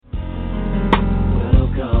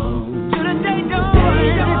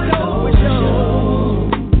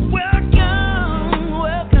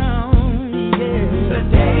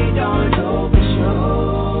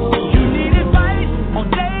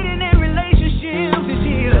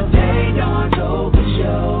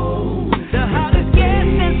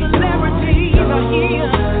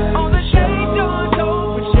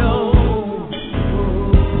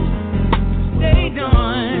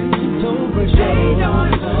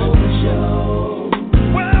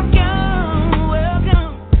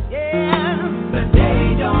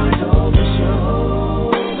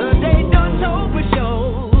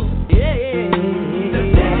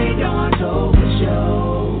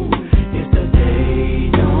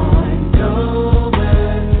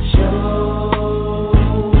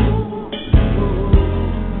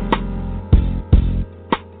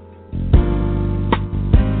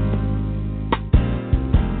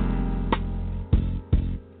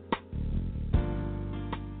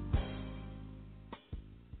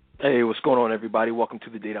Hey, what's going on, everybody? Welcome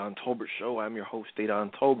to the Dedan Tolbert Show. I'm your host,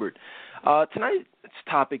 Dedan Tolbert. Tonight's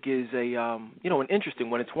topic is an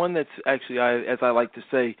interesting one. It's one that's actually, as I like to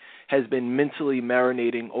say, has been mentally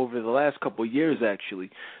marinating over the last couple of years,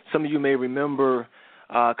 actually. Some of you may remember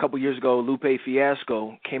a couple of years ago, Lupe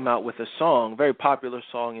Fiasco came out with a song, a very popular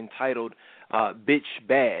song entitled Bitch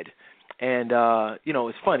Bad. And,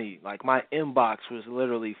 it's funny, like my inbox was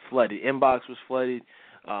literally flooded.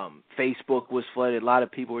 Facebook was flooded. A lot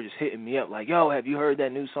of people were just hitting me up like, "Yo, have you heard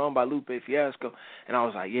that new song by Lupe Fiasco?" And I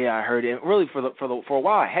was like, "Yeah, I heard it." And really, for a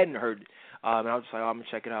while, I hadn't heard it. And I was just like, "I'm gonna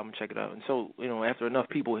check it out. And so, after enough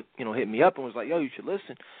people, hit me up and was like, "Yo, you should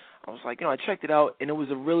listen," I was like, I checked it out, and it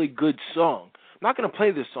was a really good song. I'm not gonna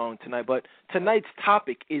play this song tonight, but tonight's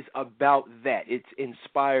topic is about that. It's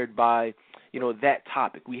inspired by, that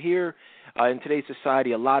topic. We hear in today's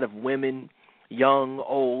society a lot of women, young,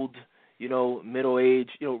 old,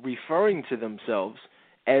 middle-aged, referring to themselves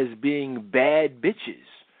as being bad bitches,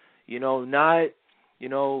 not,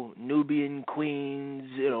 Nubian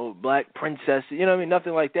queens, black princesses,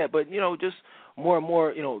 nothing like that, but, just more and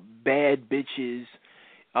more, bad bitches.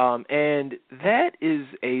 And that is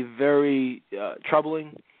a very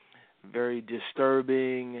troubling, very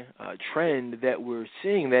disturbing trend that we're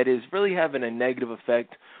seeing that is really having a negative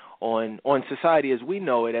effect on society as we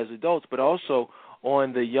know it as adults, but also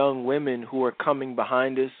on the young women who are coming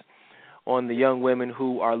behind us, on the young women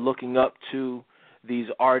who are looking up to these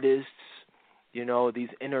artists, these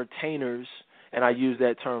entertainers, and I use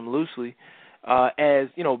that term loosely, as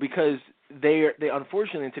because they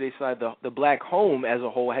unfortunately in today's society, the black home as a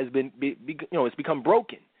whole has it's become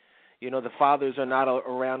broken. The fathers are not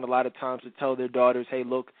around a lot of times to tell their daughters, "Hey,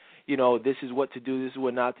 look, this is what to do, this is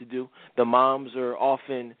what not to do." The moms are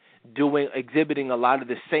often exhibiting a lot of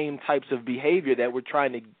the same types of behavior that we're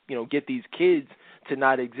trying to, get these kids to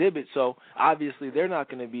not exhibit. So obviously they're not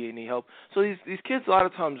going to be any help. So these kids a lot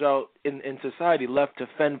of times out in society left to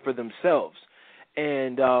fend for themselves.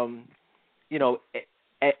 And,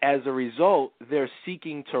 as a result, they're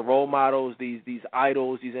seeking to role models, these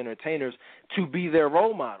idols, these entertainers, to be their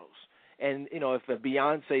role models. And, if a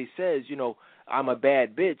Beyonce says, "I'm a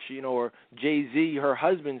bad bitch," or Jay-Z, her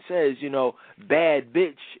husband says, "Bad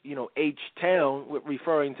bitch," H-Town,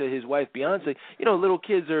 referring to his wife Beyonce, little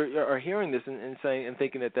kids are hearing this and saying and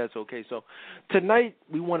thinking that that's okay. So tonight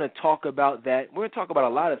we want to talk about that. We're going to talk about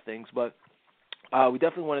a lot of things, but we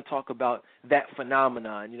definitely want to talk about that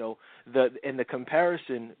phenomenon, the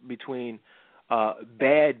comparison between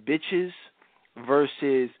bad bitches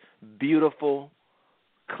versus beautiful,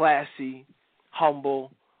 classy,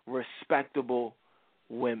 humble, respectable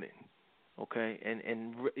women, okay,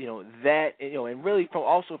 and that and really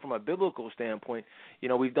from a biblical standpoint,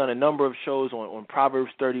 we've done a number of shows on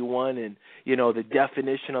Proverbs 31 and the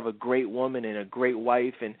definition of a great woman and a great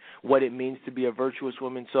wife and what it means to be a virtuous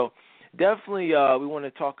woman. So definitely we want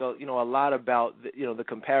to talk a lot about the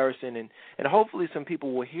comparison and hopefully some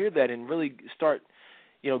people will hear that and really start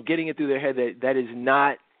getting it through their head that is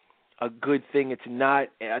not a good thing. It's not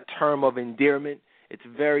a term of endearment. It's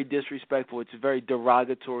very disrespectful. It's very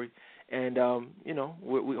derogatory. And,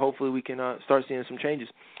 we hopefully we can start seeing some changes.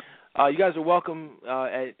 You guys are welcome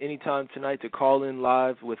at any time tonight to call in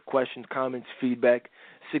live with questions, comments, feedback,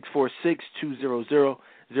 646-200-0366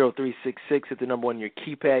 at the number on your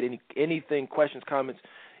keypad. Anything, questions, comments,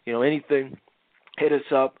 anything, hit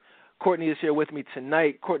us up. Courtney is here with me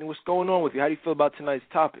tonight. Courtney, what's going on with you? How do you feel about tonight's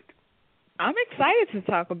topic? I'm excited to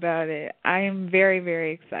talk about it. I am very,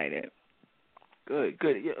 very excited. Good.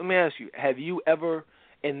 Let me ask you, have you ever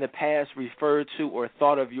in the past referred to or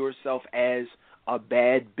thought of yourself as a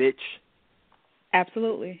bad bitch?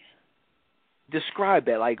 Absolutely. Describe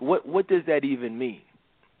that. Like, what does that even mean?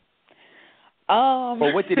 Or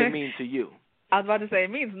what did it mean to you? I was about to say it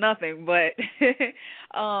means nothing, but,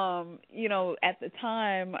 at the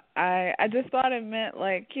time, I just thought it meant,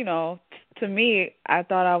 to me, I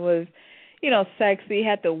thought I was, sexy,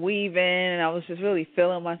 had to weave in, and I was just really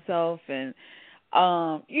feeling myself, and,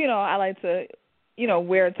 I like to,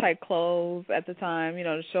 wear tight clothes at the time,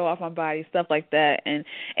 to show off my body, stuff like that, and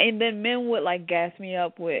then men would, gas me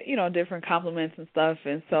up with, different compliments and stuff,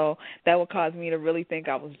 and so that would cause me to really think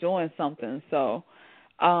I was doing something, so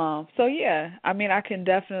yeah, I mean, I can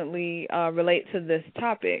definitely relate to this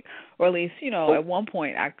topic, or at least, at one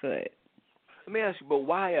point I could. Let me ask you, but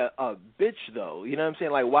why a bitch, though? You know what I'm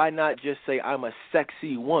saying? Like, why not just say I'm a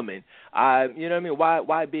sexy woman? You know what I mean?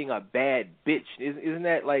 Why being a bad bitch? Isn't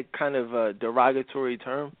that, kind of a derogatory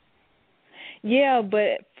term? Yeah,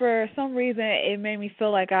 but for some reason it made me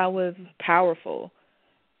feel like I was powerful.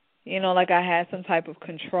 Like I had some type of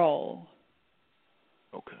control.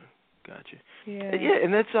 Okay. Gotcha. Yeah. Yeah,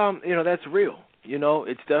 and that's that's real.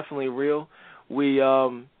 It's definitely real. We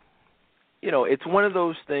it's one of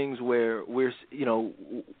those things where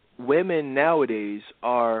women nowadays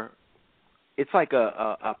are. It's like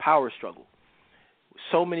a power struggle.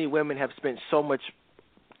 So many women have spent so much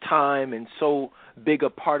time and so big a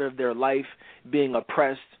part of their life being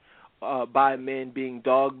oppressed by men, being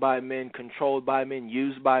dogged by men, controlled by men,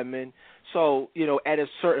 used by men. So, at a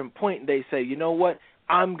certain point they say, you know what,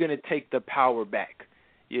 I'm going to take the power back.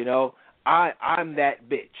 I'm that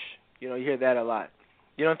bitch. You hear that a lot.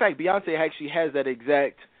 In fact, Beyonce actually has that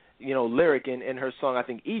exact, lyric in her song, I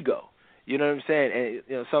think, Ego. You know what I'm saying?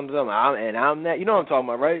 And, something, I'm that. You know what I'm talking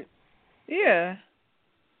about, right? Yeah.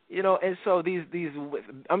 And so these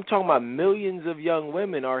I'm talking about millions of young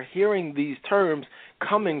women are hearing these terms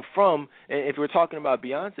coming from, and if we're talking about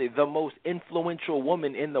Beyonce, the most influential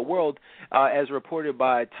woman in the world, as reported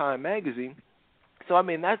by Time magazine. So I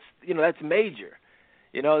mean that's major.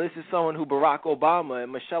 This is someone who Barack Obama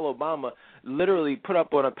and Michelle Obama literally put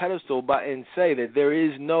up on a pedestal and say that there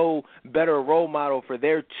is no better role model for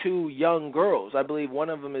their two young girls. I believe one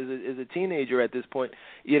of them is a teenager at this point.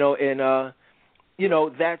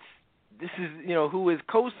 This is who is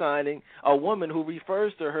co-signing a woman who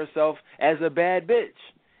refers to herself as a bad bitch.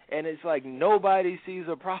 And it's like nobody sees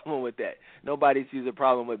a problem with that. Nobody sees a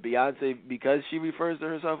problem with Beyonce because she refers to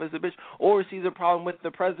herself as a bitch, or sees a problem with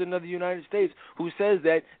the President of the United States who says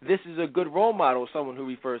that this is a good role model, someone who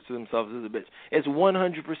refers to themselves as a bitch. It's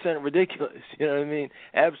 100% ridiculous. You know what I mean?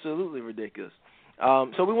 Absolutely ridiculous.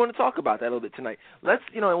 So we want to talk about that a little bit tonight. Let's,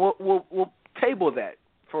 we'll table that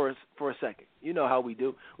for a second. You know how we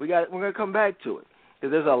do. We're going to come back to it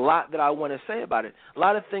because there's a lot that I want to say about it. A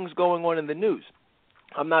lot of things going on in the news.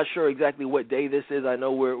 I'm not sure exactly what day this is. I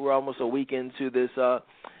know we're almost a week into this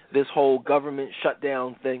whole government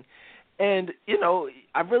shutdown thing. And,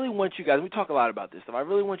 I really want you guys, we talk a lot about this stuff, I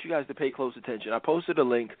really want you guys to pay close attention. I posted a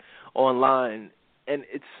link online, and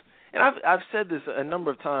I've said this a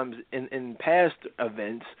number of times in past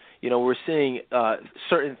events. We're seeing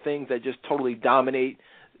certain things that just totally dominate,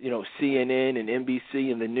 CNN and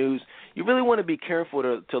NBC and the news. You really want to be careful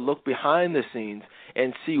to look behind the scenes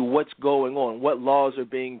and see what's going on, what laws are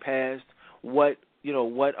being passed, what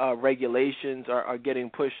regulations are getting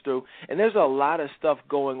pushed through. And there's a lot of stuff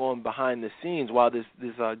going on behind the scenes while this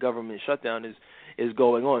government shutdown is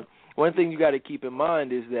going on. One thing you got to keep in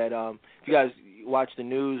mind is that if you guys watch the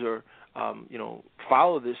news or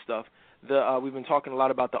follow this stuff, we've been talking a lot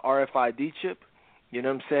about the RFID chip. You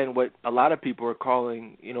know what I'm saying? What a lot of people are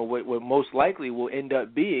calling, what most likely will end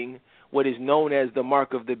up being what is known as the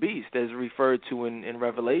mark of the beast, as referred to in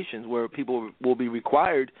Revelations, where people will be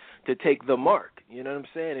required to take the mark. You know what I'm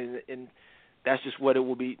saying? And that's just what it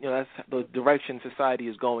will be. That's the direction society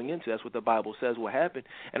is going into. That's what the Bible says will happen.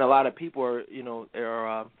 And a lot of people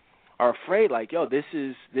are afraid, like, this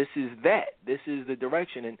is that. This is the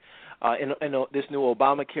direction. And in this new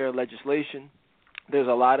Obamacare legislation, there's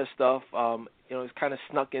a lot of stuff. It's kind of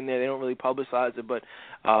snuck in there. They don't really publicize it, but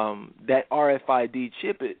that RFID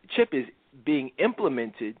chip is being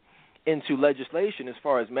implemented into legislation as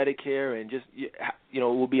far as Medicare, and just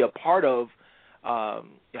will be a part of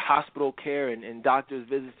hospital care and doctors'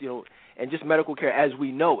 visits, and just medical care as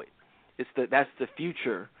we know it. That's the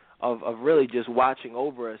future of really just watching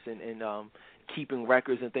over us and keeping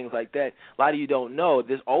records and things like that. A lot of you don't know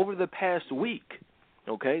this. Over the past week,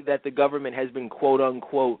 that the government has been quote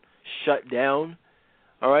unquote shut down.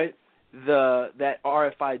 All right, that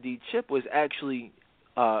RFID chip was actually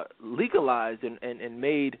legalized and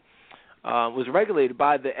made was regulated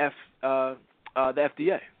by the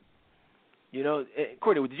FDA.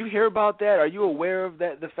 Courtney, did you hear about that? Are you aware of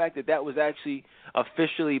that? The fact that was actually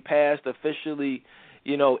officially passed, officially,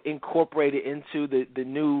 incorporated into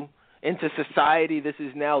into society. This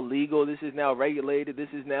is now legal. This is now regulated. This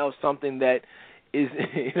is now something that is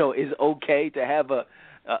is okay to have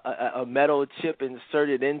a metal chip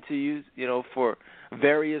inserted into you, for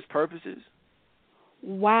various purposes.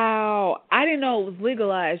 Wow. I didn't know it was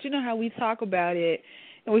legalized. You know how we talk about it,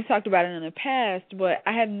 and we've talked about it in the past, but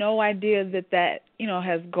I had no idea that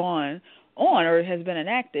has gone on or has been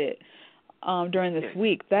enacted during this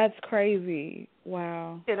week. That's crazy.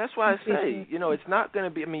 Wow. Yeah, that's why I say, it's not going to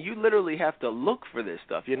be, you literally have to look for this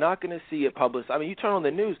stuff. You're not going to see it published. You turn on the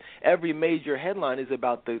news, every major headline is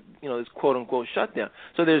about this quote-unquote shutdown.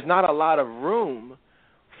 So there's not a lot of room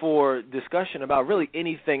for discussion about really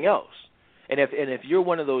anything else. And if you're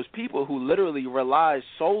one of those people who literally relies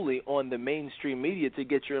solely on the mainstream media to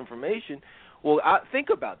get your information, well, think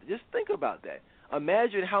about it. Just think about that.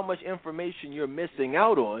 Imagine how much information you're missing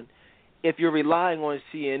out on if you're relying on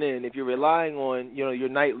CNN, if you're relying on, you know, your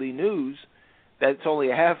nightly news, that's only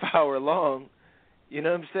a half hour long. You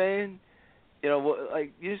know what I'm saying? You know,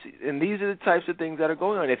 like, you see, and these are the types of things that are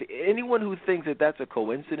going on. If anyone who thinks that that's a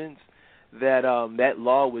coincidence, that that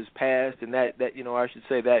law was passed, and that you know, I should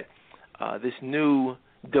say that this new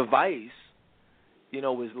device, you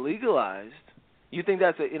know, was legalized, you think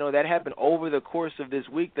that's that happened over the course of this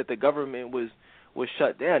week, that the government was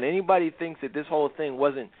shut down. Anybody thinks that this whole thing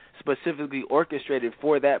wasn't specifically orchestrated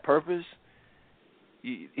for that purpose,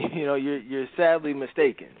 you're sadly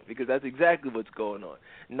mistaken, because that's exactly what's going on.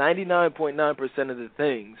 99.9% of the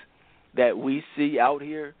things that we see out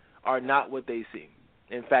here are not what they seem.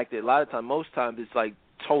 In fact, a lot of times, most times, it's like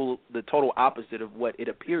the total opposite of what it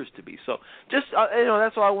appears to be. So, just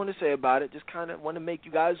that's all I want to say about it. Just kind of want to make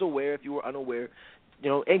you guys aware, if you were unaware.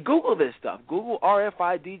 And Google this stuff. Google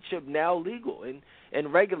RFID chip now legal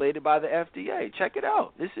and regulated by the FDA. Check it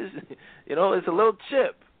out. This is, it's a little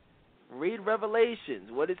chip. Read Revelations,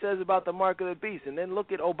 what it says about the mark of the beast, and then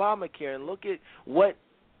look at Obamacare and look at what,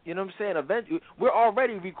 eventually, we're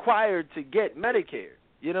already required to get Medicare.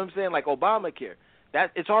 You know what I'm saying? Like Obamacare.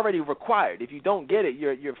 That it's already required. If you don't get it,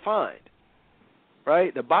 you're fined.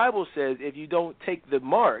 Right? The Bible says if you don't take the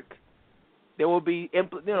mark, there will be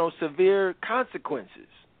severe consequences.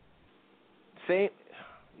 Same,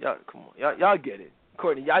 y'all, come on, y'all get it,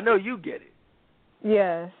 Courtney. I know you get it.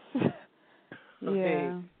 Yes. I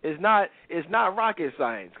mean, it's not rocket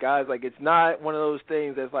science, guys. Like, it's not one of those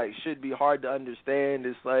things that's like should be hard to understand.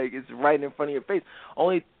 It's like it's right in front of your face.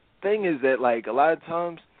 Only thing is that, like, a lot of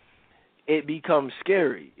times it becomes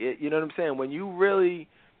scary. You know what I'm saying? When you really,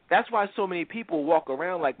 that's why so many people walk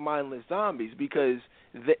around like mindless zombies, because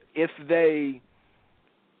if they,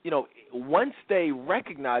 once they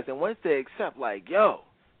recognize and once they accept, like, yo,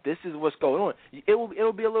 this is what's going on,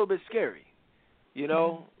 it'll be a little bit scary.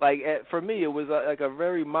 Like, for me, it was like a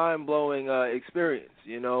very mind-blowing experience,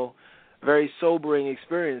 very sobering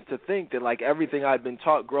experience to think that, like, everything I'd been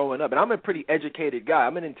taught growing up, and I'm a pretty educated guy,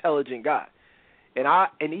 I'm an intelligent guy,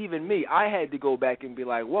 and even me, I had to go back and be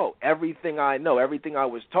like, whoa, everything I know, everything I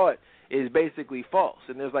was taught is basically false,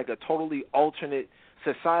 and there's like a totally alternate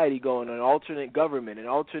society going on, an alternate government, an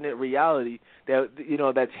alternate reality that,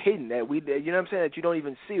 that's hidden, that we, what I'm saying, that you don't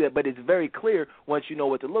even see that, but it's very clear once you know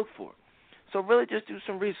what to look for. So really, just do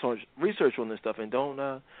some research on this stuff, and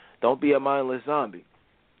don't be a mindless zombie.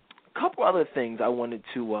 A couple other things I wanted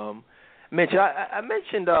to mention. I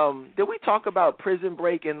mentioned. Did we talk about Prison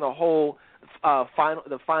Break and the whole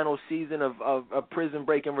final season of Prison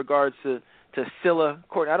Break in regards to Scylla?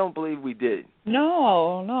 Courtney, I don't believe we did.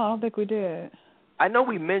 No, I don't think we did. I know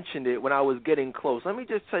we mentioned it when I was getting close. Let me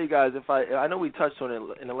just tell you guys, I know we touched on it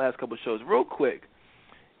in the last couple of shows, real quick.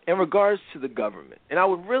 In regards to the government, and I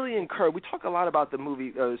would really encourage, we talk a lot about the movie,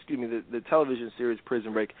 the television series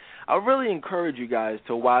Prison Break. I would really encourage you guys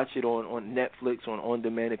to watch it on Netflix, on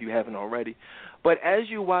demand if you haven't already. But as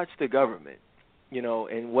you watch the government,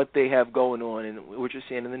 and what they have going on and what you're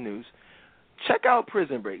seeing in the news, check out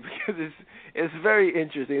Prison Break, because it's very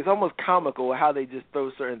interesting. It's almost comical how they just throw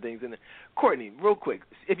certain things in there. Courtney, real quick,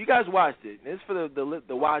 if you guys watched it, and it's for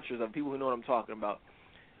the watchers of people who know what I'm talking about.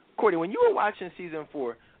 Courtney, when you were watching season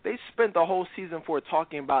 4, they spent the whole season 4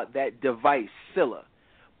 talking about that device, Scylla.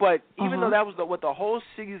 But even though that was what the whole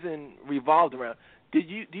season revolved around, do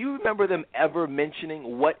you remember them ever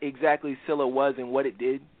mentioning what exactly Scylla was and what it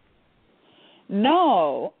did?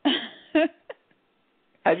 No.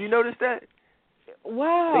 Have you noticed that?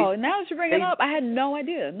 Wow. Now that you bring it up, I had no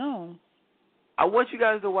idea. No. I want you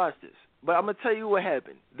guys to watch this, but I'm going to tell you what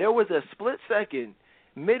happened. There was a split second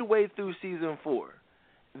midway through season 4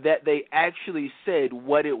 that they actually said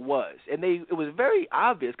what it was. And it was very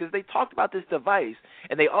obvious, because they talked about this device,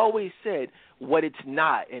 and they always said what it's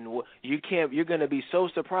not, and you're going to be so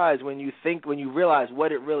surprised when you realize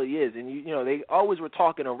what it really is. And they always were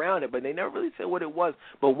talking around it, but they never really said what it was.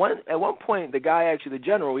 But at one point, the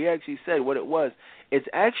general, he actually said what it was. It's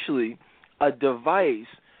actually a device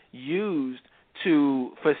used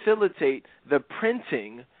to facilitate the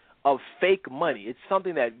printing of fake money. It's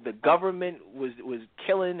something that the government was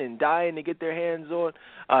killing and dying to get their hands on.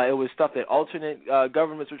 It was stuff that alternate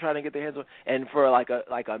governments were trying to get their hands on. And for like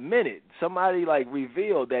a minute, somebody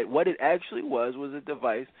revealed that what it actually was a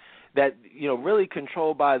device that really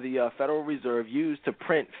controlled by the Federal Reserve, used to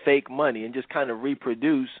print fake money and just kind of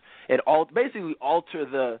reproduce and basically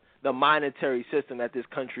alter the monetary system that this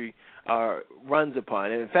country runs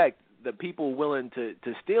upon. And in fact, the people willing to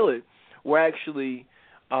steal it were actually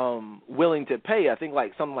willing to pay, I think,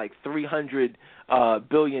 something like $300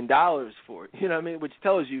 billion for it. Which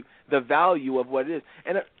tells you the value of what it is.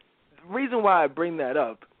 And the reason why I bring that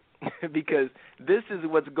up because this is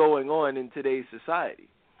what's going on in today's society.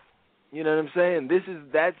 You know what I'm saying?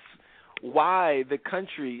 That's why the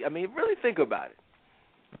country, I mean, really think about it.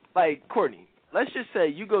 Like, Courtney, let's just say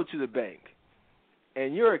you go to the bank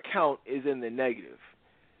and your account is in the negative.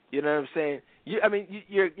 You know what I'm saying?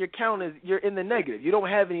 Your account is, you're in the negative. You don't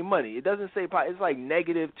have any money. It doesn't say, it's like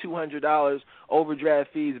negative $200, overdraft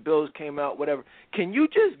fees, bills came out, whatever. Can you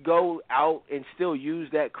just go out and still use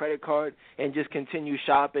that credit card and just continue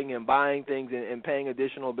shopping and buying things and paying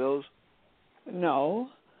additional bills? No.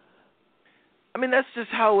 I mean, that's just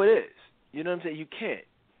how it is. You know what I'm saying? You can't.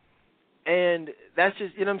 And that's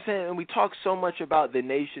just, you know what I'm saying? And we talk so much about the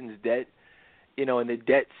nation's debt, you know, and the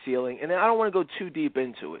debt ceiling. And I don't want to go too deep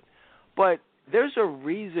into it. But there's a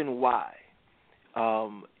reason why,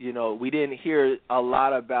 you know, we didn't hear a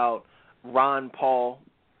lot about Ron Paul.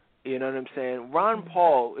 You know what I'm saying? Ron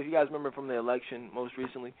Paul, if you guys remember from the election most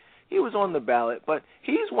recently, he was on the ballot. But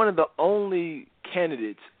he's one of the only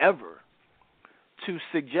candidates ever to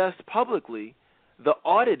suggest publicly the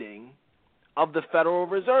auditing of the Federal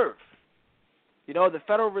Reserve. You know, the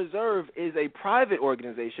Federal Reserve is a private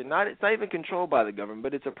organization. It's not even controlled by the government,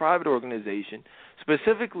 but it's a private organization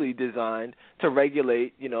specifically designed to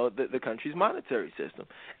regulate, you know, the country's monetary system.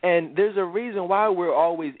 And there's a reason why we're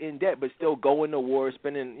always in debt but still going to war,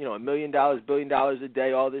 spending, you know, $1 million, $1 billion a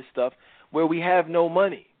day, all this stuff, where we have no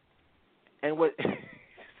money. And what,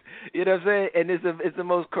 you know what I'm saying? And it's the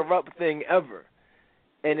most corrupt thing ever.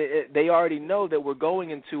 And they already know that we're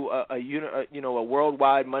going into a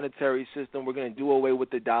worldwide monetary system. We're going to do away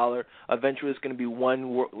with the dollar. Eventually, it's going to be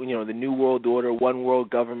the new world order, one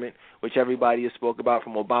world government, which everybody has spoke about,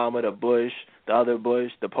 from Obama to Bush, the other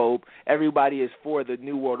Bush, the Pope. Everybody is for the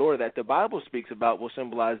new world order that the Bible speaks about will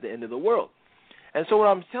symbolize the end of the world. And so what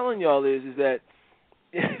I'm telling y'all is that,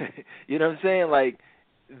 you know what I'm saying, like,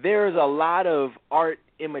 there's a lot of art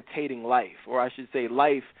imitating life, or I should say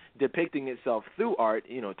life depicting itself through art,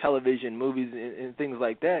 you know, television, movies, and things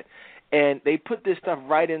like that. And they put this stuff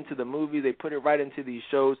right into the movies. They put it right into these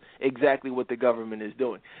shows, exactly what the government is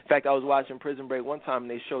doing. In fact, I was watching Prison Break one time,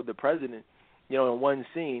 and they showed the president, you know, in one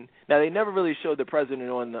scene. Now, they never really showed the president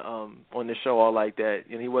on the show all like that.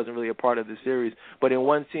 You know, he wasn't really a part of the series. But in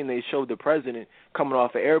one scene, they showed the president coming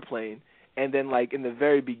off an airplane. And then, like, in the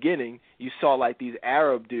very beginning, you saw, like, these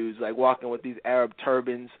Arab dudes, like, walking with these Arab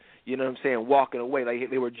turbans, you know what I'm saying, walking away. Like,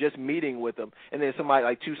 they were just meeting with them. And then somebody,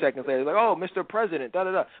 like, 2 seconds later, like, oh, Mr. President,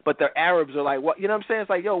 da-da-da. But the Arabs are like, what? You know what I'm saying? It's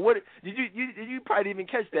like, yo, what? Did you probably didn't even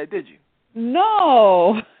catch that, did you?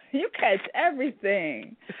 No. You catch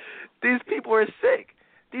everything. These people are sick.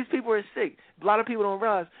 These people are sick. A lot of people don't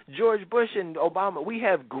realize George Bush and Obama, we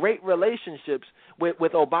have great relationships with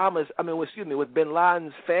with bin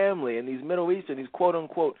Laden's family and these Middle Eastern, these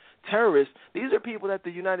quote-unquote terrorists. These are people that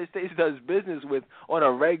the United States does business with on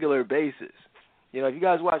a regular basis. You know, if you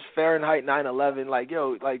guys watch Fahrenheit 9/11,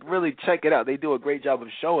 like, really check it out. They do a great job of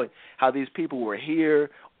showing how these people were here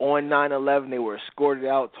on 9/11. They were escorted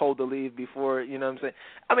out, told to leave before, you know what I'm saying?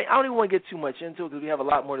 I mean, I don't even want to get too much into it because we have a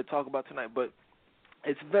lot more to talk about tonight, but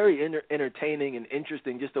it's very entertaining and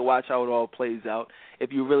interesting just to watch how it all plays out.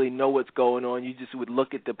 If you really know what's going on, you just would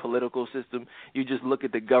look at the political system. You just look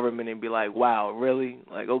at the government and be like, wow, really?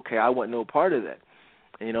 Like, okay, I want no part of that.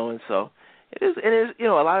 You know, and so it is, you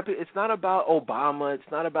know, a lot of people, it's not about Obama.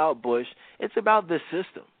 It's not about Bush. It's about the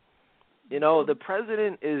system. You know, the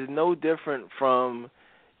president is no different from,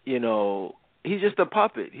 you know, he's just a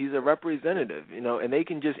puppet. He's a representative, you know, and they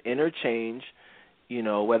can just interchange. You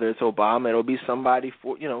know, whether it's Obama, it'll be somebody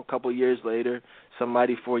a couple of years later,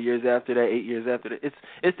 somebody 4 years after that, 8 years after that.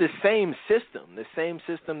 It's the same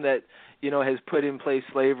system that, you know, has put in place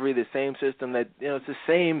slavery, the same system that, you know, it's the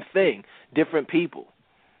same thing, different people,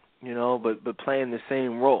 you know, but playing the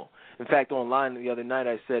same role. In fact, online the other night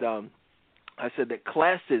I said that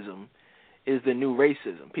classism is the new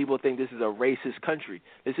racism. People think this is a racist country.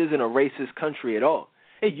 This isn't a racist country at all.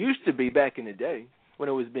 It used to be back in the day when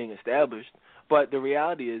it was being established. But the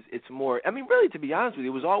reality is it's more, I mean, really, to be honest with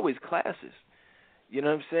you, it was always classes. You know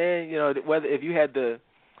what I'm saying? You know, whether if you had the,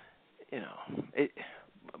 you know,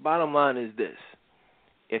 bottom line is this.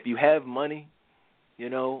 If you have money, you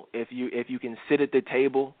know, if you can sit at the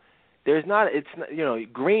table, it's not, you know,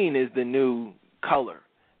 green is the new color.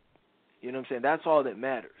 You know what I'm saying? That's all that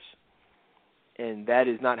matters. And that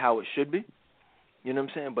is not how it should be. You know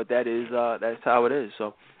what I'm saying? But that's how it is.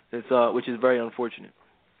 So it's which is very unfortunate.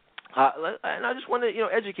 And I just want to, you know,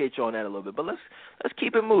 educate you on that a little bit. But let's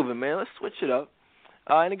keep it moving, man. Let's switch it up.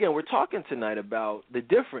 And again, we're talking tonight about the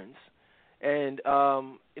difference and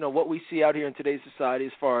you know, what we see out here in today's society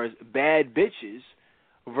as far as bad bitches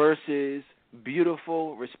versus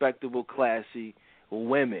beautiful, respectable, classy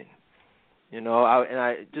women. You know,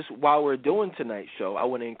 I just while we're doing tonight's show, I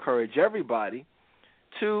want to encourage everybody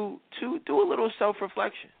to do a little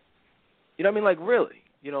self-reflection. You know what I mean? Like, really,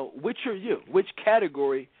 you know, which are you? Which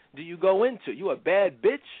category do you go into? You a bad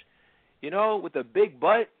bitch, you know, with a big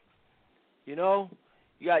butt, you know?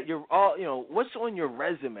 You got your all, you know, what's on your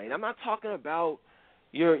resume? And I'm not talking about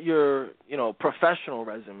your you know, professional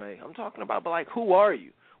resume. I'm talking about, but like, who are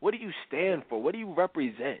you? What do you stand for? What do you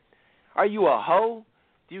represent? Are you a hoe?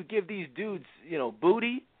 Do you give these dudes, you know,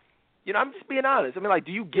 booty? You know, I'm just being honest. I mean, like,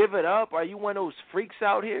 do you give it up? Are you one of those freaks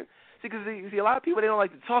out here? See, because see, a lot of people, they don't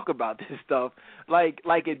like to talk about this stuff like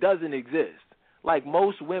it doesn't exist. Like,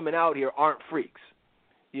 most women out here aren't freaks.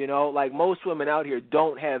 You know, like, most women out here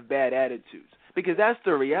don't have bad attitudes, because that's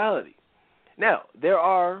the reality. Now, there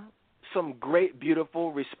are some great,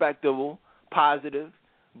 beautiful, respectable, positive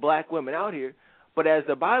black women out here, but as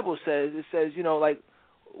the Bible says, it says, you know, like,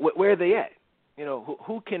 where are they at? You know,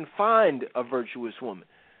 who can find a virtuous woman?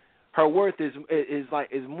 Her worth is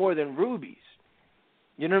more than rubies.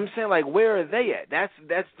 You know what I'm saying? Like, where are they at?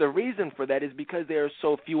 That's the reason for that, is because they are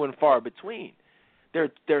so few and far between. There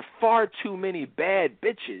are far too many bad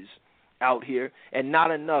bitches out here and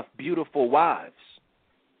not enough beautiful wives.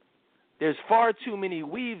 There's far too many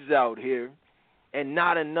weaves out here and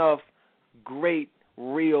not enough great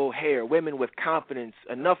real hair. Women with confidence,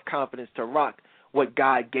 enough confidence to rock what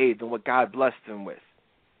God gave them, what God blessed them with.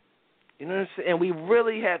 You know what I'm saying? And we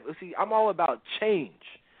really have, see, I'm all about change.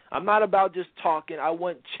 I'm not about just talking. I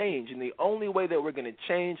want change. And the only way that we're going to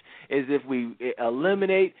change is if we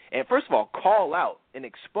eliminate and, first of all, call out and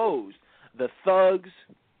expose the thugs,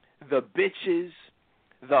 the bitches,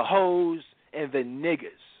 the hoes, and the niggas.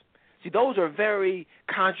 See, those are very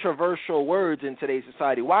controversial words in today's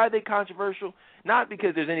society. Why are they controversial? Not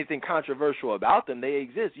because there's anything controversial about them. They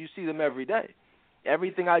exist. You see them every day.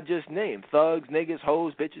 Everything I just named, thugs, niggas,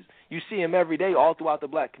 hoes, bitches, you see them every day all throughout the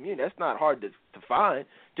black community. That's not hard to find.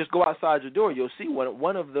 Just go outside your door. You'll see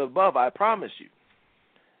one of the above, I promise you.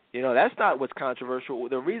 You know, that's not what's controversial.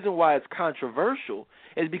 The reason why it's controversial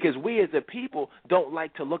is because we as a people don't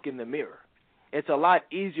like to look in the mirror. It's a lot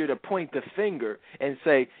easier to point the finger and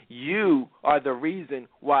say, you are the reason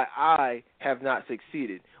why I have not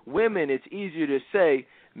succeeded. Women, it's easier to say,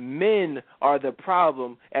 men are the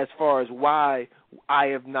problem as far as why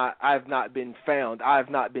I've not been found. I've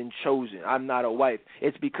not been chosen. I'm not a wife.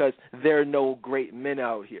 It's because there are no great men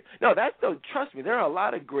out here. No, trust me, there are a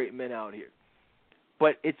lot of great men out here.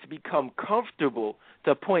 But it's become comfortable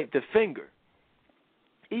to point the finger.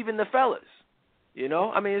 Even the fellas. You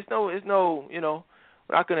know? I mean, it's no, you know,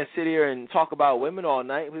 we're not going to sit here and talk about women all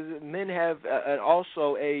night, because men have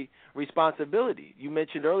also a responsibility. You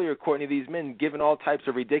mentioned earlier, Courtney, these men giving all types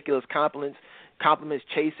of ridiculous compliments,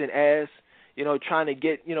 chasing ass, you know, trying to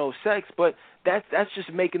get, you know, sex, but that's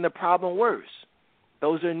just making the problem worse.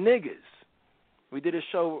 Those are niggas. We did a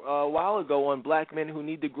show a while ago on black men who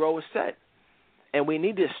need to grow a set, and we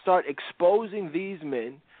need to start exposing these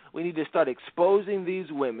men. We need to start exposing these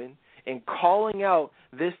women and calling out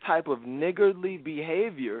this type of niggardly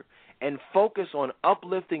behavior and focus on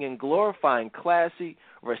uplifting and glorifying classy,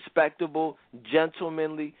 respectable,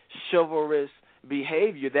 gentlemanly, chivalrous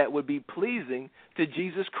behavior that would be pleasing to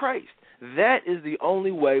Jesus Christ. That is the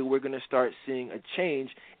only way we're going to start seeing a change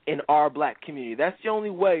in our black community. That's the only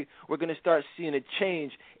way we're going to start seeing a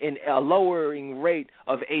change in a lowering rate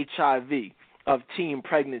of HIV, of teen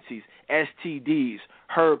pregnancies, STDs,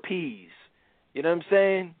 herpes. You know what I'm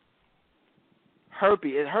saying?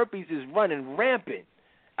 Herpes is running rampant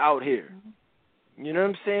out here. You know what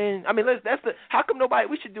I'm saying? I mean, how come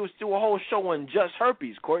we should do a whole show on just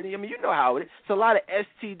herpes, Courtney? I mean, you know how it is. It's a lot of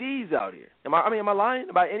STDs out here. Am I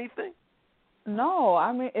lying about anything? No,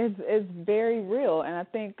 I mean, it's very real, and I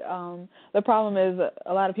think the problem is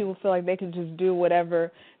a lot of people feel like they can just do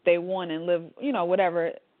whatever they want and live, you know,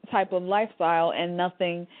 whatever type of lifestyle, and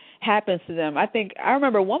nothing happens to them. I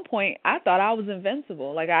remember at one point I thought I was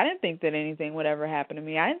invincible. Like, I didn't think that anything would ever happen to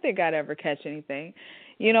me. I didn't think I'd ever catch anything,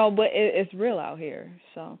 you know, but it's real out here.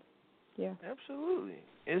 So, yeah. Absolutely.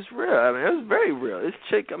 It's real. I mean, it's very real. This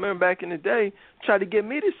chick, I remember back in the day, tried to get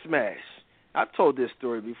me to smash. I've told this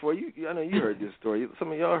story before. I know you heard this story.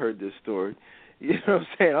 Some of y'all heard this story. You know what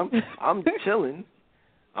I'm saying? I'm chilling.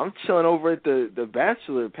 I'm chilling over at the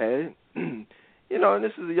bachelor pad. You know, and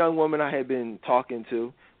this is a young woman I had been talking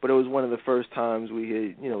to, but it was one of the first times we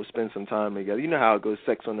had, you know, spent some time together. You know how it goes,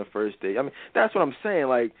 sex on the first date. I mean, that's what I'm saying.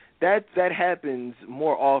 Like, that happens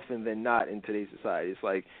more often than not in today's society. It's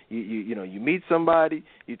like, you know, you meet somebody,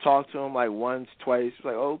 you talk to them like once, twice. It's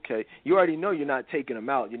like, okay. You already know you're not taking them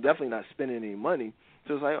out. You're definitely not spending any money.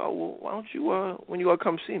 So it's like, oh, well, why don't you, when you go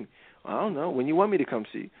come see me? I don't know. When you want me to come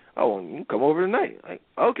see? Oh, well, you can come over tonight. Like,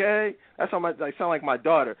 okay. That's how I sound like my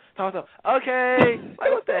daughter. Okay.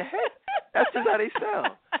 Like, what the heck? That's just how they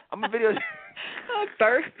sound. I'm a video. I'm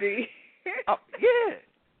thirsty. Yeah.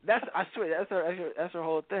 I swear, that's her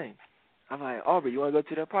whole thing. I'm like, Aubrey, you want to go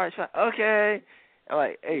to the party? She's like, okay. I'm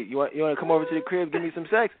like, hey, you want to come over to the crib, give me some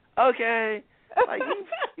sex? Okay. Like,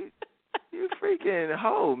 you freaking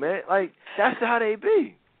hoe, man. Like, that's how they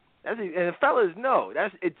be. And the fellas know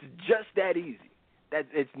it's just that easy. That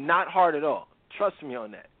it's not hard at all. Trust me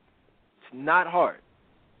on that. It's not hard.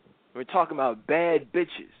 We're talking about bad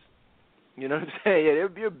bitches. You know what I'm saying? Yeah,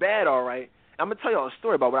 you're bad, all right. I'm gonna tell y'all a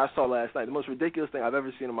story about what I saw last night. The most ridiculous thing I've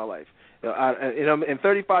ever seen in my life. In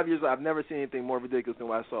 35 years, I've never seen anything more ridiculous than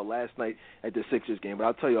what I saw last night at the Sixers game. But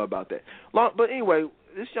I'll tell you all about that. But anyway,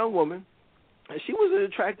 this young woman, she was an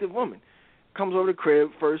attractive woman. Comes over to the crib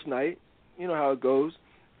first night. You know how it goes.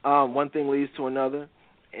 One thing leads to another,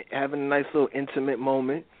 having a nice little intimate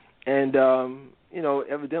moment, and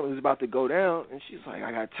evidently it was about to go down, and she's like,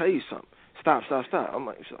 I gotta tell you something. Stop. I'm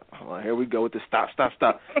like, here we go with the stop. I'm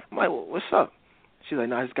like, well, what's up? She's like,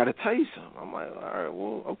 no, I just gotta tell you something. I'm like, all right,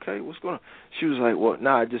 well, okay, what's going on? She was like, well,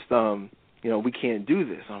 nah, just we can't do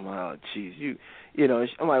this. I'm like, oh, jeez,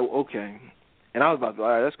 I'm like, okay. And I was about to, all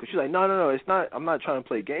right, that's cool. She's like, no, it's not. I'm not trying to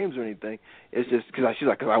play games or anything. It's just because she's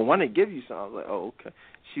like, because I want to give you something. I was like, oh, okay.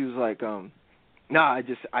 She was like,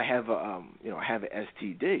 I have a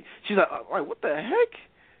STD. She's like, all right, what the heck?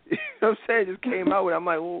 You know what I'm saying? Just came out with it. I'm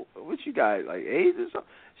like, well, what you got, like AIDS or something?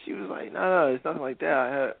 She was like, no, it's nothing like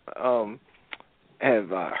that. I have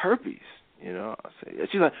herpes. You know, I say,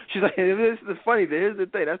 she's like, this is the funny thing. Here's the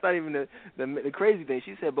thing. That's not even the crazy thing.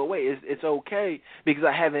 She said, but wait, it's okay because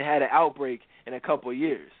I haven't had an outbreak in a couple of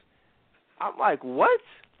years. I'm like, what?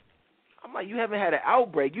 I'm like, you haven't had an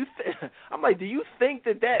outbreak. I'm like, do you think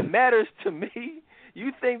that matters to me?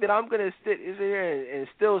 You think that I'm gonna sit here and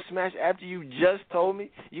still smash after you just told me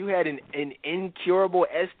you had an incurable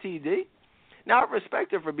STD? Now I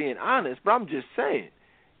respect her for being honest, but I'm just saying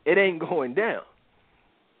it ain't going down.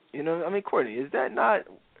 You know, I mean, Courtney, is that not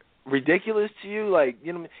ridiculous to you? Like,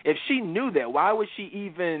 you know, if she knew that, why would she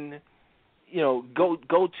even,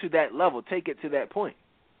 go to that level, take it to that point?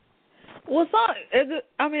 Well,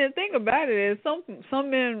 the thing about it is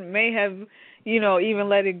some men may have, even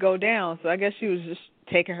let it go down. So I guess she was just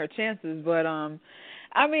taking her chances. But I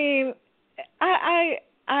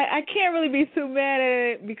can't really be too mad at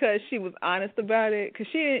it because she was honest about it. Because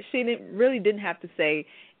she didn't have to say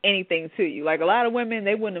anything to you. Like a lot of women,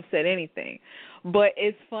 they wouldn't have said anything. But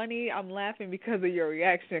it's funny. I'm laughing because of your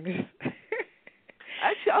reaction.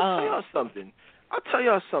 Actually, I'll tell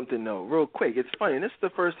y'all something, though, real quick. It's funny, and this is the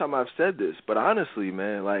first time I've said this, but honestly,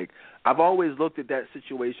 man, like, I've always looked at that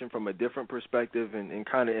situation from a different perspective and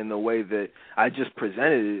kind of in the way that I just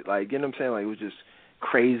presented it. Like, you know what I'm saying? Like, it was just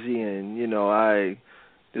crazy, and, I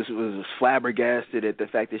just was flabbergasted at the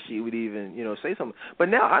fact that she would even, say something. But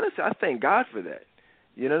now, honestly, I thank God for that.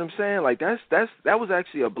 You know what I'm saying? Like, that was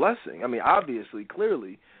actually a blessing. I mean, obviously,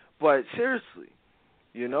 clearly, but seriously,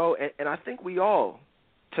 and I think we all,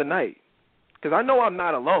 tonight, because I know I'm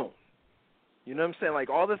not alone. You know what I'm saying?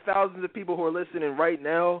 Like all the thousands of people who are listening right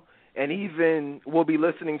now and even will be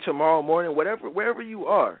listening tomorrow morning, wherever you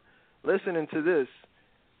are listening to this,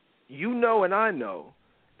 and I know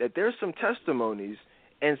that there's some testimonies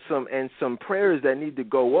and some prayers that need to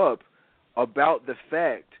go up about the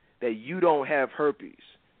fact that you don't have herpes,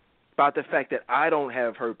 about the fact that I don't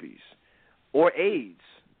have herpes or AIDS,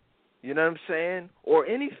 you know what I'm saying, or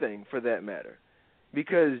anything for that matter.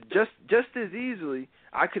 Because just as easily,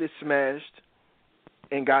 I could have smashed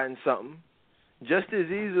and gotten something. Just as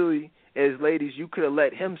easily as, ladies, you could have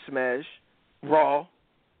let him smash raw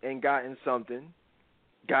and gotten something,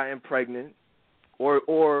 gotten pregnant,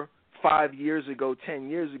 or 5 years ago, 10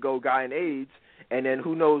 years ago, gotten AIDS, and then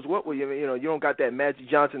who knows what will you don't got that Magic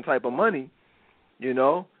Johnson type of money,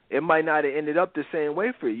 it might not have ended up the same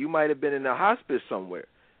way for you. You might have been in a hospice somewhere.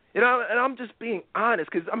 And I'm just being honest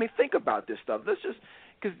because, think about this stuff.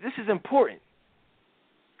 Because this is important.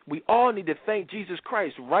 We all need to thank Jesus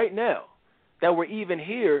Christ right now that we're even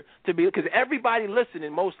here to be, because everybody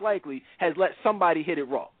listening most likely has let somebody hit it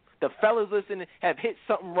raw. The fellas listening have hit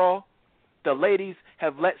something raw. The ladies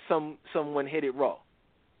have let someone hit it raw.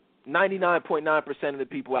 99.9% of the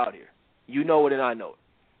people out here. You know it and I know it.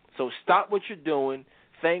 So stop what you're doing.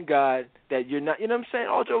 Thank God that you're not,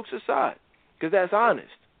 all jokes aside, because that's honest.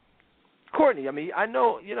 Courtney, I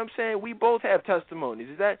know, what I'm saying, we both have testimonies.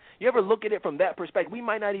 Is that, you ever look at it from that perspective? We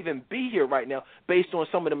might not even be here right now based on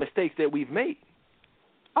some of the mistakes that we've made.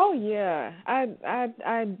 Oh yeah,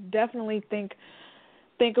 I definitely think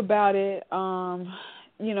about it.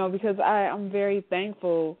 because I'm very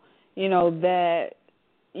thankful, that,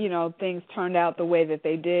 things turned out the way that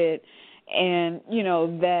they did. And,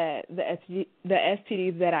 that the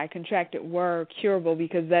STDs that I contracted were curable,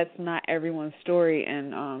 because that's not everyone's story.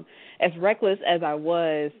 And as reckless as I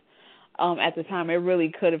was at the time, it really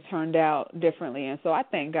could have turned out differently. And so I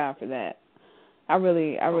thank God for that. I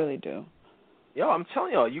really do. Yo, I'm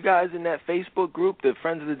telling y'all, you guys in that Facebook group, the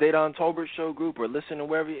Friends of the Dedan Tolbert Show group, or listening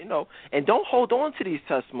wherever, and don't hold on to these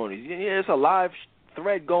testimonies. There's a live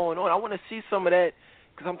thread going on. I want to see some of that,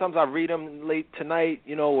 because sometimes I read them late tonight,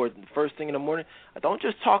 or first thing in the morning. Don't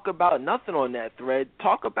just talk about nothing on that thread.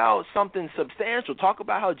 Talk about something substantial. Talk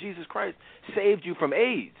about how Jesus Christ saved you from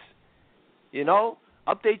AIDS.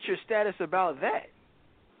 Update your status about that.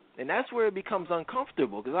 And that's where it becomes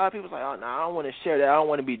uncomfortable, because a lot of people say, oh, no, I don't want to share that. I don't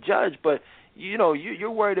want to be judged. But,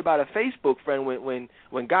 you're worried about a Facebook friend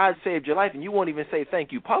when God saved your life and you won't even say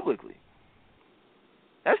thank you publicly.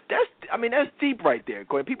 That's deep right there.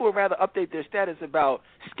 People would rather update their status about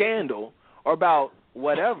scandal or about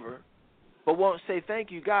whatever, but won't say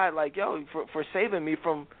thank you, God, like, yo, for saving me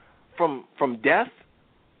from death.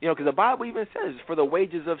 Because the Bible even says, for the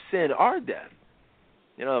wages of sin are death.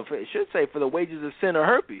 It should say, for the wages of sin are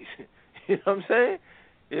herpes. You know what I'm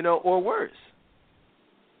saying? Or worse.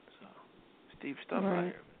 So, it's deep stuff right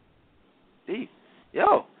here. Deep.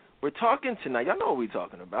 Yo, we're talking tonight. Y'all know what we're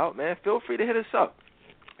talking about, man. Feel free to hit us up.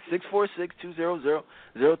 646-200-0366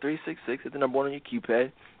 is the number one on your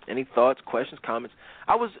keypad. Any thoughts, questions, comments?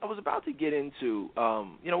 I was about to get into,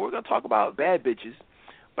 we're going to talk about bad bitches,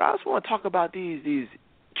 but I also want to talk about these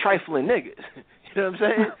trifling niggas. You know what I'm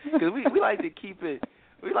saying? Because we like to keep it.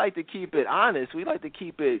 We like to keep it honest. We like to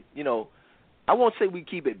keep it, I won't say we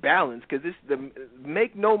keep it balanced, because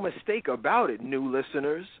make no mistake about it, new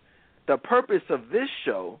listeners. The purpose of this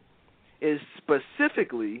show is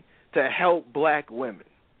specifically to help black women.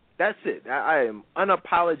 That's it. I am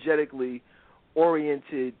unapologetically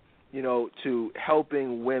oriented, to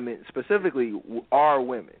helping women, specifically our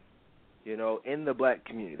women, in the black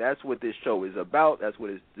community. That's what this show is about. That's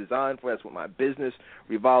what it's designed for. That's what my business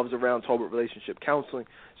revolves around, Tolbert Relationship Counseling.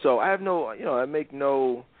 So I have I make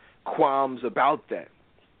no qualms about that.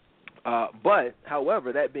 But,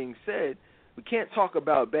 however, that being said, we can't talk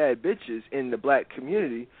about bad bitches in the black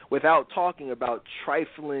community without talking about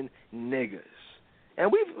trifling niggas.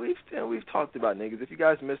 And we've talked about niggas. If you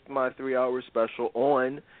guys missed my 3-hour special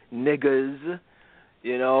on niggas,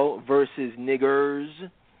 versus niggers,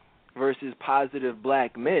 versus positive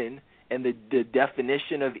black men, and the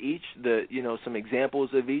definition of each, some examples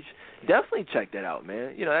of each, definitely check that out,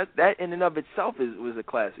 man. That in and of itself was a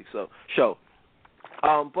classic show.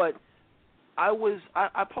 But I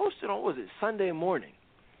posted on, what was it, Sunday morning.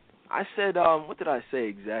 I said, what did I say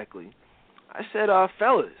exactly? I said,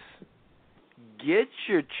 fellas, get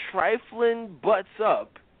your trifling butts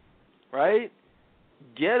up, right?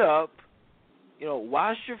 Get up,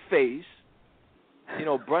 wash your face,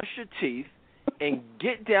 brush your teeth, and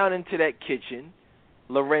get down into that kitchen,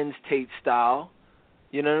 Lorenz Tate style,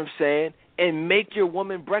 you know what I'm saying, and make your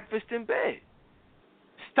woman breakfast in bed.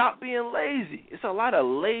 Stop being lazy. It's a lot of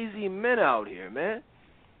lazy men out here, man.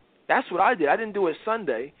 That's what I did. I didn't do it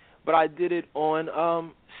Sunday, but I did it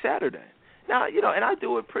on Saturday. Now, and I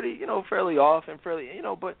do it pretty, fairly often,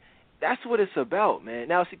 but that's what it's about, man.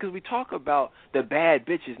 Now, see, because we talk about the bad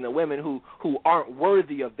bitches and the women who aren't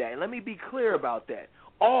worthy of that. And let me be clear about that.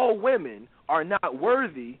 All women are not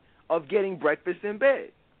worthy of getting breakfast in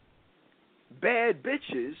bed. Bad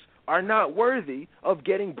bitches are not worthy of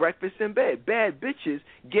getting breakfast in bed. Bad bitches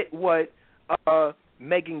get what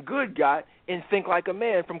Megan Good got in Think Like a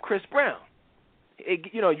Man from Chris Brown.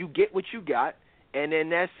 You get what you got, and then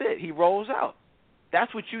that's it. He rolls out.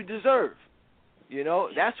 That's what you deserve.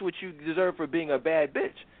 That's what you deserve for being a bad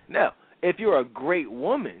bitch. Now, if you're a great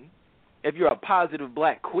woman, if you're a positive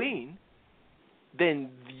black queen, then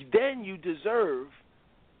you deserve,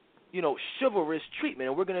 chivalrous treatment.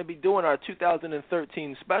 And we're going to be doing our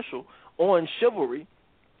 2013 special on chivalry,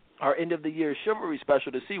 our end-of-the-year chivalry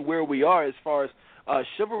special, to see where we are as far as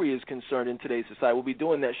chivalry is concerned in today's society. We'll be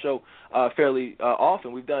doing that show fairly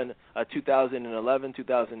often. We've done a 2011,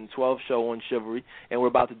 2012 show on chivalry, and we're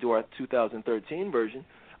about to do our 2013 version.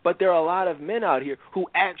 But there are a lot of men out here who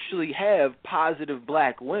actually have positive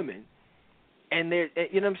black women, and they're,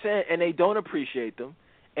 you know what I'm saying, and they don't appreciate them,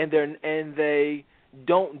 and they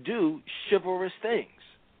don't do chivalrous things.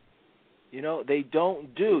 They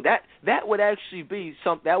don't do that. That would actually be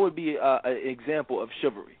that would be an example of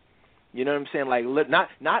chivalry. You know what I'm saying? Like,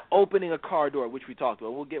 not opening a car door, which we talked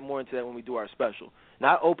about. We'll get more into that when we do our special.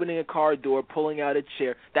 Not opening a car door, pulling out a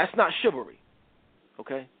chair. That's not chivalry.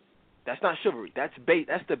 Okay? That's not chivalry. That's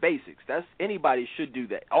the basics. Anybody should do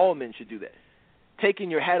that. All men should do that.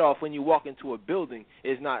 Taking your hat off when you walk into a building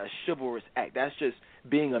is not a chivalrous act. That's just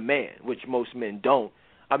being a man, which most men don't.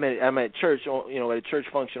 I'm at church, at a church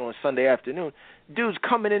function on Sunday afternoon. Dudes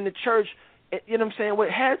coming into church, you know what I'm saying, with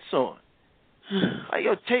hats on. Like,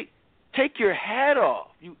 yo, take your hat off,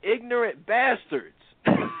 you ignorant bastards.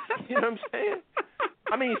 You know what I'm saying?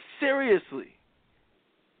 I mean, seriously.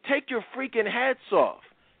 Take your freaking hats off.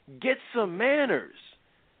 Get some manners.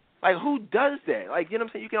 Like, who does that? Like, you know what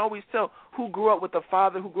I'm saying? You can always tell who grew up with a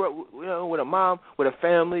father, who grew up with a mom, with a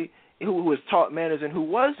family, who was taught manners and who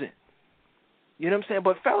wasn't. You know what I'm saying?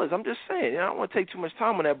 But, fellas, I'm just saying, I don't want to take too much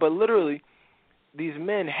time on that, but literally, these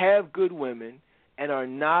men have good women and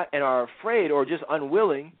are afraid or just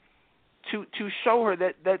unwilling to show her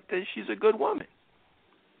that she's a good woman.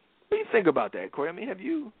 What do you think about that, Corey? I mean,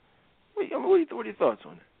 what are your thoughts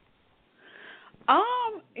on it?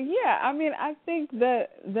 Yeah, I mean, I think that's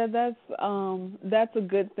a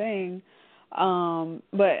good thing.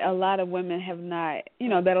 But a lot of women have not,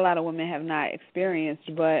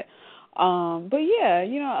 experienced. But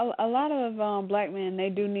yeah, a lot of black men, they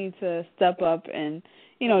do need to step up and,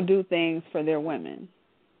 do things for their women.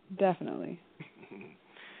 Definitely.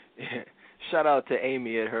 Yeah. Shout out to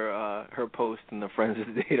Amy at her post in the Friends of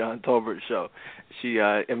the Data on Tolbert show. She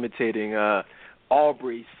imitating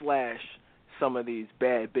Aubrey / some of these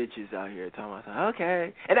bad bitches out here. Talking about,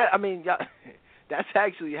 okay, and y'all, that's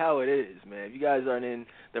actually how it is, man. If you guys aren't in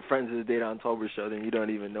the Friends of the Data on Tolbert show, then you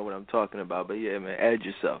don't even know what I'm talking about. But yeah, man, add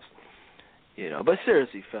yourselves. But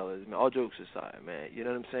seriously, fellas, man, all jokes aside, man, you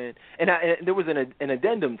know what I'm saying? And there was an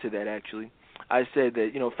addendum to that, actually. I said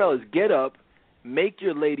that, fellas, get up, make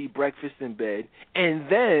your lady breakfast in bed, and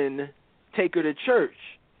then take her to church.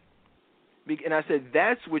 And I said,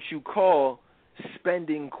 that's what you call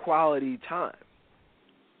spending quality time.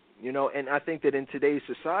 And I think that in today's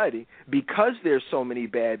society, because there's so many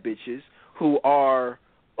bad bitches who are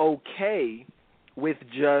okay with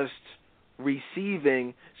just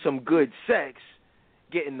receiving some good sex,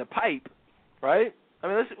 getting the pipe, right? I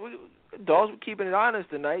mean, dolls, we're keeping it honest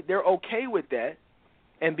tonight. They're okay with that.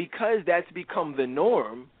 And because that's become the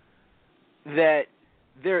norm, that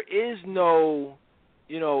there is no,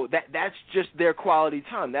 that's just their quality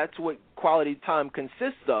time. That's what quality time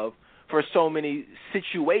consists of for so many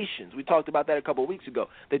situations. We talked about that a couple of weeks ago,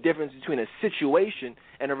 the difference between a situation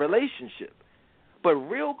and a relationship. But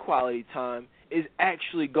real quality time is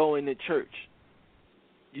actually going to church.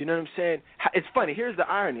 You know what I'm saying? It's funny. Here's the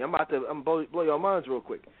irony. I'm blow your minds real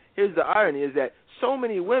quick. Here's the irony is that so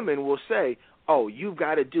many women will say, oh, you've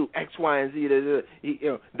got to do X, Y, and Z.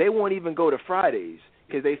 They won't even go to Fridays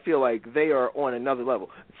because they feel like they are on another level.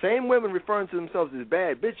 Same women referring to themselves as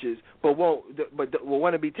bad bitches, but will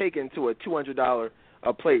want to be taken to a $200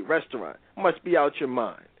 a plate restaurant. Must be out your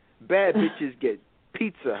mind. Bad bitches get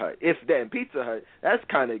Pizza Hut. If then Pizza Hut, that's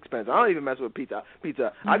kind of expensive. I don't even mess with Pizza.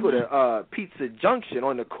 I go to Pizza Junction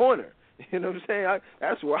on the corner. You know what I'm saying?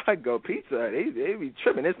 That's where I go. Pizza Hut. They be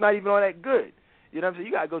tripping. It's not even all that good. You know what I'm saying?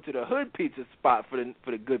 You gotta go to the hood pizza spot for the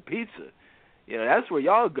good pizza. That's where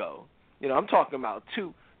y'all go. I'm talking about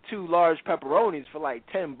two large pepperonis for like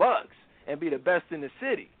 $10 and be the best in the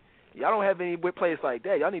city. Y'all don't have any place like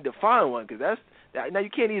that. Y'all need to find one because now you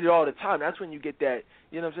can't eat it all the time. That's when you get that.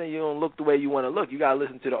 You know what I'm saying? You don't look the way you want to look. You gotta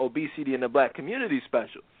listen to the obesity in the black community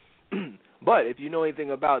special. But if you know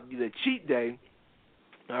anything about the cheat day,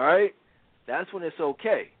 all right, that's when it's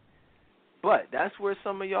okay. But that's where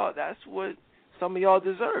some of y'all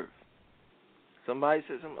deserve. Somebody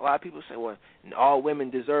says, a lot of people say, well, all women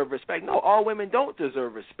deserve respect. No, all women don't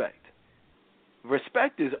deserve respect.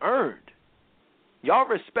 Respect is earned. Y'all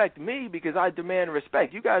respect me because I demand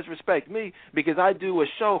respect. You guys respect me because I do a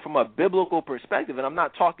show from a biblical perspective, and I'm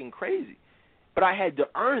not talking crazy. But I had to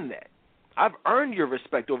earn that. I've earned your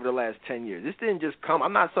respect over the last 10 years. This didn't just come.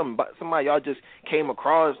 I'm not somebody y'all just came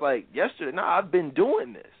across like yesterday. No, I've been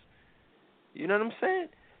doing this. You know what I'm saying?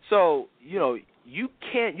 So, you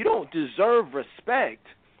don't deserve respect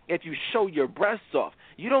if you show your breasts off.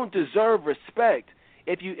 You don't deserve respect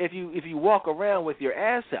if you walk around with your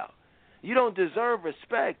ass out. You don't deserve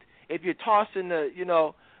respect if you're tossing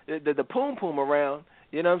the poom poom around,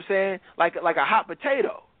 you know what I'm saying? Like a hot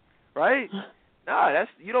potato, right? No,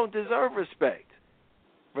 you don't deserve respect.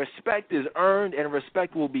 Respect is earned, and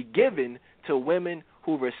respect will be given to women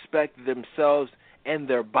who respect themselves and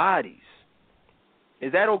their bodies.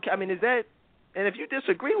 Is that okay? I mean, and if you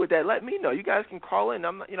disagree with that, let me know. You guys can call in.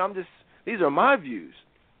 These are my views,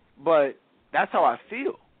 but that's how I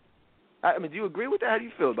feel. I mean, do you agree with that? How do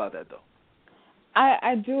you feel about that, though?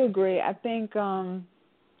 I do agree. I think, and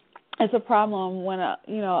it's a problem when a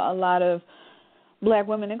lot of black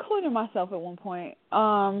women, including myself at one point,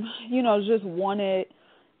 just wanted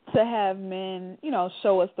to have men,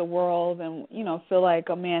 show us the world and, feel like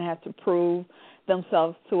a man has to prove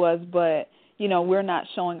themselves to us, but, we're not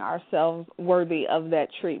showing ourselves worthy of that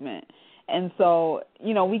treatment. And so,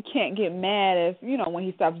 we can't get mad if, when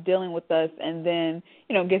he stops dealing with us and then,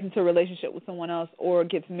 gets into a relationship with someone else or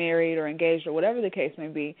gets married or engaged or whatever the case may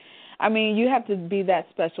be. I mean, you have to be that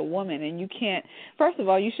special woman, and you can't, first of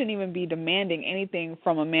all, you shouldn't even be demanding anything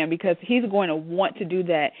from a man because he's going to want to do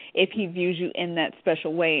that if he views you in that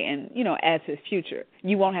special way and, as his future.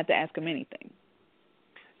 You won't have to ask him anything.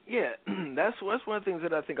 Yeah, that's one of the things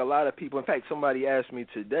that I think a lot of people, in fact, somebody asked me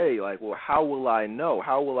today, like, well, how will I know?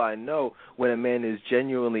 How will I know when a man is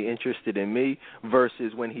genuinely interested in me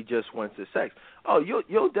versus when he just wants the sex? Oh,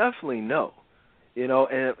 you'll definitely know.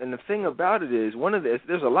 And the thing about it is,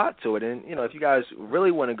 there's a lot to it, and if you guys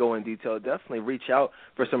really want to go in detail, definitely reach out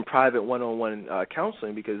for some private one-on-one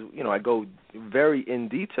counseling because I go very in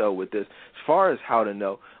detail with this as far as how to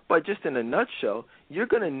know. But just in a nutshell, you're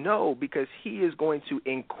going to know because he is going to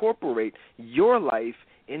incorporate your life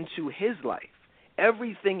into his life.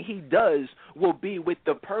 Everything he does will be with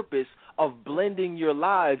the purpose of blending your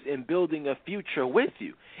lives and building a future with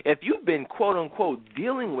you. If you've been, quote-unquote,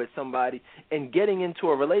 dealing with somebody and getting into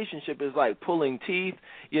a relationship is like pulling teeth,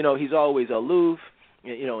 he's always aloof,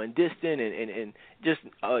 and distant and just,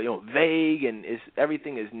 vague and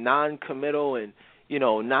everything is non-committal and,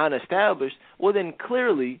 non-established, well, then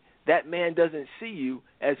clearly that man doesn't see you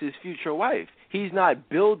as his future wife. He's not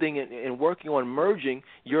building and working on merging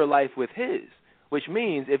your life with his. Which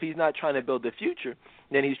means if he's not trying to build the future,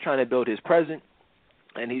 then he's trying to build his present,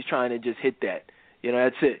 and he's trying to just hit that.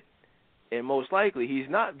 That's it. And most likely he's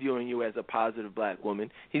not viewing you as a positive black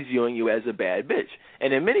woman. He's viewing you as a bad bitch.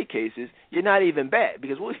 And in many cases, you're not even bad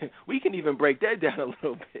because we can even break that down a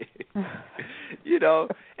little bit.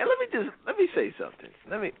 And let me say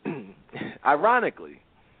something. Ironically,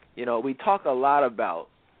 we talk a lot about.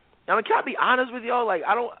 Now, can I be honest with y'all? Like,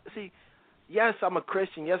 I don't see. Yes, I'm a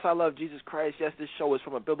Christian. Yes, I love Jesus Christ. Yes, this show is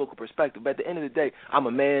from a biblical perspective. But at the end of the day, I'm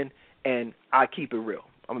a man, and I keep it real.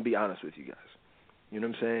 I'm going to be honest with you guys. You know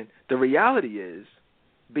what I'm saying? The reality is,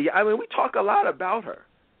 we talk a lot about her.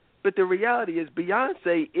 But the reality is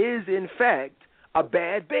Beyonce is, in fact, a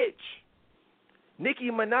bad bitch.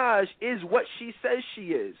 Nicki Minaj is what she says she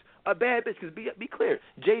is, a bad bitch. Because be clear,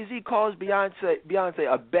 Jay-Z calls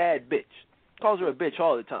Beyonce a bad bitch. Calls her a bitch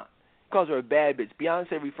all the time. Calls her a bad bitch.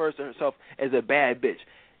 Beyonce refers to herself as a bad bitch.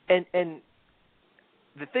 And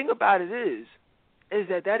the thing about it is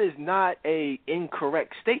that is not a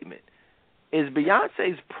incorrect statement. Is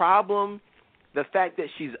Beyonce's problem the fact that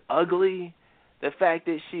she's ugly, the fact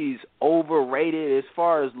that she's overrated as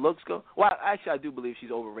far as looks go? Well, actually, I do believe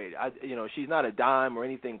she's overrated. She's not a dime or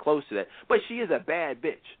anything close to that, but she is a bad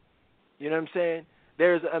bitch. You know what I'm saying?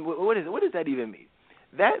 What does that even mean?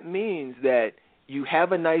 That means that you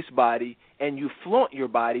have a nice body, and you flaunt your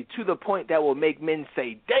body to the point that will make men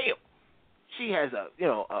say, damn, she has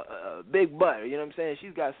a big butt. You know what I'm saying?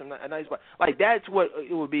 She's got a nice butt. Like, that's what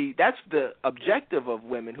it would be. That's the objective of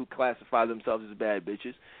women who classify themselves as bad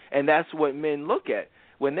bitches, and that's what men look at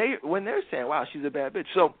when they're saying, wow, she's a bad bitch.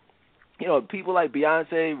 So, people like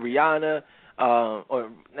Beyonce, Rihanna, or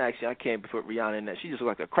actually, I can't put Rihanna in that. She just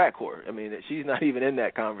looks like a crack whore. I mean, she's not even in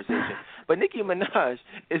that conversation. But Nicki Minaj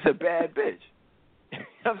is a bad bitch. You know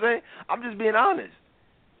what I'm saying? I'm just being honest.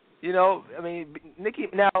 Nicki,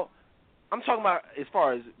 now, I'm talking about as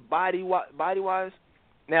far as body-wise.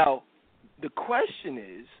 Now, the question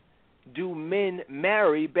is, do men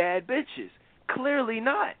marry bad bitches? Clearly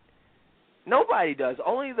not. Nobody does.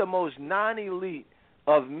 Only the most non-elite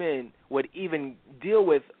of men would even deal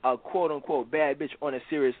with a quote-unquote bad bitch on a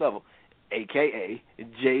serious level, a.k.a.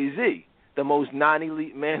 Jay-Z, the most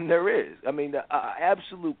non-elite man there is. I mean, the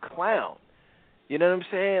absolute clown. You know what I'm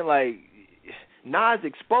saying? Like, Nas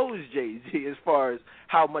exposed Jay-Z as far as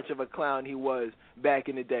how much of a clown he was back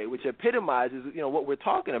in the day, which epitomizes, what we're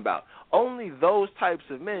talking about. Only those types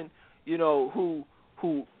of men, who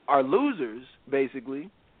are losers, basically,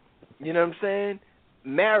 you know what I'm saying,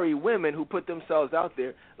 marry women who put themselves out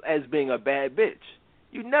there as being a bad bitch.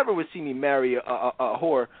 You never would see me marry a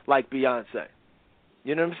whore like Beyonce.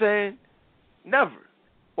 You know what I'm saying? Never.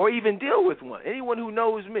 Or even deal with one. Anyone who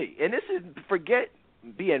knows me. And this is, forget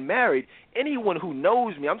being married, anyone who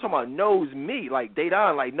knows me, I'm talking about knows me, like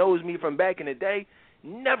Dedan, like knows me from back in the day,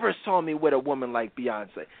 never saw me with a woman like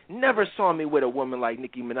Beyonce. Never saw me with a woman like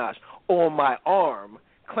Nicki Minaj on my arm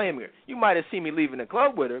claiming her. You might have seen me leaving the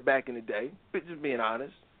club with her back in the day, but just being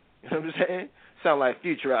honest. You know what I'm saying? Sound like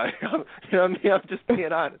Future out here. You know what I mean? I'm just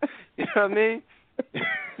being honest. You know what I mean?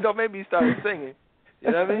 Don't make me start singing.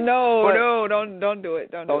 You know what I mean? No, don't do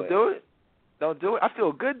it. Don't do it. Don't do it. I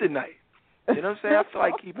feel good tonight. You know what I'm saying? I feel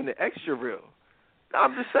like keeping it extra real. No,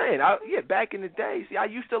 I'm just saying. Back in the day, see, I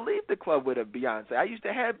used to leave the club with a Beyonce. I used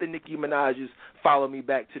to have the Nicki Minaj's follow me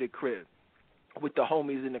back to the crib with the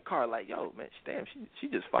homies in the car. Like, yo, man, damn, she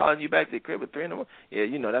just following you back to the crib at 3 in the morning. Yeah,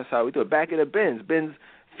 you know, that's how we do it. Back in the Benz. Benz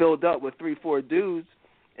filled up with 3-4 dudes,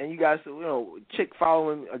 and you guys, you know, chick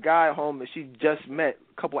following a guy home that she just met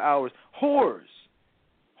a couple hours. Whorish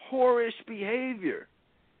behavior.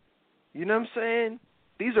 You know what I'm saying?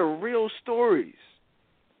 These are real stories.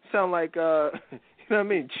 Sound like, you know what I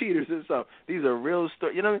mean, cheaters or something. These are real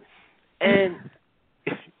stories. You know what I mean?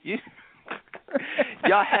 And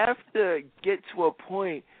y'all have to get to a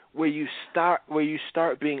point where you start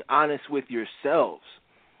being honest with yourselves,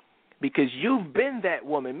 because you've been that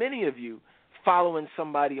woman. Many of you following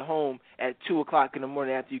somebody home at 2:00 in the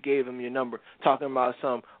morning after you gave them your number, talking about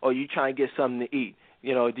something, or you trying to get something to eat.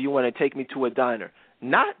 You know, do you want to take me to a diner?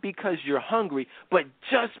 Not because you're hungry, but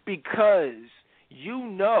just because you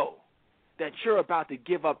know that you're about to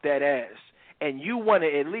give up that ass, and you want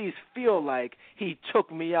to at least feel like he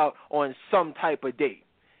took me out on some type of date.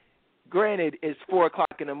 Granted, it's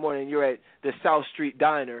 4:00 in the morning, you're at the South Street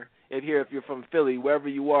Diner. If you're from Philly, wherever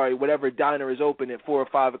you are, whatever diner is open at 4 or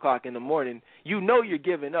 5 o'clock in the morning, you know you're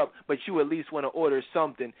giving up, but you at least want to order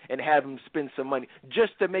something and have him spend some money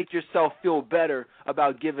just to make yourself feel better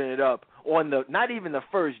about giving it up on not even the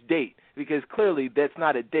first date, because clearly that's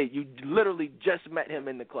not a date. You literally just met him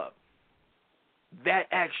in the club. That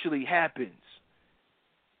actually happens.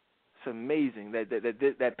 It's amazing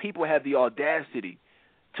that people have the audacity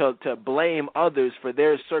to blame others for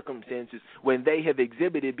their circumstances when they have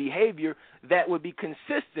exhibited behavior that would be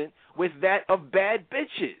consistent with that of bad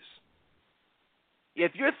bitches.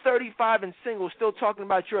 If you're 35 and single still talking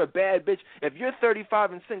about you're a bad bitch, if you're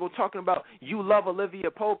 35 and single talking about you love Olivia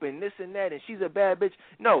Pope and this and that and she's a bad bitch,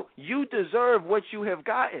 no, you deserve what you have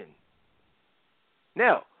gotten.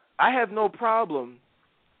 Now, I have no problem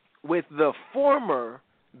with the former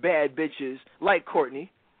bad bitches like Courtney,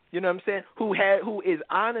 you know what I'm saying, who is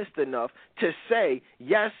honest enough to say,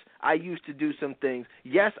 yes, I used to do some things.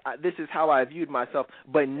 Yes, this is how I viewed myself,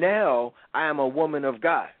 but now I am a woman of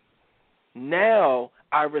God. Now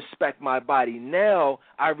I respect my body. Now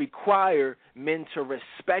I require men to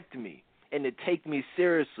respect me and to take me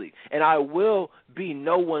seriously, and I will be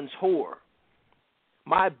no one's whore.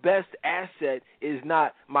 My best asset is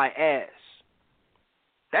not my ass.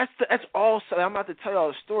 That's all. I'm about to tell y'all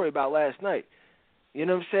a story about last night. You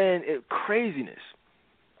know what I'm saying? Craziness.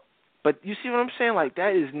 But you see what I'm saying? Like,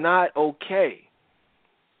 that is not okay.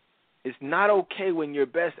 It's not okay when your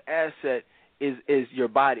best asset is your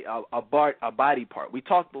body, a body part. We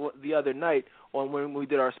talked the other night when we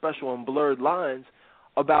did our special on Blurred Lines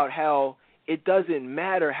about how it doesn't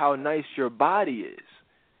matter how nice your body is.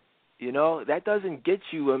 You know, that doesn't get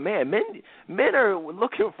you a man. Men are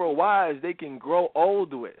looking for wives they can grow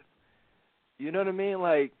old with. You know what I mean?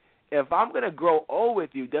 Like, if I'm going to grow old with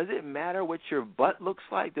you, does it matter what your butt looks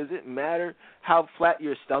like? Does it matter how flat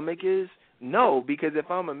your stomach is? No, because if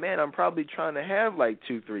I'm a man, I'm probably trying to have like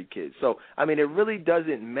 2-3 kids. So, I mean, it really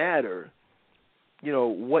doesn't matter, you know,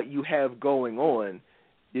 what you have going on.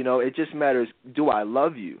 You know, it just matters, do I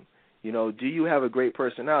love you? You know, do you have a great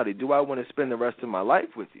personality? Do I want to spend the rest of my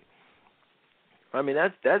life with you? I mean,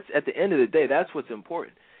 that's at the end of the day, that's what's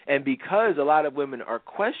important. And because a lot of women are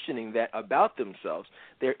questioning that about themselves,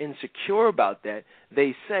 they're insecure about that,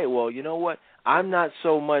 they say, well, you know what, I'm not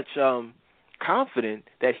so much confident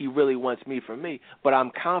that he really wants me for me, but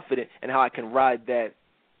I'm confident in how I can ride that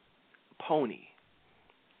pony.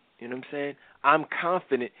 You know what I'm saying? I'm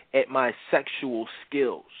confident at my sexual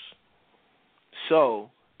skills. So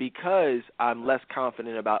because I'm less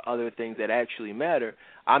confident about other things that actually matter,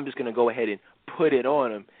 I'm just going to go ahead and put it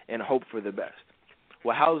on him and hope for the best.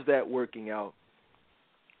 Well, how's that working out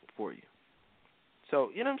for you? So,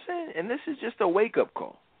 you know what I'm saying? And this is just a wake-up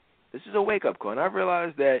call. This is a wake-up call. And I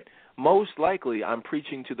realize that most likely I'm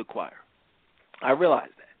preaching to the choir. I realize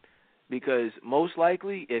that. Because most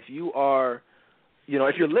likely if you are, you know,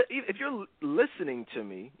 if you're listening to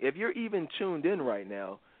me, if you're even tuned in right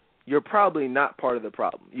now, you're probably not part of the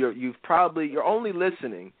problem. You're only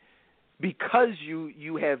listening because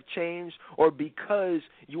you have changed or because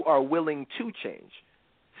you are willing to change.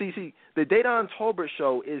 See, the Dedan Tolbert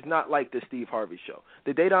Show is not like the Steve Harvey Show.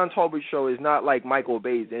 The Dedan Tolbert Show is not like Michael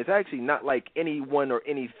Bay's. It's actually not like anyone or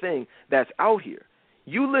anything that's out here.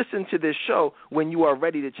 You listen to this show when you are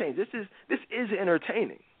ready to change. This is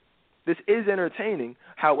entertaining. This is entertaining.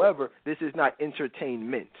 However, this is not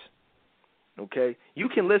entertainment. Okay? You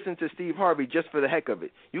can listen to Steve Harvey just for the heck of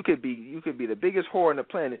it. You could be the biggest whore on the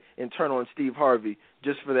planet and turn on Steve Harvey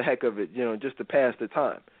just for the heck of it, just to pass the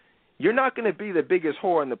time. You're not going to be the biggest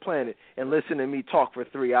whore on the planet and listen to me talk for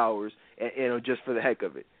 3 hours, just for the heck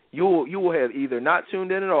of it. You will have either not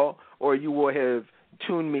tuned in at all, or you will have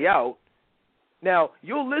tuned me out. Now,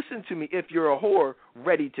 you'll listen to me if you're a whore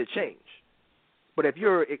ready to change. But if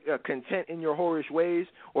you're content in your whorish ways,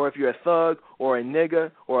 or if you're a thug or a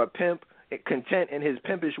nigga or a pimp, content in his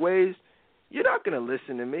pimpish ways, you're not going to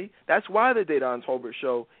listen to me. That's why the Dedan Tolbert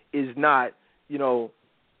Show is not,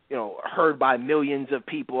 heard by millions of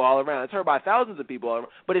people all around. It's heard by thousands of people all around.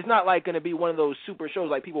 But it's not like going to be one of those super shows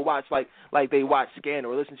like people watch, like they watch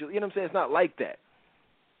Scandal or listen to. You know what I'm saying? It's not like that.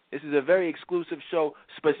 This is a very exclusive show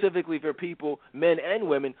specifically for people, men and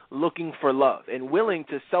women, looking for love and willing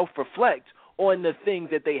to self-reflect on the things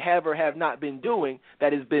that they have or have not been doing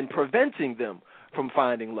that has been preventing them from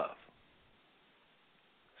finding love.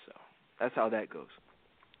 So that's how that goes.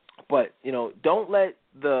 But, don't let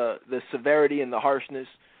the severity and the harshness,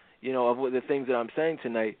 of what the things that I'm saying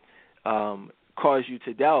tonight cause you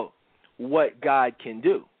to doubt what God can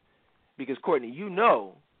do. Because, Courtney,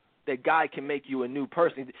 that God can make you a new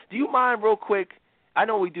person. Do you mind real quick? I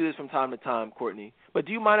know we do this from time to time, Courtney, but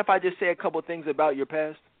do you mind if I just say a couple things about your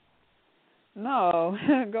past? No,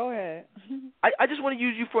 go ahead. I just want to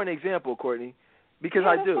use you for an example, Courtney, because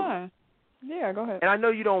I do. Fine. Yeah, go ahead. And I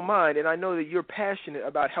know you don't mind, and I know that you're passionate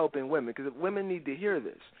about helping women, because women need to hear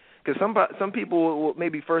this. Because some people will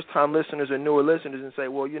maybe first-time listeners or newer listeners and say,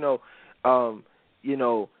 well,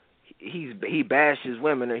 he bashes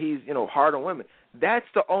women, or he's hard on women. That's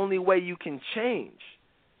the only way you can change.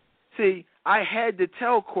 See, I had to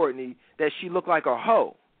tell Courtney that she looked like a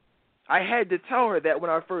hoe. I had to tell her that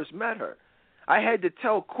when I first met her. I had to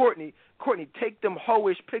tell Courtney, take them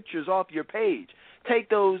hoish pictures off your page. Take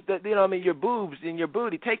those, your boobs and your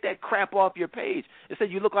booty. Take that crap off your page. It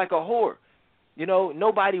said you look like a whore.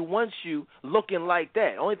 Nobody wants you looking like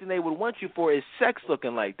that. Only thing they would want you for is sex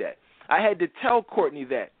looking like that. I had to tell Courtney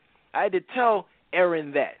that. I had to tell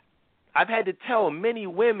Erin that. I've had to tell many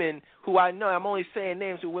women who I know, I'm only saying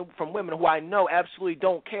names from women who I know absolutely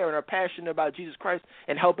don't care and are passionate about Jesus Christ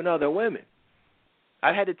and helping other women.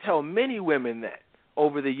 I've had to tell many women that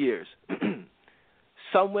over the years.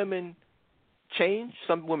 Some women change.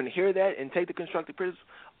 Some women hear that and take the constructive criticism.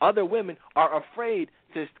 Other women are afraid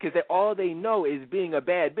because all they know is being a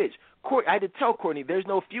bad bitch. I had to tell Courtney, there's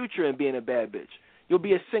no future in being a bad bitch. You'll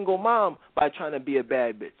be a single mom by trying to be a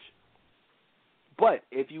bad bitch. But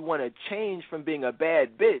if you want to change from being a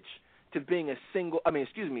bad bitch to being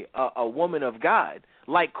a woman of God,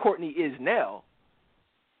 like Courtney is now,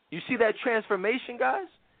 you see that transformation, guys?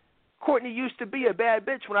 Courtney used to be a bad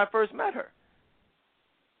bitch when I first met her.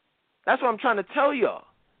 That's what I'm trying to tell y'all.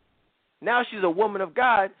 Now she's a woman of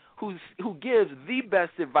God who gives the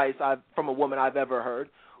best advice from a woman I've ever heard,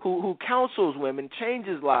 who counsels women,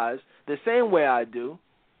 changes lives the same way I do.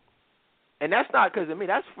 And that's not because of me.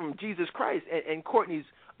 That's from Jesus Christ and Courtney's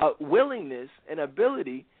willingness and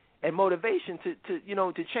ability and motivation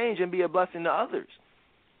to change and be a blessing to others.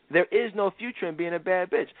 There is no future in being a bad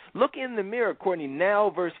bitch. Look in the mirror, Courtney,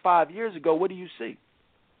 now versus 5 years ago. What do you see?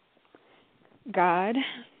 God.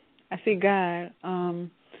 I see God.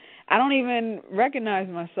 I don't even recognize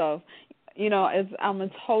myself. I'm a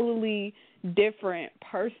totally different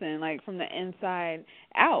person, like from the inside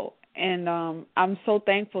out. And I'm so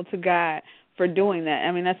thankful to God for doing that.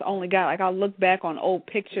 I mean, that's only God. Like, I'll look back on old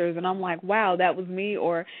pictures, and I'm like, wow, that was me.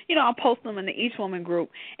 Or, I'll post them in the Each Woman group,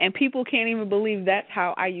 and people can't even believe that's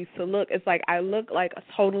how I used to look. It's like I look like a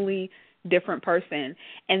totally different person,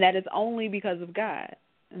 and that is only because of God.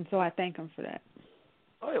 And so I thank him for that.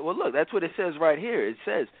 All right, well, look, that's what it says right here. It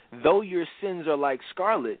says, though your sins are like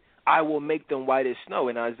scarlet, I will make them white as snow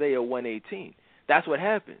in Isaiah 1:18. That's what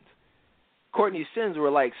happens. Courtney's sins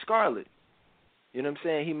were like scarlet. You know what I'm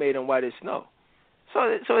saying? He made them white as snow.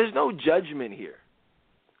 So there's no judgment here,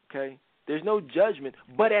 okay? There's no judgment,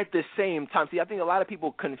 but at the same time, see, I think a lot of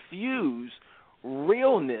people confuse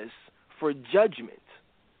realness for judgment.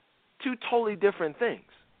 Two totally different things.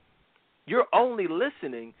 You're only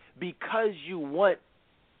listening because you want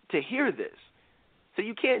to hear this. So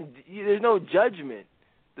there's no judgment.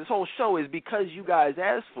 This whole show is because you guys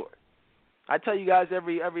asked for it. I tell you guys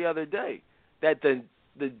every other day that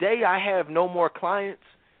the day I have no more clients,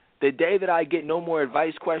 the day that I get no more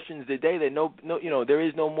advice questions, the day that there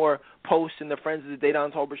is no more posts in the Friends of the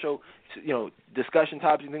Dedan Tolbert Show, discussion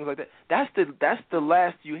topics and things like that. That's the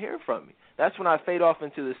last you hear from me. That's when I fade off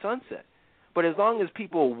into the sunset. But as long as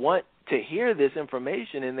people want to hear this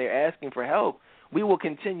information and they're asking for help, we will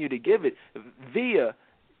continue to give it via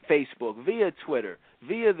Facebook, via Twitter,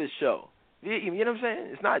 via the show. You know what I'm saying?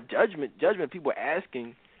 It's not judgment. People are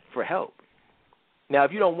asking for help. Now,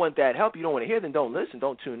 if you don't want that help, you don't want to hear, then don't listen,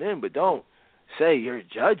 don't tune in, but don't say you're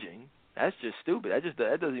judging. That's just stupid.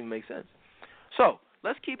 That doesn't even make sense. So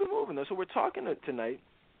let's keep it moving, though. So we're talking tonight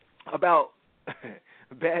about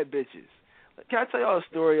bad bitches. Can I tell y'all a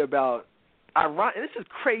story about and this is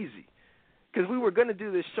crazy, because we were going to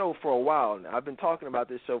do this show for a while now. I've been talking about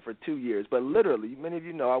this show for 2 years, but literally, many of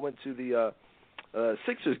you know, I went to the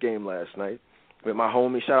Sixers game last night with my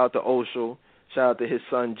homie. Shout out to Oshel. Shout out to his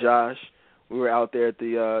son Josh. We were out there at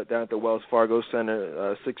the down at the Wells Fargo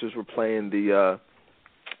Center. Sixers were playing the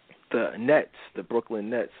Nets, the Brooklyn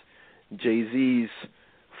Nets, Jay-Z's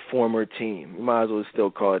former team. You might as well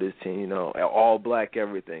still call it his team. You know, all black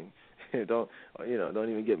everything. Don't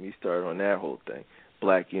even get me started on that whole thing.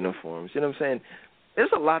 Black uniforms. You know what I'm saying?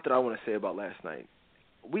 There's a lot that I want to say about last night.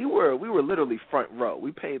 We were literally front row.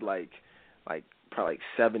 We paid like probably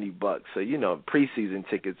 $70. So preseason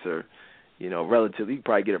tickets are, relatively, you can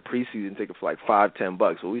probably get a preseason ticket for like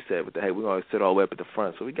 $5-10. So we said, we're going to sit all the way up at the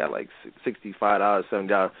front. So we got like $65,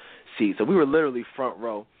 $70 seats. So we were literally front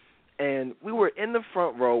row. And we were in the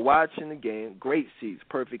front row watching the game. Great seats,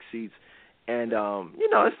 perfect seats. And,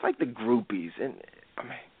 it's like the groupies. And,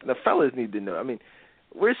 the fellas need to know.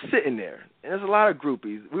 We're sitting there, and there's a lot of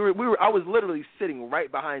groupies. I was literally sitting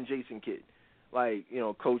right behind Jason Kidd. Like,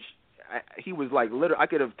 Coach, he was like, literally, I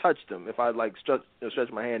could have touched him if I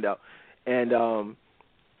stretched my hand out. And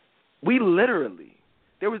we literally,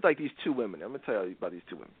 there was like these two women. I'm going to tell you about these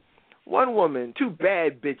two women. One woman, two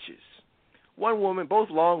bad bitches. One woman, both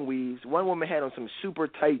long weaves. One woman had on some super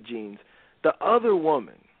tight jeans. The other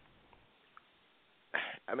woman,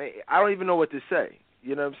 I don't even know what to say.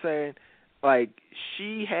 You know what I'm saying? Like,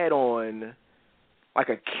 she had on like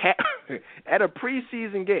a cat at a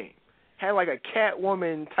preseason game. Had like a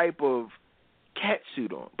Catwoman type of cat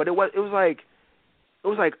suit on, but it was like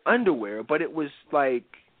underwear, but it was like,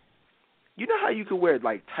 you know how you could wear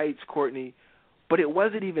like tights, Courtney, but it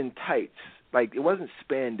wasn't even tights. Like, it wasn't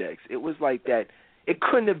spandex. It was like that. It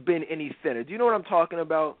couldn't have been any thinner. Do you know what I'm talking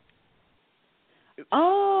about?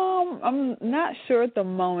 I'm not sure at the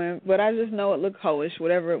moment, but I just know it looked hoish,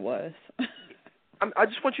 whatever it was. I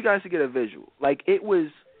just want you guys to get a visual. Like, it was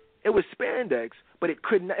spandex, but it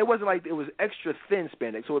wasn't like it was extra thin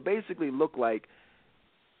spandex. So it basically looked like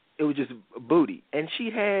it was just booty. And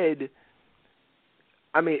she had,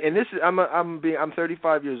 and this is, I'm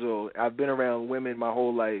 35 years old. I've been around women my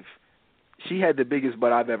whole life. She had the biggest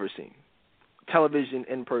butt I've ever seen. Television,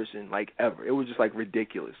 in person, like ever. It was just like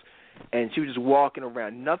ridiculous. And she was just walking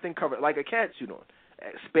around, nothing covered, like a cat suit on.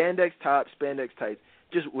 Spandex top, spandex tights,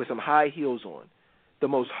 just with some high heels on. The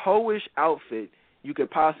most hoish outfit you could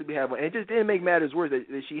possibly have on. And it just didn't make matters worse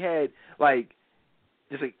that she had, like,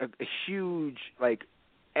 just a huge, like,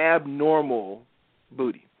 abnormal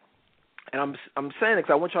booty. And I'm saying it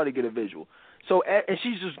because I want y'all to get a visual. So, and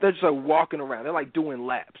they're just like walking around. They're like doing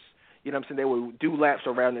laps. You know what I'm saying? They would do laps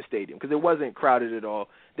around the stadium because it wasn't crowded at all.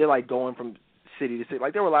 They're like going from city to city.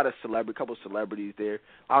 Like, there were a lot of couple celebrities there.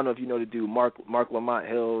 I don't know if you know the dude Mark Lamont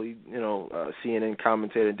Hill, CNN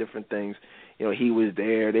commentator and different things. He was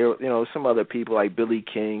there. There were, some other people like Billy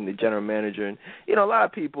King, the general manager, and, a lot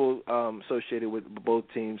of people associated with both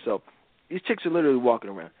teams. So these chicks are literally walking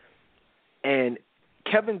around. And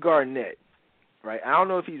Kevin Garnett, right, I don't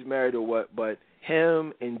know if he's married or what, but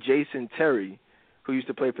him and Jason Terry, who used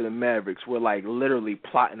to play for the Mavericks, were like literally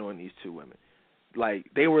plotting on these two women. Like,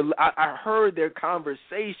 they were, I heard their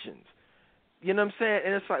conversations. You know what I'm saying?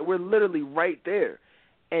 And it's like, we're literally right there.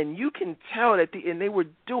 And you can tell that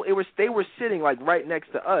they were sitting like right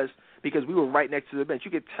next to us because we were right next to the bench.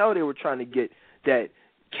 You could tell they were trying to get that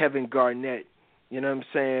Kevin Garnett, you know what I'm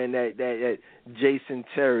saying, that Jason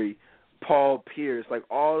Terry, Paul Pierce, like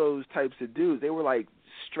all those types of dudes. They were like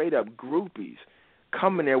straight up groupies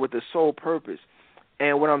coming there with the sole purpose.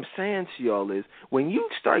 And what I'm saying to y'all is, when you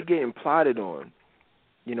start getting plotted on,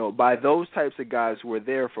 by those types of guys who are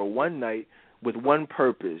there for one night with one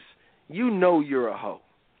purpose, you're a hoe,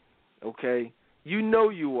 okay?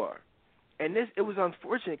 You are. And it was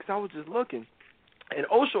unfortunate because I was just looking, and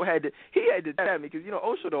Osho had to tell me because,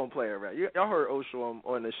 Osho don't play around. Y'all heard Osho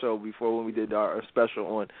on the show before when we did our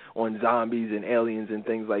special on zombies and aliens and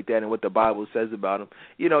things like that and what the Bible says about them.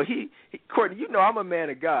 Courtney, I'm a man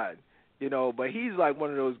of God. But he's like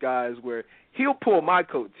one of those guys where he'll pull my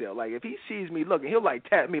coattail. Like, if he sees me looking, he'll like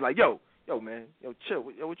tap me like, yo, man, chill.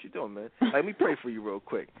 Yo, what you doing, man? Let me pray for you real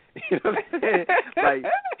quick. You know what I'm saying? Like,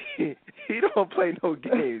 he don't play no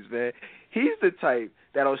games, man. He's the type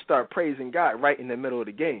that'll start praising God right in the middle of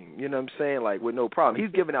the game. You know what I'm saying? Like, with no problem.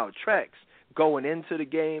 He's giving out tracks going into the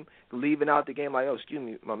game, leaving out the game. Like, oh, excuse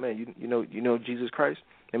me, my man, you know Jesus Christ?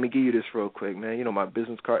 Let me give you this real quick, man. You know my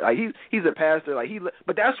business card. Like, he's a pastor. Like,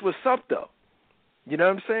 but that's what's up, though. You know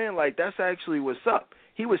what I'm saying? Like, that's actually what's up.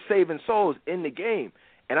 He was saving souls in the game.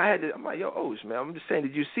 And I'm like, yo, man, I'm just saying,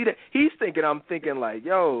 did you see that? I'm thinking like,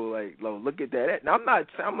 yo, look at that. Now,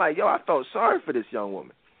 I'm like, yo, I felt sorry for this young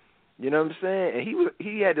woman. You know what I'm saying? And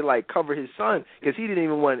he had to, like, cover his son because he didn't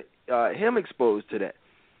even want him exposed to that.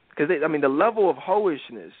 Because, the level of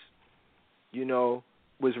hoishness,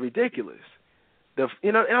 was ridiculous.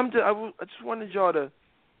 And I just wanted y'all to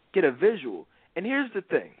get a visual. And here's the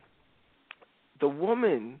thing. The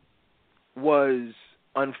woman was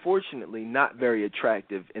unfortunately not very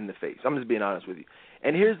attractive in the face. I'm just being honest with you.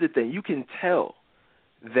 And here's the thing. You can tell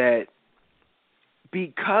that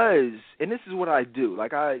because, and this is what I do,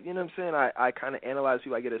 like I kind of analyze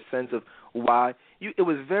people. I get a sense of why. It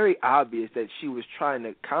was very obvious that she was trying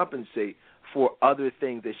to compensate for other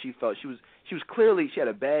things that she felt. She was clearly, she had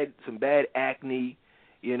some bad acne,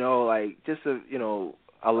 like just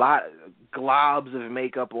a lot, globs of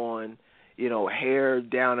makeup on, hair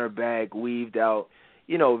down her back, weaved out,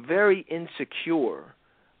 very insecure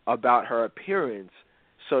about her appearance.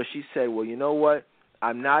 So she said, well, you know what?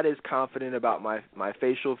 I'm not as confident about my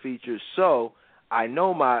facial features, so I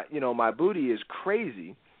know my booty is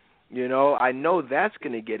crazy. I know that's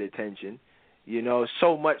going to get attention,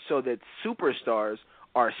 so much so that superstars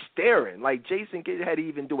are staring. Like Jason Kidd had to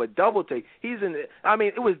even do a double take.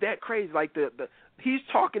 It was that crazy. Like he's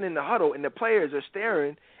talking in the huddle, and the players are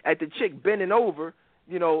staring at the chick bending over,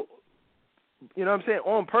 you know what I'm saying,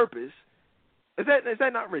 on purpose. Is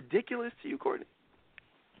that not ridiculous to you, Courtney?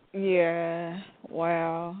 Yeah.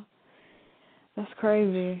 Wow. That's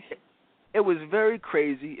crazy. It was very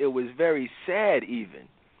crazy. It was very sad even.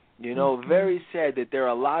 Very sad that there are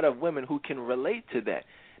a lot of women who can relate to that.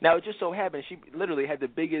 Now, it just so happened she literally had the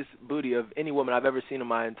biggest booty of any woman I've ever seen in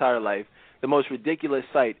my entire life, the most ridiculous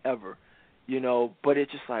sight ever, but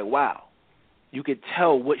it's just like, wow. You could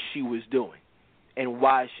tell what she was doing and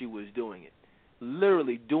why she was doing it.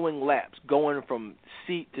 Literally doing laps, going from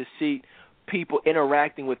seat to seat, people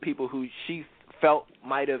interacting with people who she felt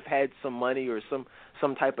might have had some money or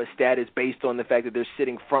some type of status based on the fact that they're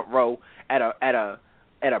sitting front row at a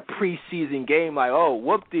preseason game. Like, oh,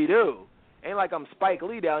 whoop-de-doo. Ain't like I'm Spike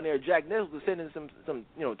Lee down there, Jack Nicholson sitting in some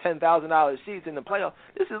 $10,000 seats in the playoff.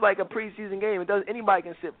 This is like a preseason game. Anybody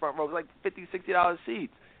can sit front row. It's like $50, $60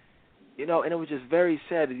 seats. And it was just very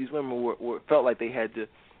sad that these women felt like they had to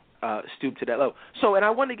stoop to that level. So, and I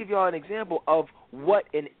want to give you all an example of what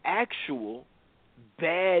an actual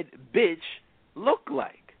bad bitch look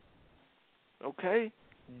like. Okay?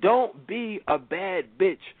 Don't be a bad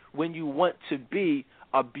bitch when you want to be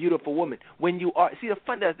a beautiful woman. When you are, see, the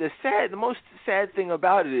most sad thing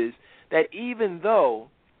about it is that even though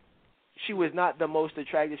she was not the most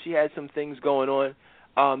attractive, she had some things going on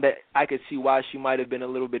that I could see why she might have been a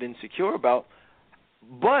little bit insecure about,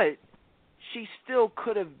 but she still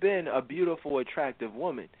could have been a beautiful, attractive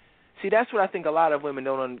woman. See, that's what I think a lot of women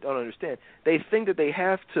don't understand. They think that they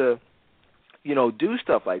have to, do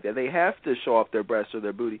stuff like that. They have to show off their breasts or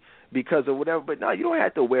their booty because of whatever. But no, you don't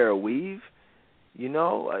have to wear a weave.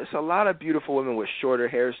 It's a lot of beautiful women with shorter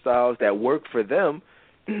hairstyles that work for them.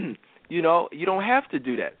 You don't have to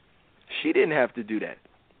do that. She didn't have to do that.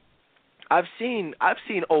 I've seen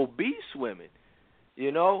obese women,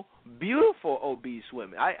 beautiful obese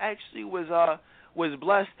women. I actually was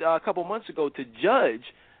blessed a couple months ago to judge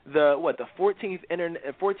the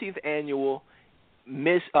 14th annual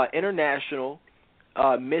Miss International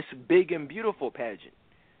Miss Big and Beautiful pageant,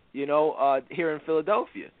 here in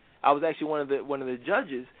Philadelphia. I was actually one of the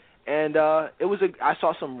judges, and I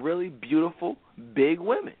saw some really beautiful big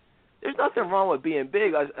women. There's nothing wrong with being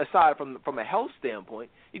big, aside from a health standpoint.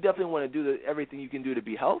 You definitely want to do everything you can do to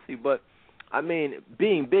be healthy, but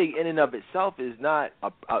being big in and of itself is not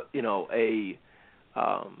a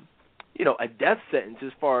death sentence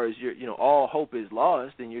as far as all hope is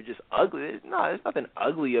lost and you're just ugly. There's nothing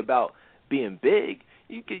ugly about being big.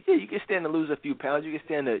 You can stand to lose a few pounds. You can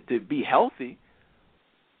stand to be healthy.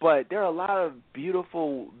 But there are a lot of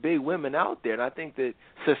beautiful big women out there, and I think that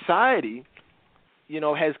society,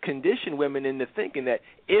 has conditioned women into thinking that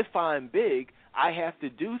if I'm big, I have to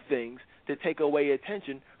do things to take away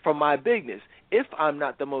attention from my bigness. If I'm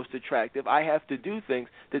not the most attractive, I have to do things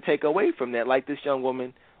to take away from that, like this young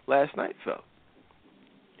woman last night felt,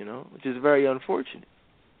 which is very unfortunate.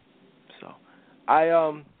 So I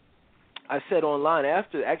I said online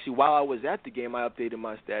actually while I was at the game, I updated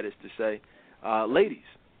my status to say, ladies,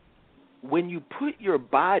 when you put your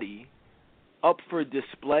body up for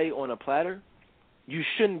display on a platter, you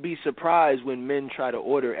shouldn't be surprised when men try to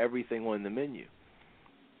order everything on the menu,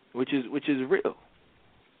 which is real.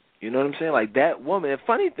 You know what I'm saying? Like that woman. The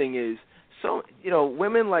funny thing is, so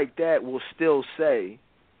women like that will still say,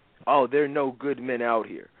 "Oh, there are no good men out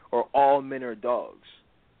here," or "All men are dogs,"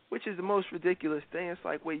 which is the most ridiculous thing. It's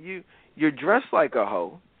like, wait, you're dressed like a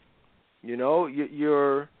hoe.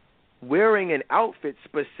 You're wearing an outfit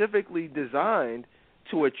specifically designed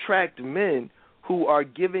to attract men who are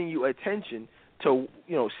giving you attention, to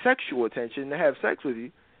sexual attention, to have sex with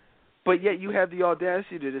you, but yet you have the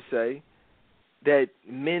audacity to say that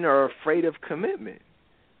men are afraid of commitment.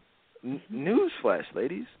 Newsflash,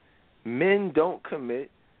 ladies, men don't commit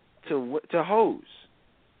to hoes.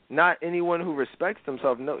 Not anyone who respects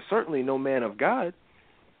themselves. No, certainly no man of God.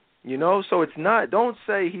 So it's not. Don't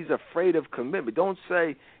say he's afraid of commitment. Don't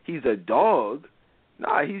say he's a dog.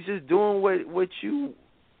 Nah, he's just doing what you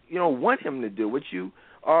want him to do, what you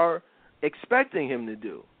are expecting him to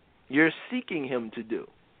do. You're seeking him to do.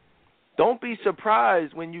 Don't be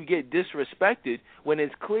surprised when you get disrespected when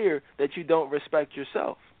it's clear that you don't respect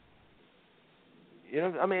yourself.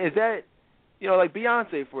 Is that, like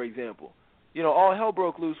Beyonce, for example. All hell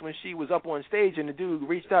broke loose when she was up on stage and the dude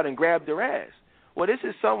reached out and grabbed her ass. Well, this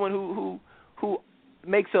is someone who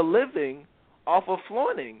makes a living off of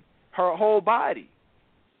flaunting her whole body.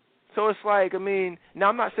 So it's like, now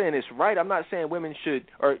I'm not saying it's right. I'm not saying women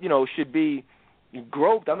should be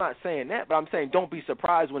groped. I'm not saying that, but I'm saying don't be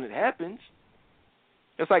surprised when it happens.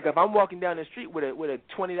 It's like if I'm walking down the street with a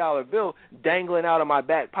 $20 bill dangling out of my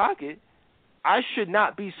back pocket, I should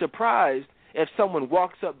not be surprised if someone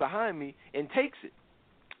walks up behind me and takes it.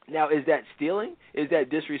 Now, is that stealing? Is that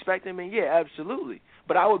disrespecting? Yeah, absolutely.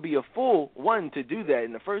 But I would be a fool, one, to do that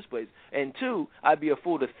in the first place, and two, I'd be a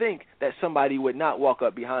fool to think that somebody would not walk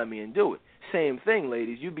up behind me and do it. Same thing,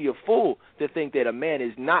 ladies. You'd be a fool to think that a man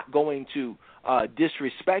is not going to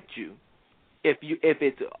disrespect you if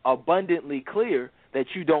it's abundantly clear that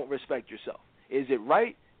you don't respect yourself. Is it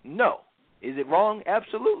right? No. Is it wrong?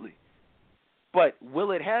 Absolutely. But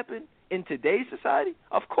will it happen in today's society?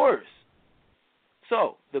 Of course.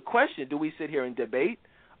 So the question, do we sit here and debate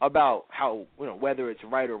about how, whether it's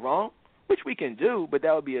right or wrong, which we can do, but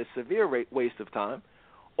that would be a severe waste of time,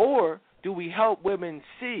 or do we help women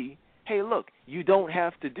see, hey, look, you don't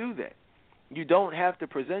have to do that. You don't have to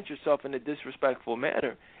present yourself in a disrespectful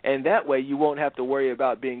manner, and that way you won't have to worry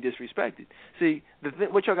about being disrespected. See,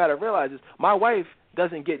 what y'all got to realize is my wife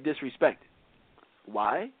doesn't get disrespected.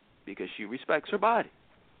 Why? Because she respects her body.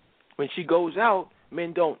 When she goes out,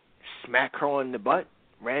 men don't smack her on the butt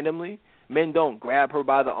randomly. Men don't grab her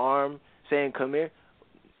by the arm saying, come here.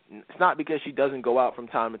 It's not because she doesn't go out from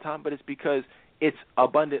time to time, but it's because it's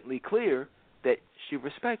abundantly clear that she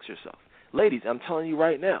respects herself. Ladies, I'm telling you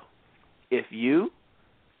right now, if you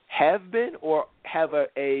have been or have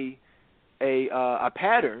a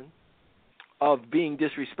pattern of being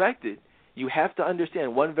disrespected, you have to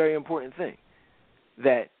understand one very important thing,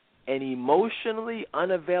 that an emotionally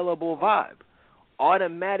unavailable vibe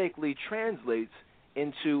automatically translates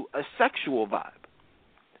into a sexual vibe.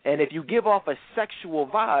 And if you give off a sexual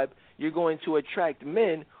vibe, you're going to attract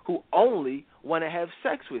men who only want to have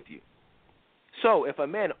sex with you. So if a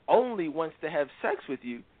man only wants to have sex with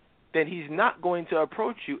you, then he's not going to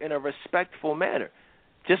approach you in a respectful manner.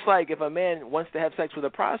 Just like if a man wants to have sex with a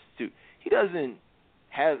prostitute, he doesn't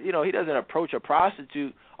approach a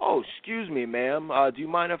prostitute, oh, excuse me, ma'am, do you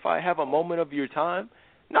mind if I have a moment of your time?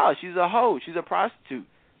 No, she's a hoe. She's a prostitute.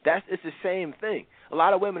 It's the same thing. A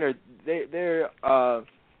lot of women they're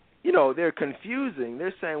confusing.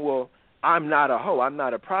 They're saying, well, I'm not a hoe. I'm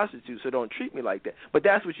not a prostitute, so don't treat me like that. But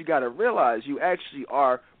that's what you got to realize. You actually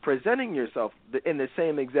are presenting yourself in the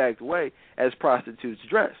same exact way as prostitutes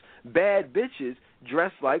dress. Bad bitches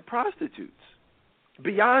dress like prostitutes.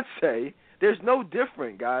 Beyonce, there's no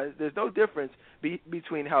difference, guys. There's no difference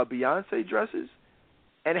between how Beyonce dresses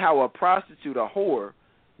and how a prostitute, a whore,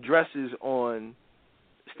 dresses on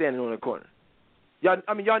standing on a corner. Y'all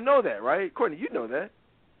know that, right? Courtney, you know that.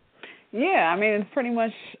 Yeah, it's pretty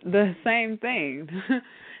much the same thing,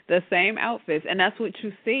 the same outfits, and that's what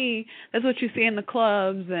you see. That's what you see in the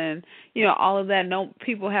clubs, and all of that. No,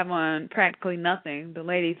 people have on practically nothing. The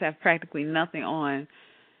ladies have practically nothing on,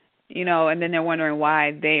 and then they're wondering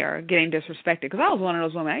why they are getting disrespected. Because I was one of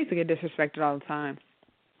those women. I used to get disrespected all the time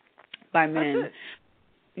by men. That's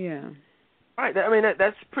it. Yeah. Right.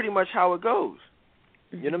 That's pretty much how it goes.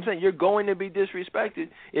 You know what I'm saying? You're going to be disrespected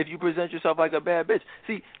if you present yourself like a bad bitch.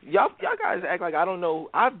 See, y'all guys act like I don't know.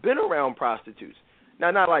 I've been around prostitutes.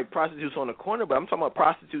 Now, not like prostitutes on the corner, but I'm talking about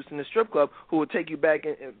prostitutes in the strip club who will take you back,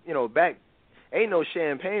 back. Ain't no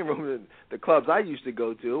champagne room in the clubs I used to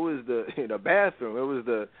go to. It was the bathroom. It was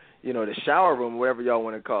the shower room, whatever y'all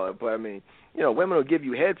want to call it. But I mean, women will give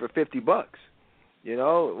you head for $50.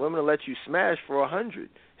 Women will let you smash for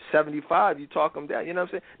 $175. You talk them down. You know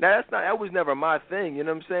what I'm saying? Now that was never my thing. You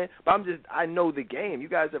know what I'm saying? But I know the game. You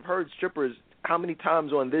guys have heard strippers how many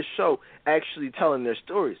times on this show actually telling their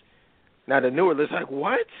stories. Now the newer listeners like,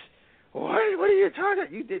 what? What are you talking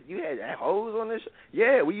about? You had hoes on this show?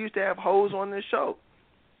 Yeah, we used to have hoes on this show.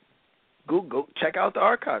 Go check out the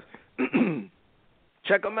archives.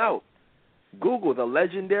 Check them out. Google the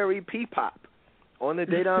legendary P-Pop on the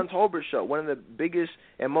Dedan Tolbert show, one of the biggest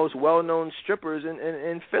and most well-known strippers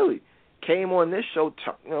in Philly, came on this show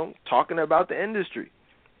talking about the industry.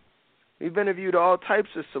 We've interviewed all types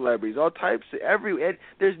of celebrities, all types of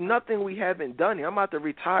there's nothing we haven't done here. I'm about to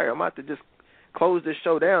retire. I'm about to just close this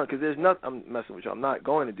show down because there's nothing. I'm messing with you. I'm not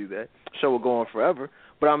going to do that. The show will go on forever.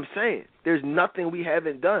 But I'm saying there's nothing we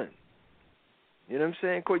haven't done. You know what I'm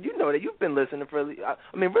saying, Corey? You know that you've been listening for. I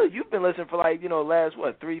mean, really, you've been listening for last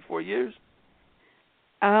 3-4 years.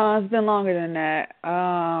 It's been longer than that.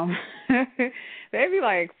 Maybe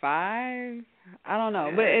like 5. I don't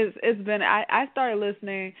know, but it's been. I started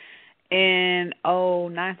listening in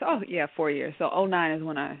 2009. So 4 years. So 2009 is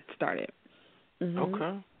when I started. Mm-hmm.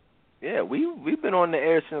 Okay. Yeah, we've been on the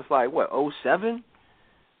air since 2007.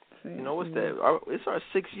 What's that? It's our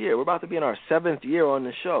 6th year. We're about to be in our 7th year on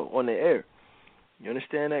the show, on the air. You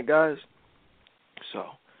understand that, guys? So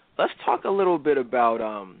let's talk a little bit about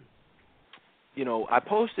I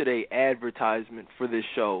posted a advertisement for this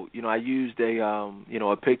show. I used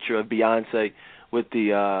a picture of Beyonce with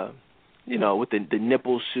the with the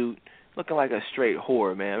nipple suit, looking like a straight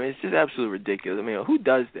whore, man. I mean, it's just absolutely ridiculous. I mean, who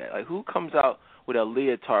does that? Like, who comes out with a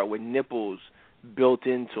leotard with nipples built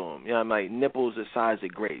into them? I'm like, nipples the size of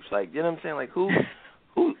grapes. Like, you know what I'm saying? Like, who?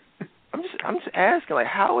 I'm just asking, like,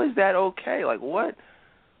 how is that okay? Like, what?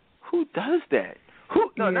 Who does that?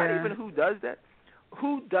 Not even who does that.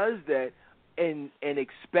 Who does that and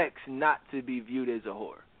expects not to be viewed as a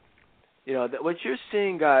whore? What you're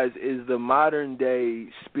seeing, guys, is the modern day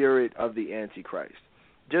spirit of the Antichrist.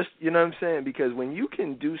 Just, you know what I'm saying? Because when you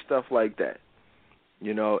can do stuff like that,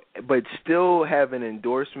 but still have an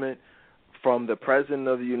endorsement from the President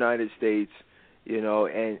of the United States,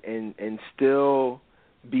 and still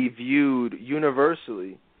be viewed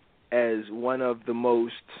universally as one of the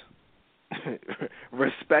most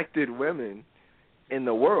respected women in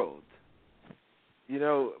the world,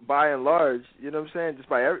 by and large, you know what I'm saying? Just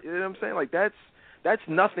by, you know what I'm saying? Like, that's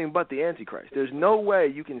nothing but the Antichrist. There's no way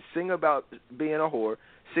you can sing about being a whore,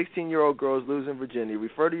 16-year-old girls losing virginity,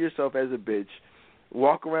 refer to yourself as a bitch,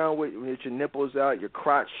 walk around with your nipples out, your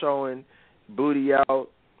crotch showing, booty out,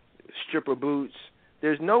 stripper boots.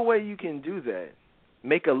 There's no way you can do that,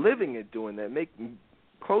 make a living at doing that, make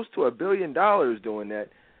close to $1 billion doing that,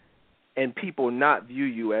 and people not view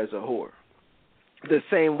you as a whore. The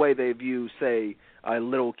same way they view, say,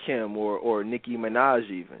 Lil' Kim or Nicki Minaj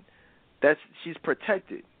even. She's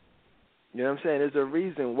protected. You know what I'm saying? There's a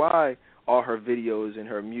reason why all her videos and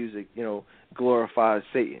her music, glorifies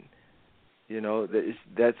Satan.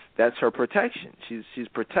 That's her protection. She's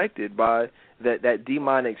protected by that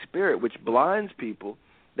demonic spirit, which blinds people.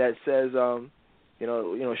 That says,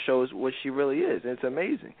 shows what she really is. And it's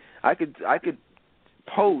amazing. I could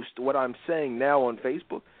post what I'm saying now on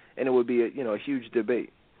Facebook, and it would be a huge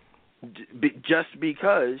debate, just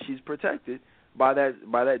because she's protected by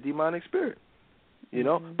that demonic spirit.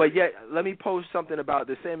 Mm-hmm. But yet, let me post something about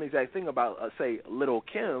the same exact thing about, say, Lil'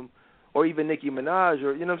 Kim or even Nicki Minaj,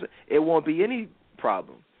 or, what I'm saying? It won't be any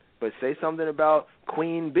problem. But say something about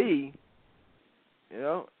Queen Bee,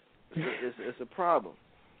 it's a problem.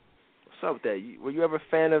 What's up with that? Were you ever a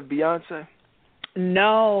fan of Beyonce?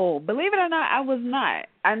 No, believe it or not, I was not.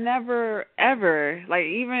 I never, ever,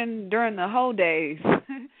 even during the whole days,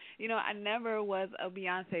 I never was a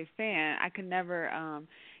Beyonce fan. I could never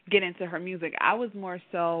get into her music. I was more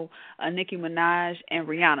so a Nicki Minaj and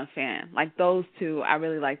Rihanna fan. Like, those two, I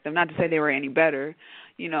really liked them. Not to say they were any better,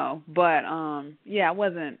 but, I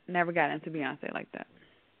never got into Beyonce like that.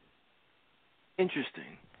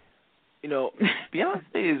 Interesting. Beyonce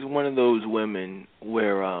is one of those women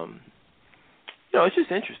where, it's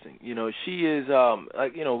just interesting. She is,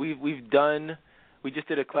 we just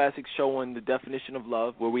did a classic show on the definition of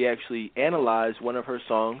love where we actually analyzed one of her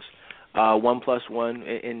songs,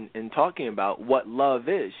 1+1, in talking about what love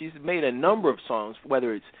is. She's made a number of songs,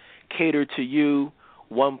 whether it's Cater to You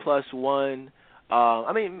 1+1.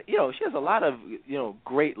 I mean, she has a lot of,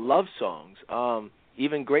 great love songs,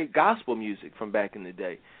 even great gospel music from back in the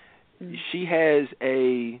day. Mm-hmm. She has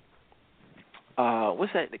a,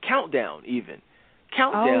 what's that? The Countdown, even.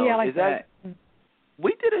 Countdown. Oh, yeah, I like that.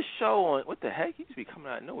 We did a show on, what the heck? He used to be coming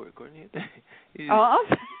out of nowhere, Courtney. I'm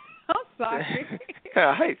sorry.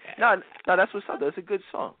 Hey, no, that's what's up. That's a good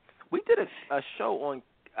song. We did a show on,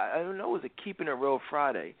 I don't know, was it Keeping It Real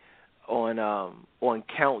Friday on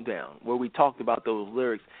Countdown, where we talked about those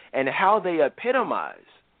lyrics and how they epitomize.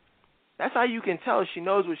 That's how you can tell she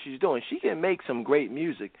knows what she's doing. She can make some great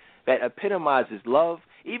music that epitomizes love.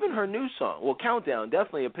 Even her new song, well, Countdown,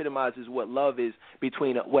 definitely epitomizes what love is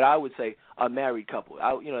between what I would say a married couple.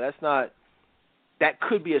 That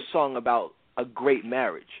could be a song about a great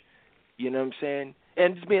marriage. You know what I'm saying?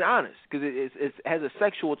 And just being honest, because it has a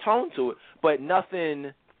sexual tone to it, but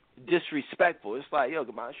nothing disrespectful. It's like,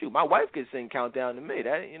 my wife could sing Countdown to me.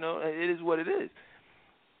 That, it is what it is,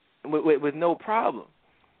 with no problem.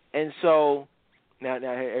 And so now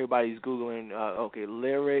everybody's Googling,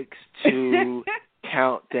 lyrics to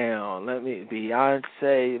Countdown.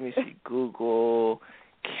 Beyonce, let me see, Google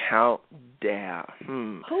Countdown.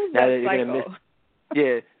 Who's that psycho?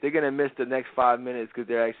 They're going to miss the next 5 minutes because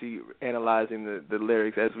they're actually analyzing the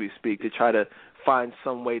lyrics as we speak to try to find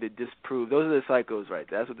some way to disprove. Those are the psychos right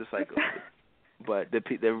there. That's what the psychos do. But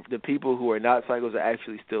the people who are not psychos are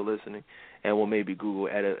actually still listening and will maybe Google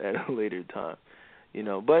at a later time.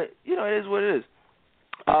 But, it is what it is.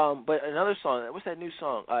 But another song, what's that new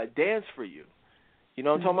song? Dance for You. You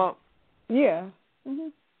know what I'm talking about? Yeah. Mm-hmm.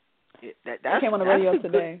 That came on the radio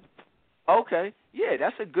today. Okay. Yeah,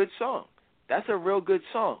 that's a good song. That's a real good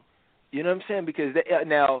song. You know what I'm saying? Because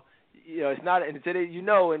now, it's not in today.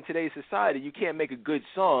 In today's society, you can't make a good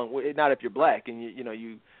song. Not if you're black and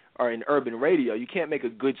you are in urban radio. You can't make a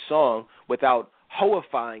good song without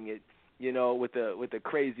hoifying it. With a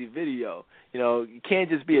crazy video. You can't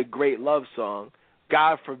just be a great love song.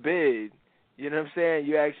 God forbid. You know what I'm saying?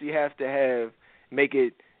 You actually have to make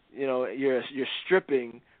it. You're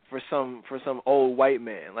stripping for some old white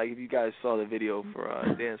man. Like if you guys saw the video for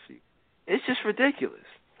Dance for You. It's just ridiculous.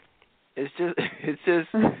 It's just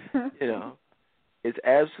it's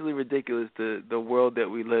absolutely ridiculous the world that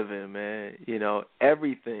we live in, man.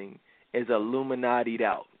 Everything is Illuminati'd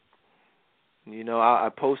out. I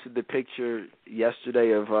posted the picture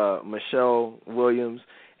yesterday of Michelle Williams,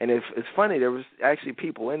 and it's funny. There was actually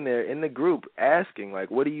people in there in the group asking,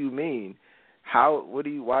 like, "What do you mean?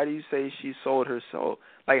 Why do you say she sold her soul?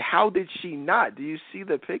 Like, how did she not? Do you see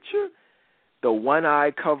the picture? The one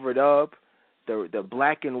eye covered up, the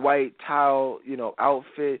black and white tile,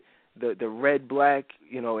 outfit, the red, black,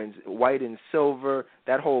 and white and silver,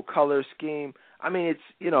 that whole color scheme. I mean, it's,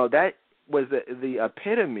 that was the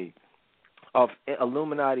epitome of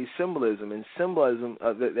Illuminati symbolism and symbolism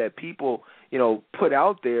that people, put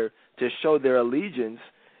out there to show their allegiance,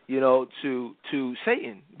 to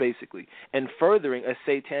Satan, basically, and furthering a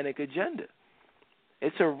satanic agenda.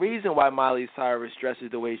 It's a reason why Miley Cyrus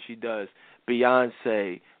dresses the way she does.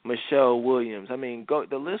 Beyonce, Michelle Williams. I mean,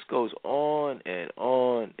 the list goes on and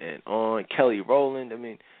on and on. Kelly Rowland. I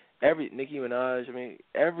mean, Nicki Minaj. I mean,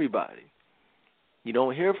 everybody. You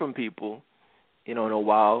don't hear from people, in a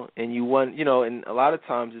while, and and a lot of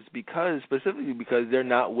times it's specifically because they're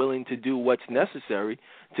not willing to do what's necessary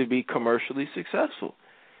to be commercially successful.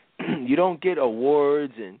 You don't get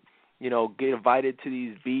awards and, get invited to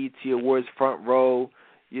these BET Awards front row,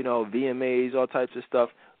 VMAs, all types of stuff,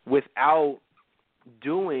 without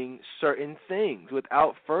doing certain things,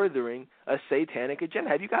 without furthering a satanic agenda.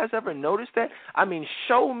 Have you guys ever noticed that? I mean,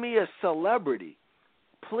 show me a celebrity,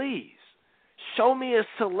 please. Show me a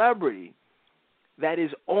celebrity that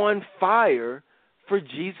is on fire for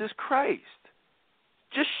Jesus Christ.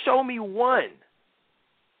 Just show me one.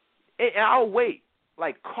 And I'll wait.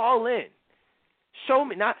 Like, call in. Show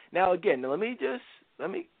me. Now again, let me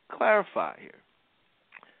clarify here.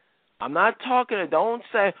 I'm not talking, don't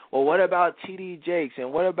say, well, what about T.D. Jakes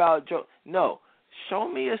and what about Joe? No. Show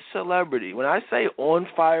me a celebrity. When I say on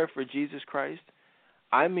fire for Jesus Christ,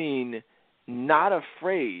 I mean not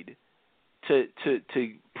afraid to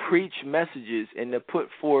preach messages and to put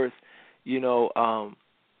forth,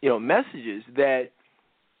 messages that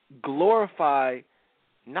glorify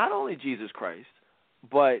not only Jesus Christ,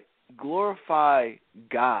 but glorify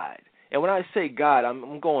God. And when I say God,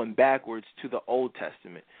 I'm going backwards to the Old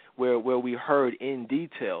Testament, where we heard in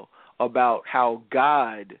detail about how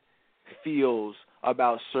God feels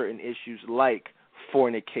about certain issues like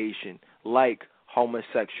fornication, like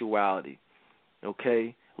homosexuality,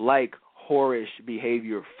 okay, like whorish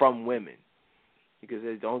behavior from women. Because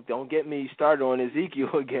don't get me started on Ezekiel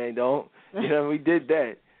again. Don't, we did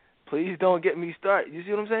that. Please don't get me started. You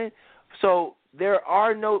see what I'm saying? So there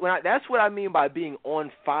are that's what I mean by being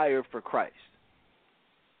on fire for Christ.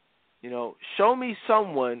 Show me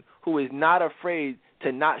someone who is not afraid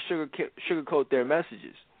to not sugarcoat their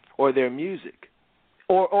messages or their music,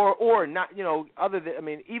 or not. Other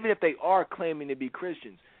than even if they are claiming to be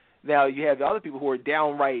Christians, now you have the other people who are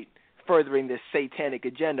downright furthering this satanic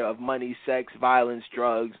agenda of money, sex, violence,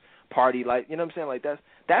 drugs, party life. You know what I'm saying? Like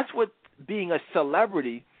that's what being a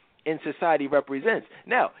celebrity in society represents.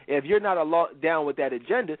 Now, if you're not down with that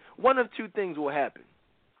agenda, one of two things will happen.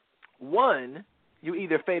 One, you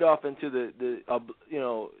either fade off into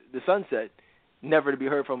the sunset, never to be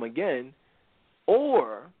heard from again,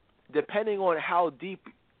 or depending on how deep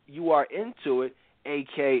you are into it,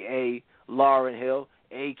 a.k.a. Lauryn Hill,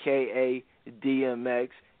 a.k.a. DMX,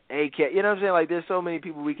 a.k.a. You know what I'm saying? Like, there's so many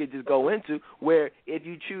people we could just go into where if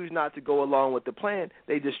you choose not to go along with the plan,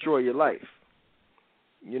 they destroy your life.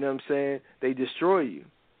 You know what I'm saying? They destroy you.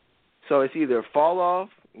 So it's either fall off,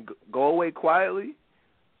 go away quietly,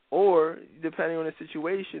 or depending on the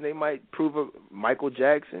situation, they might prove Michael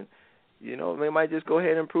Jackson. They might just go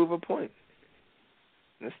ahead and prove a point.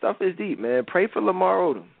 And stuff is deep, man. Pray for Lamar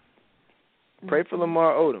Odom. Pray for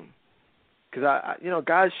Lamar Odom. Because,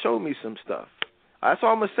 God showed me some stuff. That's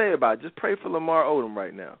all I'm going to say about it. Just pray for Lamar Odom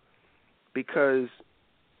right now. Because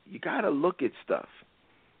you got to look at stuff.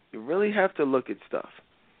 You really have to look at stuff.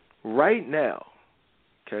 Right now,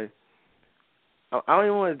 okay? I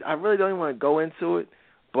really don't even want to go into it,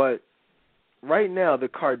 but right now the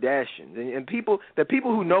Kardashians and the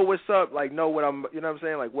people who know what's up, like know what I'm, you know what I'm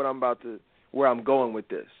saying, like what I'm about to, where I'm going with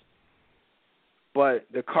this. But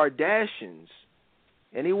the Kardashians,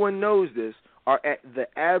 anyone knows this, are at the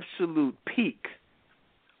absolute peak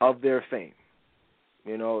of their fame.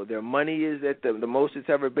 Their money is at the most it's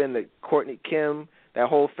ever been. The Kourtney Kim, that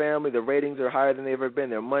whole family, the ratings are higher than they've ever been.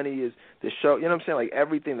 Their money is the show. You know what I'm saying? Like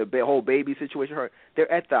everything, the whole baby situation.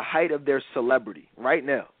 They're at the height of their celebrity right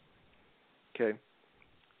now. Okay,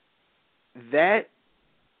 that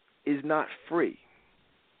is not free.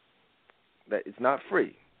 That it's not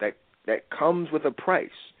free. That comes with a price,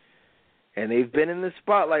 and they've been in the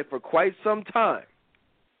spotlight for quite some time.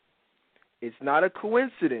 It's not a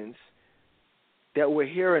coincidence that we're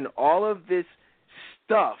hearing all of this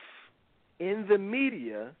stuff in the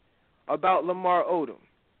media about Lamar Odom.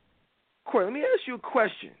 Corey, let me ask you a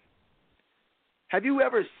question. Have you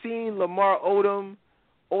ever seen Lamar Odom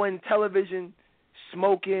on television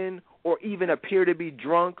smoking or even appear to be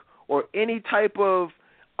drunk or any type of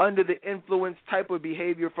under the influence type of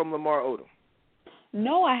behavior from Lamar Odom?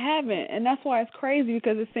 No, I haven't, and that's why it's crazy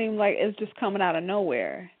because it seems like it's just coming out of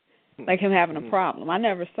nowhere, like him having a problem. I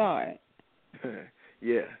never saw it.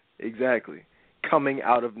 Yeah, exactly. Coming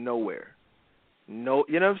out of nowhere. No,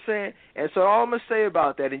 you know what I'm saying? And so all I'm going to say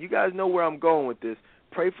about that, and you guys know where I'm going with this,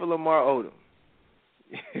 pray for Lamar Odom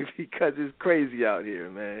because it's crazy out here,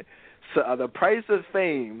 man. So the price of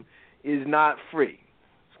fame is not free.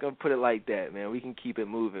 Just going to put it like that, man. We can keep it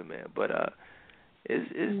moving, man. But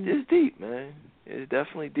it's deep, man. It's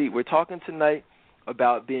definitely deep. We're talking tonight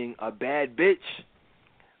about being a bad bitch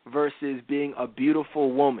versus being a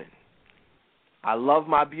beautiful woman. I love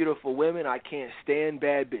my beautiful women. I can't stand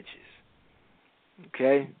bad bitches.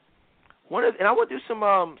 Okay? And I want to do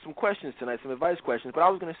some questions tonight, some advice questions. But I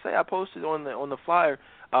was going to say, I posted on the flyer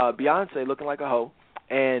Beyonce looking like a hoe,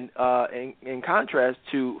 and in contrast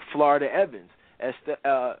to Florida Evans,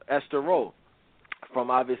 Esther Rolle, from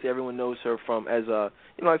obviously everyone knows her from as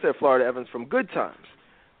like I said, Florida Evans from Good Times,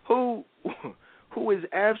 who is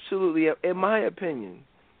absolutely, in my opinion,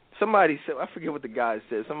 somebody said, I forget what the guy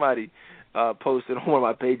said. Somebody posted on one of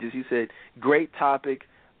my pages. He said, "Great topic,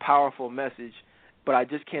 powerful message, but I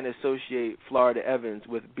just can't associate Florida Evans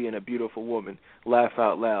with being a beautiful woman." Laugh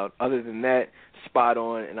out loud. Other than that, spot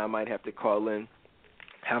on, and I might have to call in.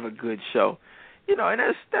 Have a good show. And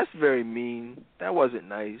that's very mean. That wasn't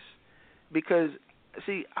nice. Because,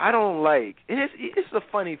 see, I don't like, it's a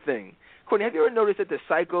funny thing. Courtney, have you ever noticed that the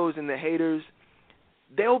psychos and the haters,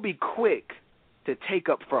 they'll be quick to take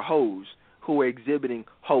up for hoes who are exhibiting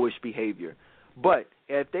hoish behavior. But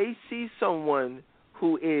if they see someone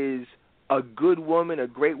who is a good woman, a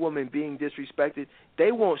great woman being disrespected,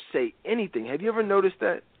 they won't say anything. Have you ever noticed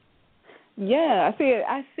that? Yeah, I see it.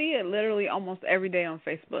 I see it literally almost every day on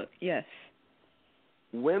Facebook. Yes.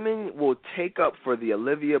 Women will take up for the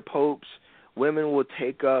Olivia Popes. Women will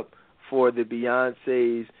take up for the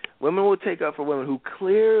Beyoncés. Women will take up for women who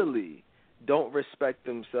clearly don't respect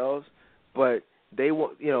themselves, but they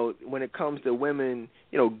want, when it comes to women,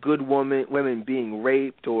 good women being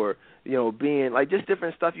raped or, being like just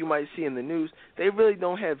different stuff you might see in the news, they really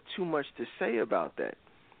don't have too much to say about that,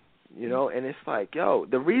 and it's like,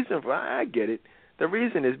 the reason I get it. The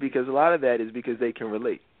reason is because a lot of that is because they can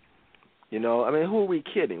relate. I mean, who are we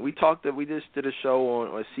kidding? We just did a show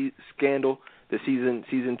on Scandal, the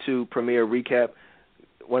season 2 premiere recap.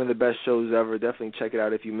 One of the best shows ever. Definitely check it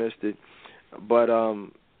out if you missed it. But a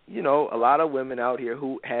lot of women out here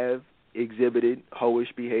who have exhibited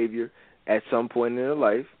hoish behavior at some point in their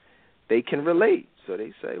life, they can relate. So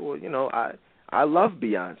they say, well, I love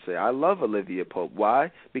Beyonce. I love Olivia Pope.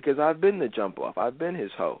 Why? Because I've been the jump off. I've been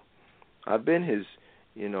his hoe. I've been his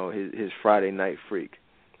Friday night freak.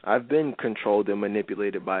 I've been controlled and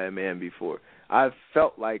manipulated by a man before. I've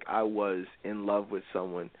felt like I was in love with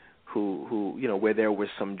someone who where there was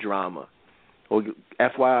some drama. Well,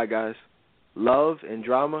 FYI, guys, love and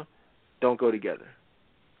drama don't go together.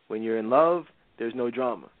 When you're in love, there's no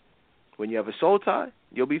drama. When you have a soul tie,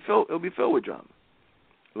 it'll be filled with drama.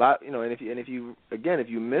 And if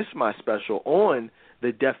you miss my special on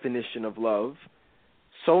the definition of love,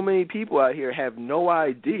 so many people out here have no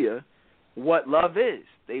idea what love is.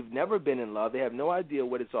 They've never been in love. They have no idea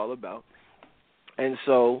what it's all about. And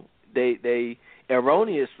so they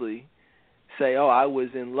erroneously say, "Oh, I was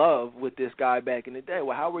in love with this guy back in the day."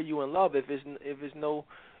 Well, how were you in love if it's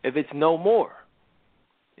no more?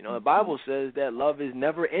 The Bible says that love is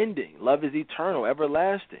never ending. Love is eternal,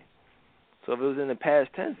 everlasting. So if it was in the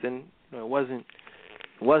past tense, then it wasn't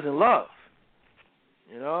love.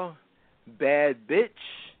 Bad bitch,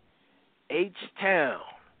 H-Town.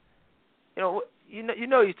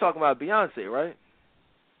 You're talking about Beyonce, right?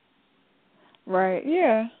 Right.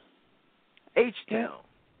 Yeah. H-Town.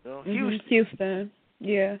 Houston.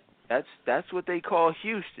 Yeah. That's what they call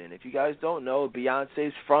Houston. If you guys don't know,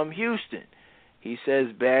 Beyonce's from Houston. He says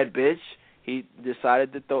bad bitch. He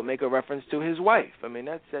decided to make a reference to his wife. I mean,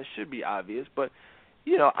 that should be obvious, but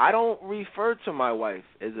I don't refer to my wife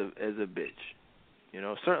as a bitch.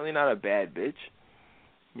 Certainly not a bad bitch.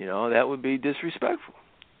 That would be disrespectful.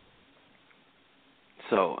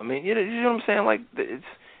 So, I mean, you know what I'm saying? Like,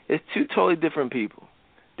 it's two totally different people,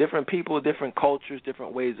 different cultures,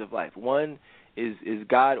 different ways of life. One is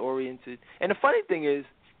God-oriented. And the funny thing is,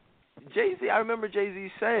 Jay-Z, I remember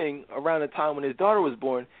Jay-Z saying around the time when his daughter was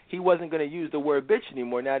born, he wasn't going to use the word bitch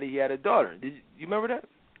anymore now that he had a daughter. You remember that?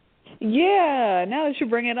 Yeah, now that you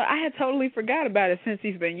bring it up, I had totally forgot about it since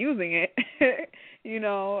he's been using it.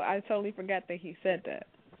 I totally forgot that he said that.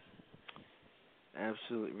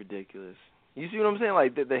 Absolutely ridiculous. You see what I'm saying?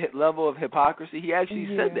 Like the level of hypocrisy. He actually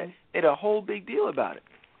said that. Made a whole big deal about it.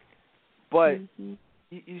 But you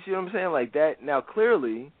see what I'm saying? Like that. Now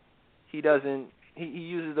clearly, he doesn't. He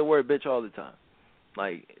uses the word bitch all the time,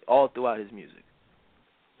 like all throughout his music.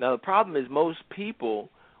 Now the problem is most people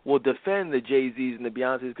will defend the Jay-Z's and the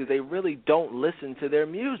Beyoncé's because they really don't listen to their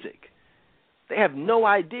music. They have no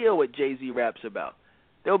idea what Jay-Z raps about.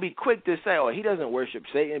 They'll be quick to say, "Oh, he doesn't worship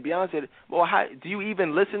Satan." Beyonce, well, do you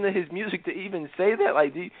even listen to his music to even say that?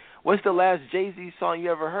 Like, what's the last Jay-Z song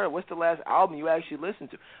you ever heard? What's the last album you actually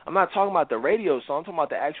listened to? I'm not talking about the radio song. I'm talking about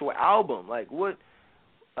the actual album.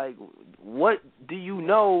 What do you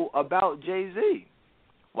know about Jay-Z?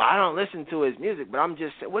 Well, I don't listen to his music, but I'm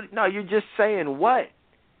just what? No, you're just saying what?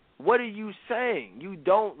 What are you saying? You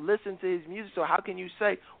don't listen to his music, so how can you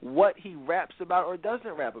say what he raps about or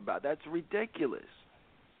doesn't rap about? That's ridiculous.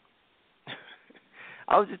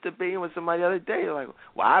 I was just debating with somebody the other day, like,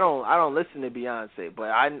 well, I don't listen to Beyonce, but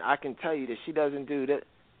I can tell you that she doesn't do that.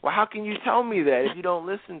 Well, how can you tell me that if you don't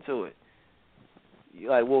listen to it?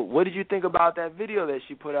 You're like, well, what did you think about that video that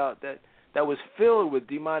she put out that was filled with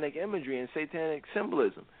demonic imagery and satanic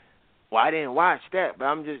symbolism? Well, I didn't watch that, but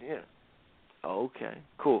I'm just, Oh, okay,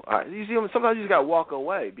 cool. All right. You see, sometimes you just gotta walk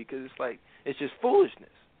away because it's just foolishness,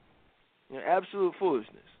 absolute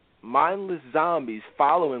foolishness. Mindless zombies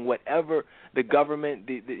following whatever the government,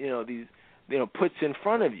 puts in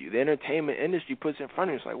front of you. The entertainment industry puts in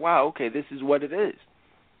front of you. It's like, wow, okay, this is what it is.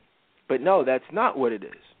 But no, that's not what it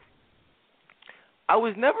is. I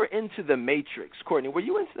was never into the Matrix. Courtney, were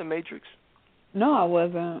you into the Matrix? No, I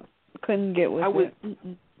wasn't. Couldn't get with it.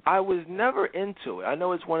 I was never into it. I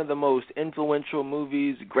know it's one of the most influential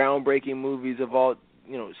movies, groundbreaking movies of all,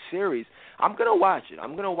 series. I'm going to watch it.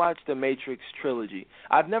 I'm going to watch the Matrix trilogy.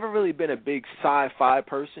 I've never really been a big sci-fi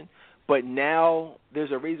person, but now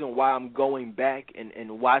there's a reason why I'm going back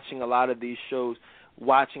and watching a lot of these shows,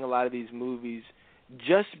 watching a lot of these movies,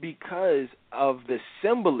 just because of the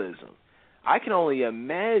symbolism. I can only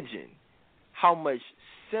imagine how much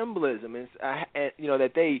symbolism is,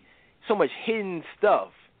 that so much hidden stuff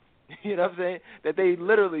You know what I'm saying? That they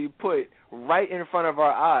literally put right in front of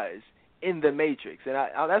our eyes in the Matrix, and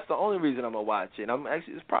that's the only reason I'm gonna watch it. I'm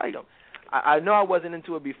actually it's probably I know I wasn't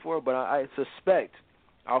into it before, but I suspect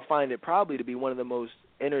I'll find it probably to be one of the most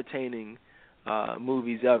entertaining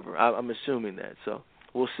movies ever. I'm assuming that, so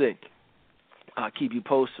we'll see. I'll keep you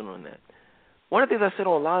posted on that. One of the things I said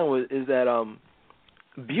online is that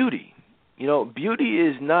beauty, beauty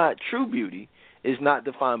is not true beauty is not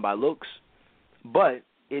defined by looks, but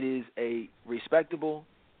it is a respectable,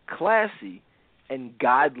 classy, and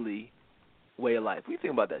godly way of life. What do you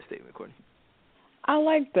think about that statement, Courtney? I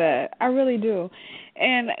like that. I really do.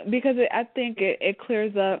 And because I think it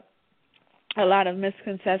clears up a lot of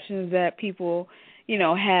misconceptions that people,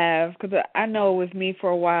 have. Because I know with me for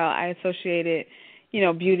a while, I associated,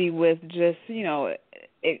 beauty with just,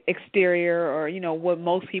 exterior or, what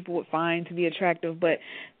most people would find to be attractive. But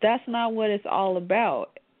that's not what it's all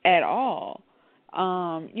about at all.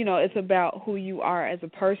 It's about who you are as a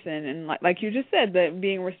person, and like you just said, that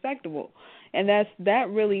being respectable, and that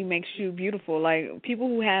really makes you beautiful. Like people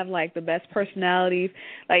who have like the best personalities,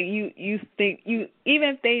 like you think even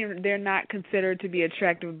if they're not considered to be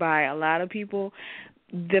attractive by a lot of people,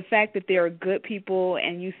 the fact that they're good people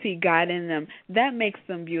and you see God in them, that makes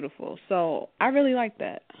them beautiful. So I really like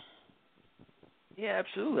that. Yeah,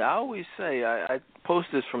 absolutely. I always say I post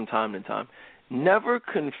this from time to time. Never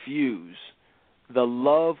confuse the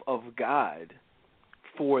love of God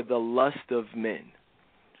for the lust of men.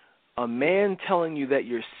 A man telling you that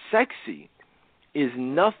you're sexy is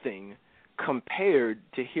nothing compared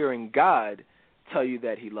to hearing God tell you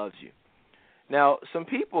that he loves you. Now, some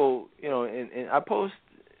people, and I post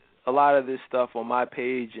a lot of this stuff on my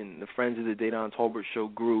page and the Friends of the Dedan Tolbert Show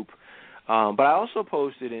group, but I also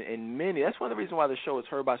posted in many. That's one of the reasons why the show is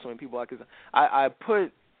heard by so many people. Because I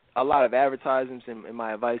put a lot of advertisements in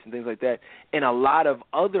my advice and things like that in a lot of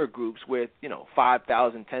other groups with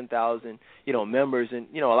 5,000, 10,000 members, and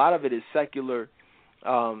a lot of it is secular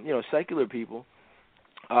secular people,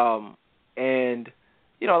 and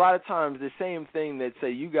a lot of times the same thing that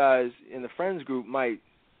say you guys in the friends group might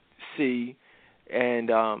see and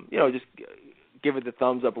just give it the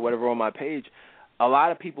thumbs up or whatever on my page. A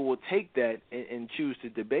lot of people will take that and choose to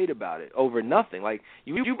debate about it over nothing. Like,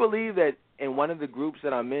 you believe that in one of the groups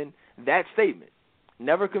that I'm in, that statement,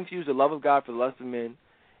 never confuse the love of God for the lust of men,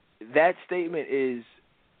 that statement is,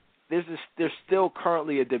 there's still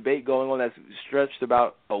currently a debate going on that's stretched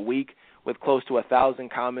about a week with close to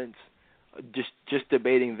 1,000 comments just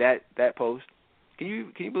debating that post. Can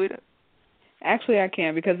you believe that? Actually, I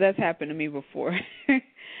can, because that's happened to me before.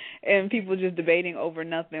 And people just debating over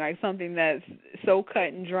nothing, like something that's so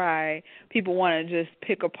cut and dry, people want to just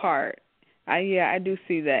pick apart. I do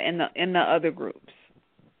see that in the other groups.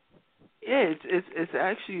 Yeah, it's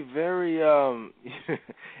actually very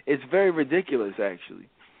it's very ridiculous actually,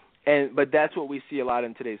 but that's what we see a lot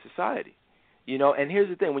in today's society, And here's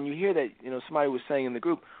the thing: when you hear that, somebody was saying in the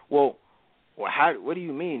group, well, what do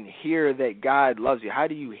you mean hear that God loves you? How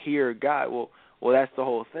do you hear God? Well, that's the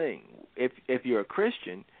whole thing. If you're a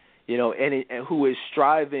Christian, and who is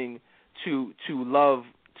striving to love,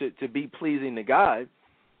 to be pleasing to God,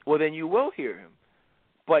 well, then you will hear him.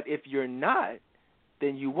 But if you're not,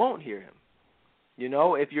 then you won't hear him.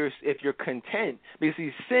 If you're content, because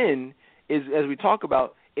see, sin is, as we talk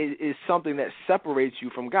about, is something that separates you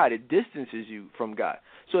from God. It distances you from God.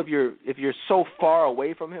 So if you're so far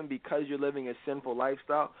away from him because you're living a sinful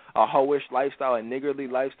lifestyle, a hoish lifestyle, a niggardly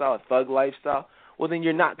lifestyle, a thug lifestyle, well, then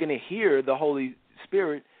you're not going to hear the Holy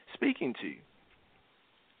Spirit speaking to you.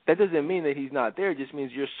 That doesn't mean that he's not there. It just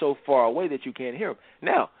means you're so far away that you can't hear him.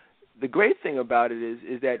 Now, the great thing about it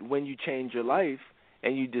is that when you change your life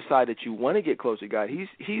and you decide that you want to get closer to God,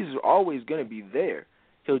 he's always going to be there.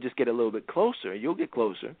 He'll just get a little bit closer, and you'll get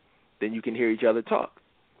closer. Then you can hear each other talk.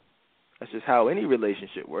 That's just how any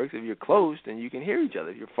relationship works. If you're close, then you can hear each other.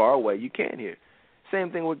 If you're far away, you can't hear.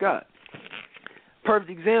 Same thing with God.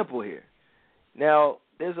 Perfect example here. Now,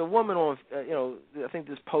 there's a woman on, I think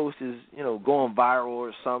this post is, going viral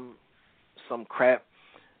or some crap.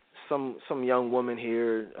 Some young woman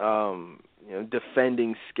here,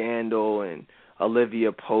 defending Scandal and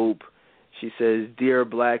Olivia Pope. She says, "Dear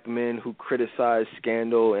black men who criticize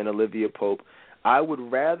Scandal and Olivia Pope, I would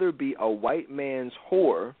rather be a white man's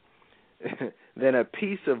whore than a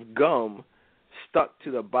piece of gum stuck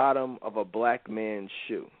to the bottom of a black man's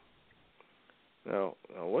shoe." Now,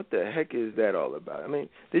 what the heck is that all about? I mean,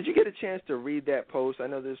 did you get a chance to read that post? I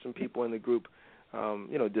know there's some people in the group,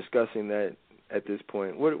 discussing that at this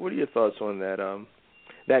point. What are your thoughts on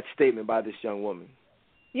that statement by this young woman?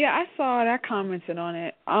 Yeah, I saw it. I commented on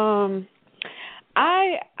it.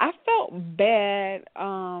 I felt bad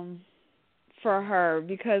for her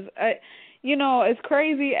because as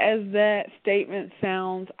crazy as that statement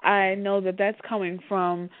sounds, I know that that's coming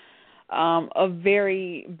from a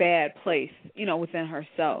very bad place, within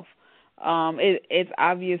herself. It's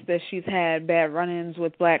obvious that she's had bad run-ins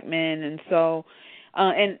with black men, and so,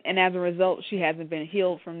 and as a result, she hasn't been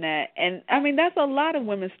healed from that. And I mean, that's a lot of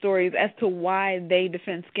women's stories as to why they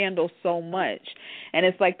defend Scandal so much. And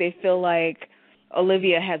it's like they feel like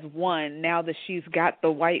Olivia has won now that she's got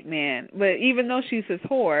the white man. But even though she's his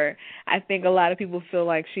whore, I think a lot of people feel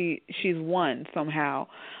like she's won somehow.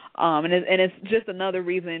 And it's just another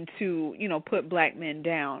reason to, put black men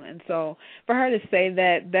down. And so for her to say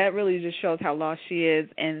that really just shows how lost she is,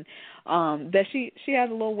 and that she has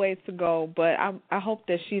a little ways to go. But I hope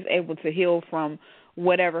that she's able to heal from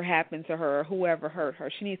whatever happened to her or whoever hurt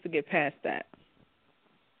her. She needs to get past that.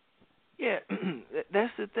 Yeah,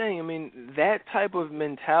 that's the thing. I mean, that type of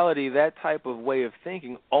mentality, that type of way of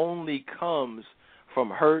thinking only comes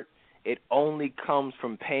from hurt. It only comes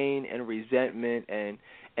from pain and resentment and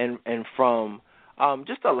from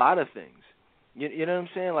just a lot of things. You know what I'm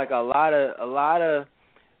saying? Like honestly,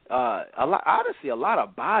 a lot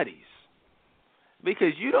of bodies.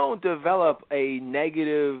 Because you don't develop a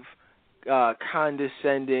negative,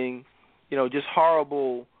 condescending, just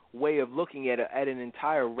horrible way of looking at an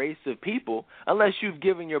entire race of people unless you've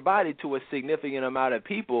given your body to a significant amount of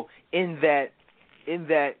people in that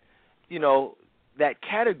that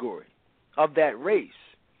category of that race.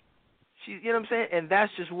 You know what I'm saying? And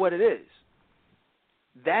that's just what it is.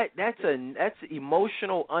 That's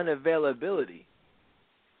emotional unavailability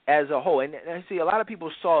as a whole. And I see a lot of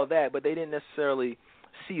people saw that, but they didn't necessarily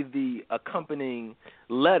see the accompanying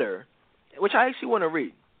letter, which I actually want to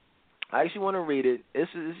read. I actually want to read it. This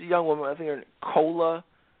is a young woman, I think her Cola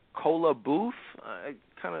Booth,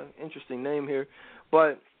 kind of interesting name here,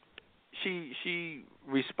 but she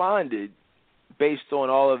responded based on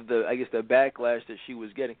all of the backlash that she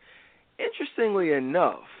was getting. Interestingly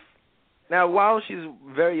enough, now while she's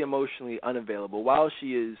very emotionally unavailable, while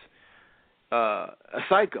she is a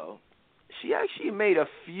psycho, she actually made a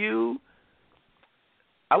few,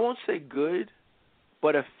 I won't say good,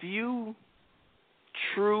 but a few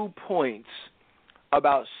true points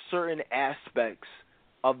about certain aspects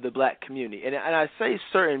of the black community. And I say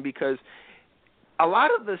certain because a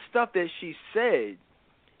lot of the stuff that she said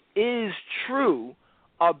is true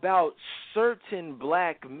about certain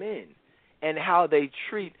black men and how they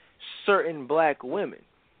treat certain black women.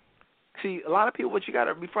 See, a lot of people,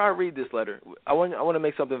 before I read this letter, I want to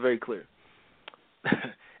make something very clear.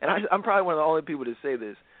 And I'm probably one of the only people to say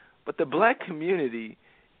this, but the black community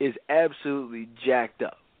is absolutely jacked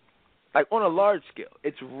up. Like, on a large scale,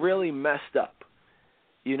 it's really messed up.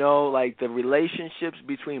 Like the relationships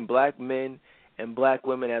between black men and black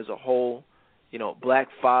women as a whole, black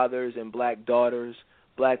fathers and black daughters,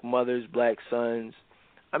 black mothers, black sons.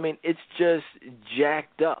 I mean, it's just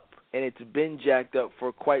jacked up, and it's been jacked up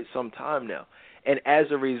for quite some time now. And as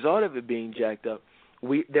a result of it being jacked up,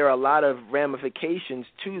 there are a lot of ramifications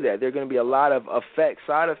to that. There are going to be a lot of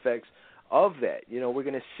side effects of that. We're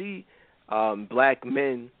going to see black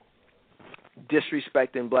men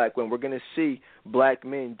disrespecting black women. We're going to see black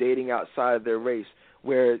men dating outside of their race.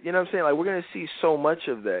 Where, you know what I'm saying? Like, we're going to see so much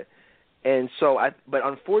of that. And so, but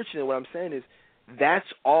unfortunately, what I'm saying is that's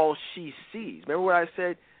all she sees. Remember what I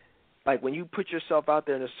said? Like, when you put yourself out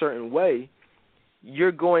there in a certain way,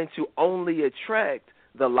 you're going to only attract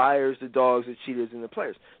the liars, the dogs, the cheaters, and the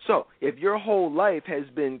players. So if your whole life has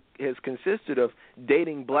consisted of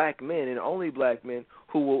dating black men and only black men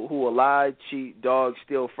who will lie, cheat, dog,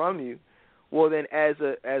 steal from you, well then as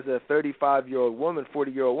a 35-year-old woman,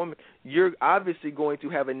 40-year-old woman, you're obviously going to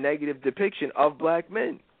have a negative depiction of black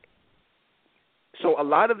men. So a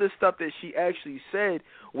lot of the stuff that she actually said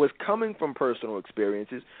was coming from personal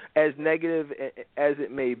experiences, as negative as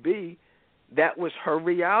it may be. That was her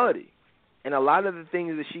reality. And a lot of the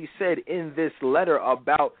things that she said in this letter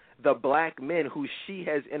about the black men who she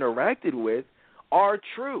has interacted with are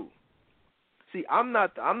true. See, I'm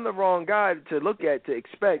the wrong guy to look at to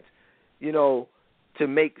expect, to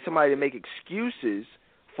make somebody to make excuses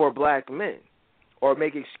for black men or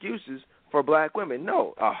make excuses for black women.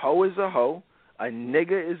 No, a hoe is a hoe, a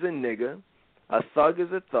nigga is a nigga, a thug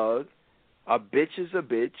is a thug, a bitch is a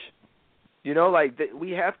bitch.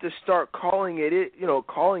 We have to start calling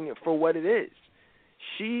it for what it is.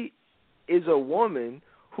 She is a woman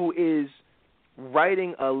who is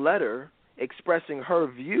writing a letter expressing her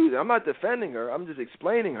views. I'm not defending her. I'm just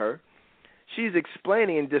explaining her. She's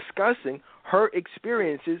explaining and discussing her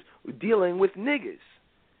experiences dealing with niggas.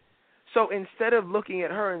 So instead of looking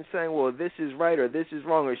at her and saying, well, this is right or this is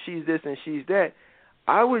wrong or she's this and she's that,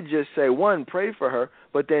 I would just say, one, pray for her,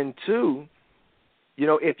 but then two,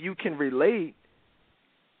 if you can relate,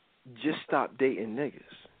 just stop dating niggas.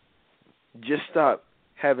 Just stop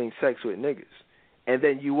having sex with niggas. And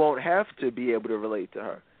then you won't have to be able to relate to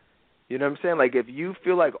her. You know what I'm saying? Like, if you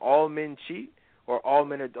feel like all men cheat or all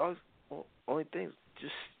men are dogs, well, only thing is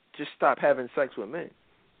just stop having sex with men.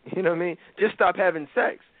 You know what I mean? Just stop having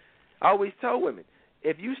sex. I always tell women,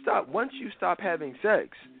 once you stop having sex,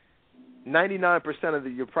 99% of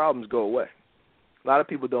your problems go away. A lot of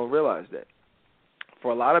people don't realize that.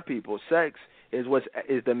 For a lot of people, sex is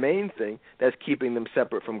the main thing that's keeping them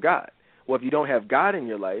separate from God. Well, if you don't have God in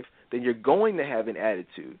your life, then you're going to have an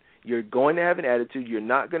attitude. You're going to have an attitude. You're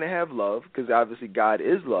not going to have love, because obviously God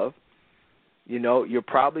is love. You're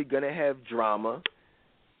probably going to have drama.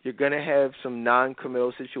 You're going to have some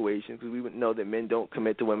non-committal situations, because we would know that men don't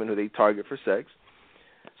commit to women who they target for sex.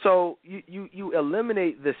 So you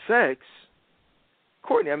eliminate the sex.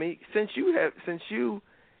 Courtney, I mean, since you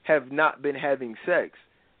have not been having sex,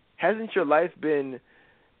 hasn't your life been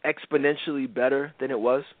exponentially better than it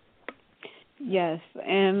was? Yes,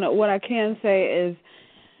 and what I can say is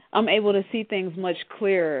I'm able to see things much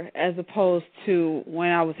clearer, as opposed to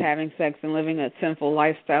when I was having sex and living a sinful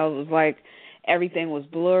lifestyle. It was like everything was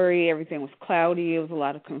blurry, everything was cloudy, it was a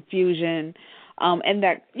lot of confusion. And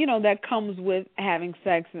that comes with having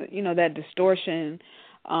sex, that distortion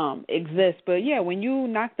exists. But yeah, when you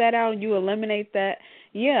knock that out and you eliminate that,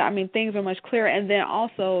 things are much clearer. And then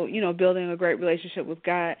also, building a great relationship with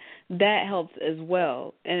God, that helps as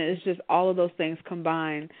well. And it's just all of those things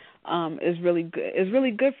combined is really good. Is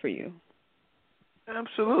really good for you.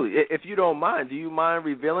 Absolutely. If you don't mind, do you mind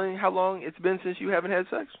revealing how long it's been since you haven't had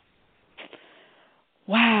sex?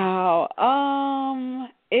 Wow.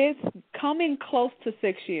 It's coming close to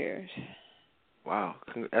 6 years. Wow.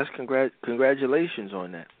 That's congratulations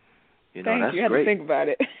on that. Thank that's you. I had great. to think about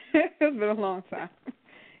it. It's been a long time.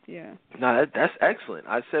 Yeah. No, that's excellent.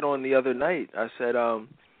 I said on the other night, I said, I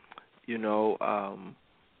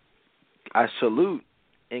salute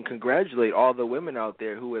and congratulate all the women out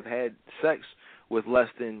there who have had sex with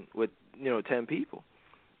 10 people.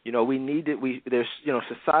 We need it. There's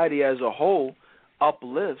society as a whole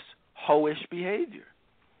uplifts hoish behavior.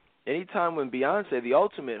 Anytime when Beyonce, the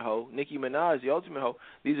ultimate hoe, Nicki Minaj, the ultimate hoe,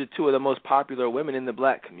 these are two of the most popular women in the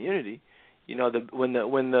black community. When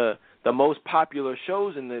the most popular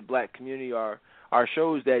shows in the black community are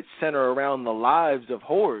shows that center around the lives of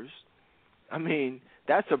whores, I mean,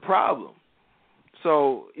 that's a problem.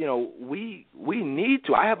 So, we need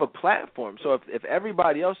to. I have a platform. So if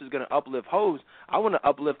everybody else is going to uplift hoes, I want to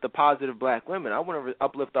uplift the positive black women. I want to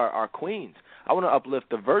uplift our queens. I want to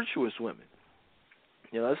uplift the virtuous women.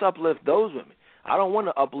 Let's uplift those women. I don't want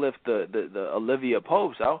to uplift the Olivia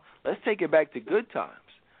Popes. Let's take it back to good times.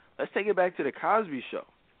 Let's take it back to the Cosby Show.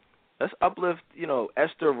 Let's uplift,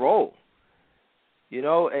 Esther Roll. And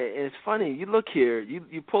it's funny. You look here.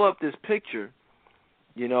 You pull up this picture.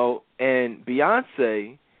 And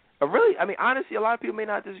Beyonce, honestly, a lot of people may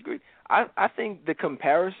not disagree. I think the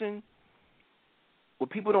comparison, what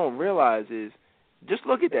people don't realize is, just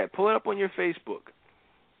look at that. Pull it up on your Facebook.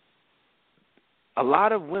 A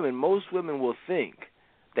lot of women, most women will think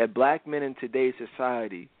that black men in today's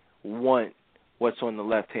society want what's on the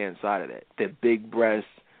left-hand side of that. The big breasts,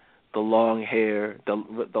 the long hair, the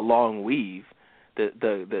long weave,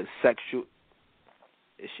 the sexual...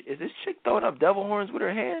 Is this chick throwing up devil horns with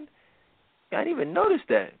her hand? I didn't even notice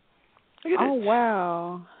that. Look at it.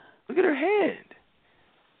 Wow. Look at her hand.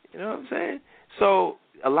 You know what I'm saying? So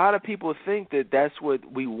a lot of people think that that's what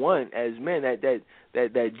we want as men, that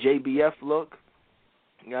JBF look.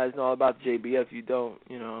 You guys know all about the JBF. You don't,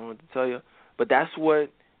 I don't know what to tell you. But that's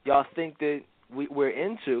what y'all think that we're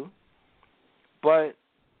into. But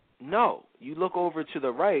no, you look over to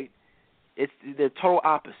the right, they're total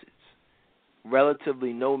opposites.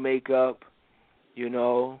 Relatively no makeup, and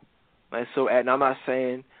I'm not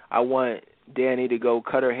saying I want Danny to go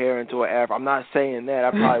cut her hair into an afro. I'm not saying that.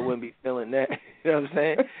 I probably wouldn't be feeling that. You know what I'm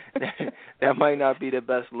saying? That might not be the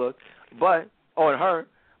best look, but on her.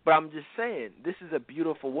 But I'm just saying, this is a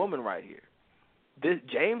beautiful woman right here.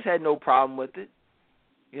 James had no problem with it.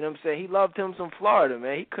 You know what I'm saying? He loved him some Florida,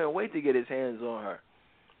 man. He couldn't wait to get his hands on her.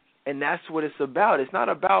 And that's what it's about. It's not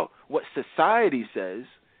about what society says.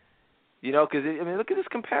 Because, look at this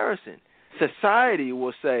comparison. Society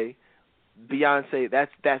will say, Beyonce,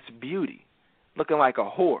 that's beauty, looking like a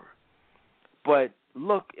whore. But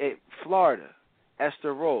look at Florida,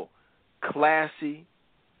 Esther Roll, classy,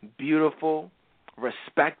 beautiful,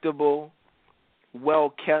 respectable,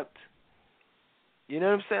 well-kept. You know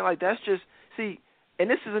what I'm saying? Like, that's just, see, and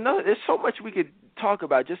this is another, there's so much we could talk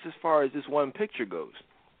about just as far as this one picture goes.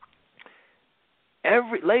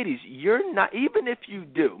 Ladies, you're not, even if you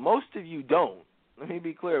do, most of you don't, let me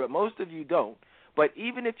be clear, but most of you don't, but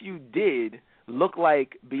even if you did look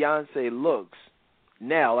like Beyonce looks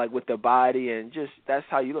now, like with the body and just, that's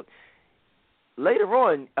how you look, later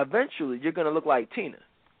on, eventually, you're going to look like Tina.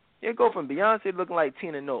 You go from Beyonce looking like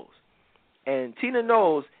Tina Knowles. And Tina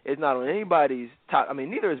Knowles is not on anybody's top, I mean,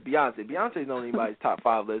 neither is Beyonce. Beyonce is not on anybody's top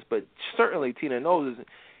 5 list, but certainly Tina Knowles isn't.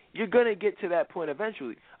 You're going to get to that point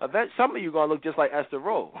eventually. Some of you are going to look just like Esther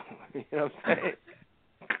Rolle. You know what I'm saying?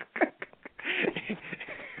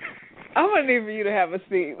 I'm going to need for you to have a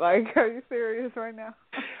seat. Like, are you serious right now?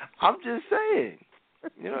 I'm just saying.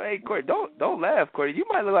 You know, hey, Courtney, don't laugh, Courtney. You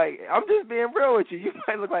might look like, I'm just being real with you. You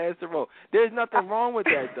might look like Esther Rolle. There's nothing wrong with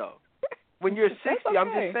that, though. When you're 60, okay. I'm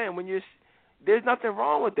just saying, there's nothing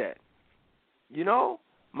wrong with that. You know?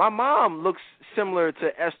 My mom looks similar to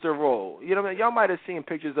Esther Rolle. You know what I mean? Y'all might have seen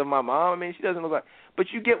pictures of my mom. I mean, she doesn't look like, but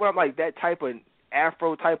you get what I'm like, that type of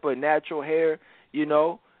afro type of natural hair, you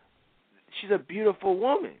know? She's a beautiful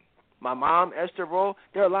woman. My mom, Esther Rolle,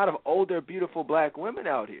 there are a lot of older, beautiful black women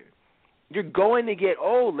out here. You're going to get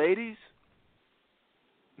old, ladies.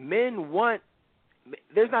 There's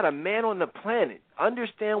not a man on the planet,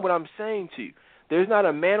 understand what I'm saying to you. There's not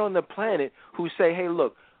a man on the planet who say, hey,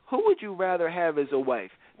 look, who would you rather have as a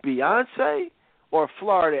wife, Beyonce or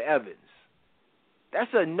Florida Evans? That's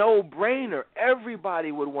a no-brainer.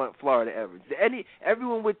 Everybody would want Florida Evans.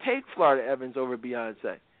 Everyone would take Florida Evans over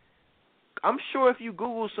Beyonce. I'm sure if you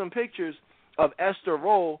Google some pictures of Esther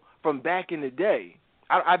Rolle from back in the day,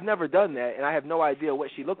 I've never done that, and I have no idea what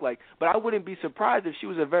she looked like, but I wouldn't be surprised if she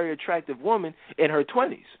was a very attractive woman in her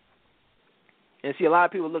 20s. And see, a lot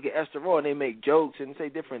of people look at Esther Rolle and they make jokes and say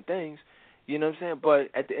different things, you know what I'm saying? But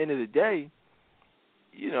at the end of the day,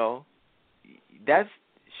 you know,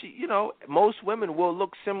 most women will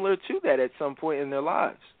look similar to that at some point in their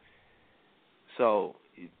lives. So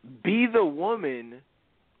be the woman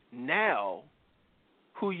now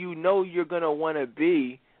who you know you're going to want to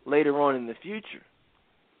be later on in the future.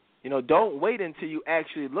 You know, don't wait until you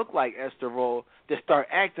actually look like Esther Rolle to start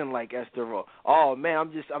acting like Esther Rolle. Oh man,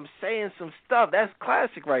 I'm saying some stuff. That's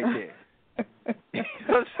classic right there. You know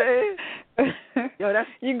what I'm saying? Yo,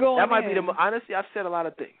 that might be honestly, I've said a lot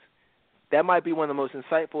of things. That might be one of the most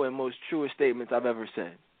insightful and most truest statements I've ever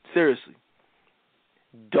said. Seriously.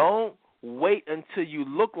 Don't wait until you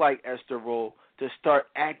look like Esther Rolle to start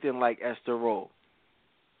acting like Esther Rolle.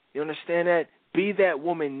 You understand that? Be that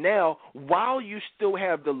woman now while you still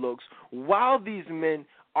have the looks, while these men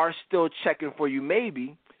are still checking for you,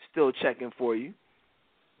 maybe still checking for you.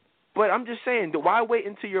 But I'm just saying, why wait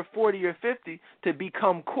until you're 40 or 50 to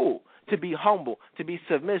become cool, to be humble, to be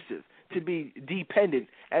submissive, to be dependent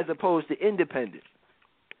as opposed to independent?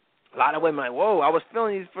 A lot of women are like, whoa, I was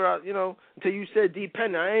feeling these until you said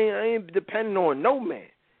dependent. I ain't dependent on no man.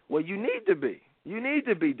 Well, you need to be. You need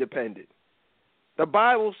to be dependent. The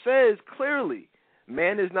Bible says clearly,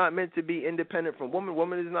 man is not meant to be independent from woman.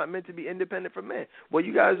 Woman is not meant to be independent from man. Well,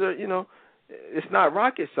 you guys are, it's not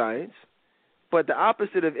rocket science, but the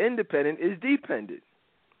opposite of independent is dependent.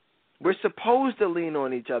 We're supposed to lean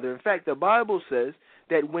on each other. In fact, the Bible says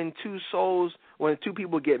that when two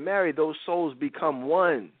people get married, those souls become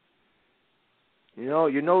one.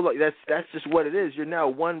 That's just what it is. You're now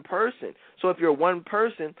one person. So if you're one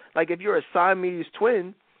person, like if you're a Siamese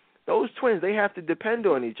twin, those twins, they have to depend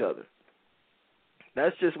on each other.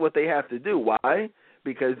 That's just what they have to do. Why?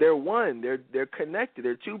 Because they're one. They're connected.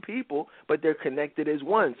 They're two people, but they're connected as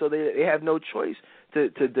one. So they have no choice to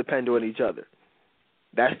depend on each other.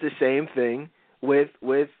 That's the same thing with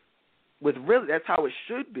really, that's how it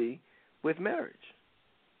should be with marriage.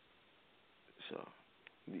 So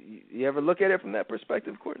you ever look at it from that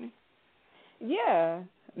perspective, Courtney? Yeah.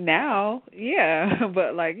 Now, yeah.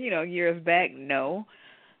 But years back, no.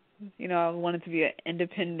 I wanted to be an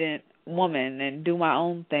independent woman and do my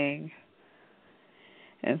own thing.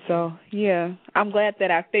 And so, yeah, I'm glad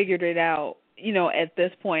that I figured it out, at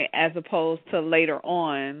this point as opposed to later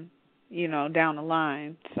on, down the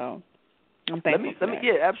line. So I'm thankful for that.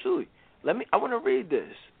 Yeah, absolutely. I want to read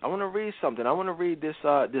this. I want to read something. I want to read this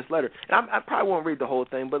letter. And I probably won't read the whole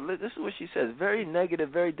thing, but this is what she says. Very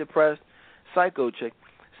negative, very depressed psycho chick.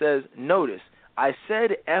 Says, notice, I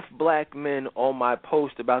said F black men on my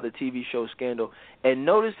post about the TV show Scandal, and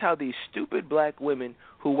notice how these stupid black women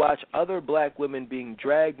who watch other black women being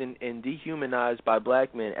dragged and dehumanized by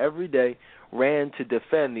black men every day ran to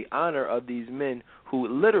defend the honor of these men who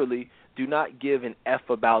literally do not give an F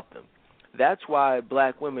about them. That's why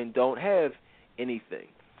black women don't have anything.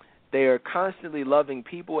 They are constantly loving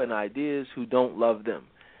people and ideas who don't love them.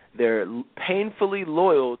 They're painfully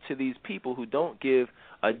loyal to these people who don't give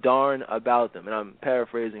a darn about them. And I'm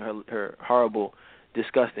paraphrasing her horrible,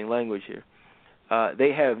 disgusting language here.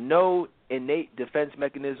 They have no innate defense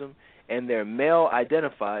mechanism, and they're male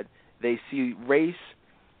identified. They see race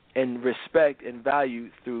and respect and value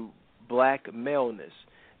through black maleness.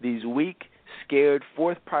 These weak, scared,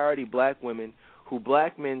 fourth priority black women who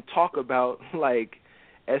black men talk about like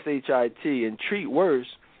SHIT and treat worse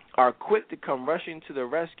are quick to come rushing to the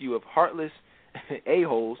rescue of heartless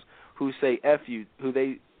a-holes who say F you, who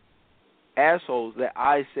they assholes that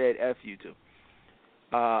I said F you to.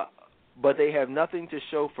 But they have nothing to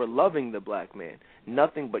show for loving the black man,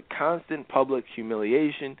 nothing but constant public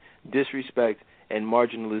humiliation, disrespect, and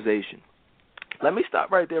marginalization. Let me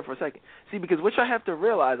stop right there for a second. See, because what I have to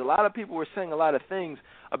realize, a lot of people were saying a lot of things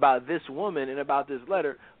about this woman and about this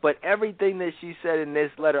letter, but everything that she said in this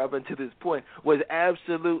letter up until this point was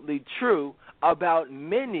absolutely true about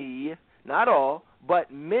many, not all,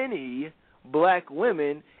 but many black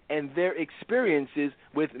women and their experiences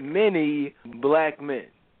with many black men.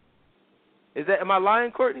 Am I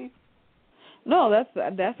lying, Courtney? No,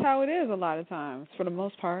 that's how it is a lot of times, for the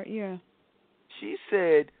most part, yeah. She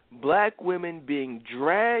said black women being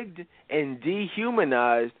dragged and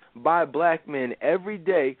dehumanized by black men every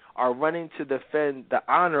day are running to defend the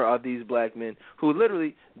honor of these black men who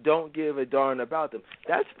literally don't give a darn about them.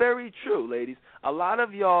 That's very true, ladies. A lot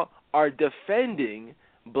of y'all are defending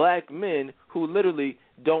black men who literally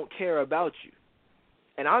don't care about you.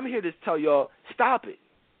 And I'm here to tell y'all, stop it.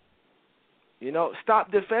 You know,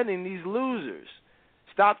 stop defending these losers.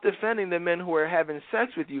 Stop defending the men who are having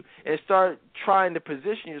sex with you and start trying to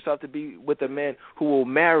position yourself to be with a man who will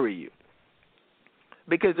marry you.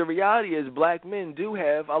 Because the reality is black men do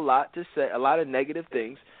have a lot to say, a lot of negative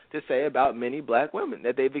things to say about many black women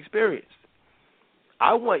that they've experienced.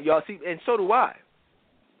 I want y'all, see, and so do I.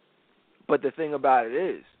 But the thing about it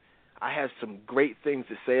is, I have some great things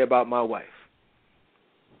to say about my wife.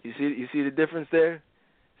 You see the difference there?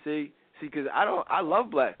 See, because I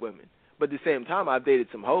love black women. But at the same time, I've dated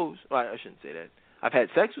some hoes. Well, I shouldn't say that. I've had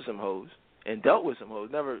sex with some hoes and dealt with some hoes.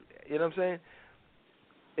 Never, you know what I'm saying?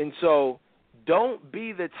 And so, don't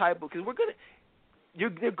be the type of, because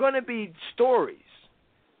they're gonna be stories.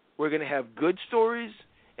 We're gonna have good stories,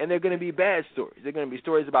 and they're gonna be bad stories. They're gonna be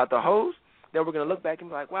stories about the hoes. Then we're gonna look back and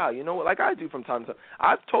be like, wow, you know what? Like I do from time to time.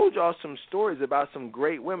 I've told y'all some stories about some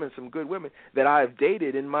great women, some good women that I've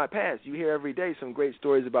dated in my past. You hear every day some great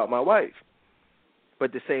stories about my wife. But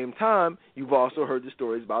at the same time, you've also heard the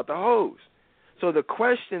stories about the hoes. So the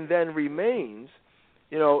question then remains,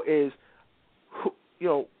 is,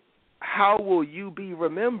 how will you be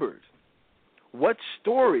remembered? What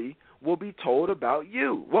story will be told about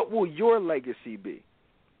you? What will your legacy be?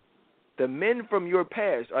 The men from your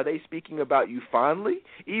past, are they speaking about you fondly,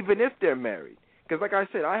 even if they're married? Because like I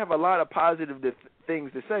said, I have a lot of positive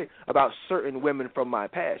things to say about certain women from my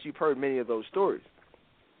past. You've heard many of those stories.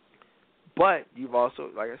 But you've also,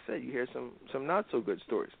 like I said, you hear some not so good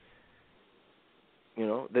stories.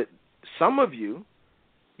 That some of you,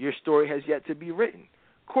 your story has yet to be written.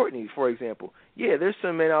 Courtney, for example, yeah, there's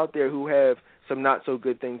some men out there who have some not so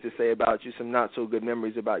good things to say about you, some not so good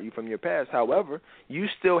memories about you from your past. However, you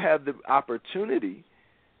still have the opportunity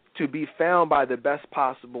to be found by the best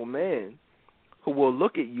possible man who will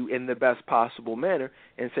look at you in the best possible manner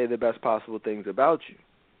and say the best possible things about you.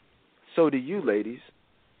 So do you, ladies.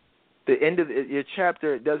 The end of your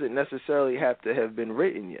chapter doesn't necessarily have to have been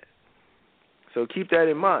written yet. So keep that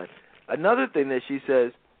in mind. Another thing that she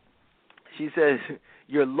says,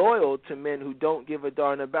 you're loyal to men who don't give a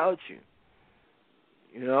darn about you.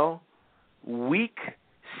 Weak,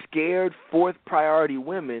 scared, fourth priority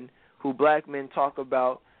women who black men talk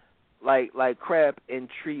about like crap and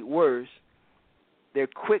treat worse. They're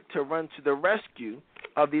quick to run to the rescue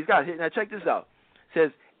of these guys. Now check this out. It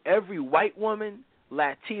says every white woman,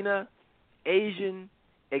 Latina, Asian,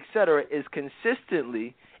 etc., is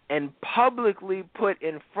consistently and publicly put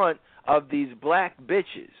in front of these black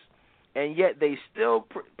bitches, and yet they still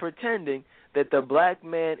pretending that the black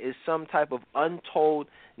man is some type of untold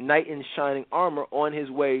knight in shining armor on his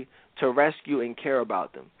way to rescue and care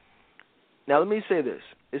about them. Now let me say this.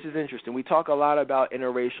 This is interesting. We talk a lot about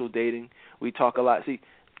interracial dating. We talk a lot. See,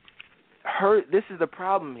 this is the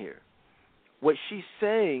problem here. What she's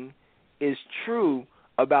saying is true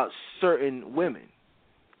about certain women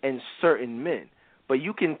and certain men. But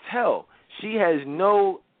you can tell she has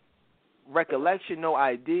no recollection, no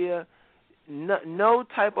idea, no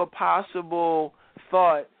type of possible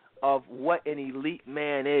thought of what an elite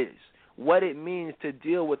man is, what it means to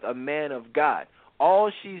deal with a man of God.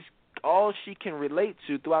 All she's all she can relate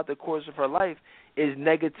to throughout the course of her life is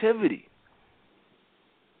negativity.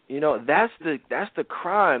 You know, that's the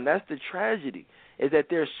crime, that's the tragedy, is that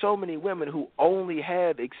there's so many women who only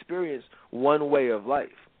have experienced one way of life.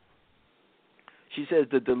 She says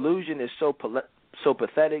the delusion is so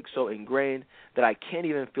pathetic, so ingrained that I can't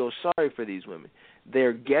even feel sorry for these women. They're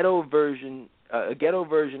a ghetto version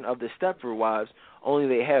of the Stepford Wives, only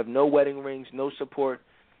they have no wedding rings, no support.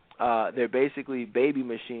 They're basically baby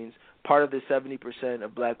machines, part of the 70%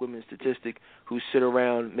 of black women statistic who sit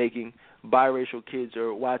around making biracial kids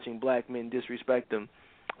or watching black men disrespect them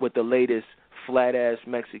with the latest flat-ass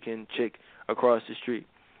Mexican chick across the street.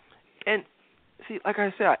 And see, like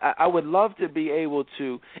I said, I would love to be able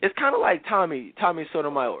to. It's kind of like Tommy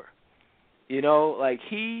Sotomayor. You know, like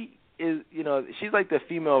he is. You know, she's like the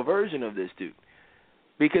female version of this dude.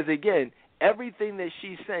 Because again, everything that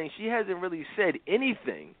she's saying, she hasn't really said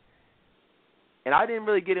anything. And I didn't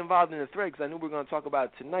really get involved in the thread because I knew we were going to talk about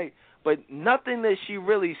it tonight. But nothing that she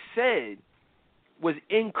really said was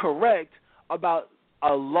incorrect about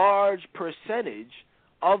a large percentage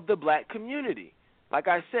of the black community. Like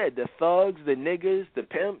I said, the thugs, the niggas, the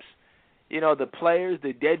pimps, you know, the players,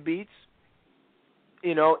 the deadbeats,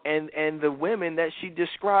 you know, and the women that she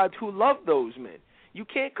described who love those men. You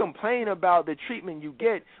can't complain about the treatment you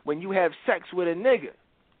get when you have sex with a nigga.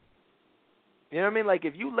 You know what I mean? Like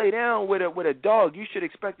if you lay down with a dog, you should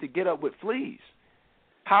expect to get up with fleas.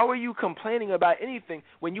 How are you complaining about anything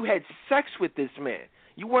when you had sex with this man?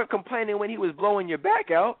 You weren't complaining when he was blowing your back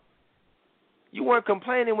out. You weren't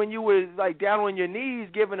complaining when you were like down on your knees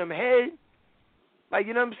giving him head. Like,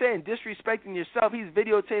 you know what I'm saying? Disrespecting yourself. He's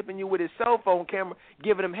videotaping you with his cell phone camera,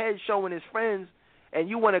 giving him head, showing his friends, and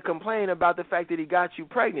you want to complain about the fact that he got you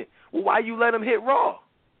pregnant. Well, why you let him hit raw?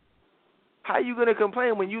 How are you going to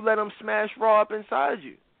complain when you let him smash raw up inside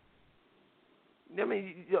you? I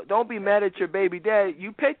mean, don't be mad at your baby dad.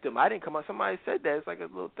 You picked him. I didn't come up. Somebody said that. It's like a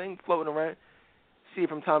little thing floating around. See it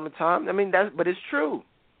from time to time. I mean, but it's true.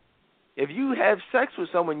 If you have sex with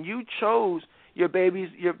someone, you chose your baby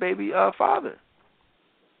father.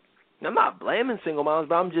 Now, I'm not blaming single moms,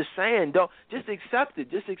 but I'm just saying, just accept it.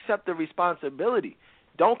 Just accept the responsibility.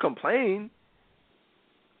 Don't complain.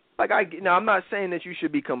 I'm not saying that you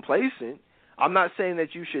should be complacent. I'm not saying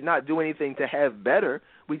that you should not do anything to have better.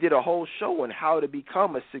 We did a whole show on how to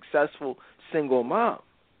become a successful single mom.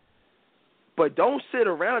 But don't sit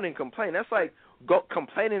around and complain. That's like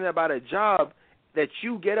complaining about a job that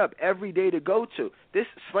you get up every day to go to. This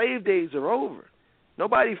slave days are over.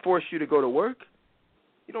 Nobody forced you to go to work.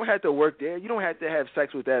 You don't have to work there. You don't have to have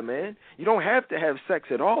sex with that man. You don't have to have sex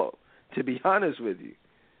at all, to be honest with you.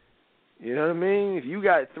 You know what I mean? If you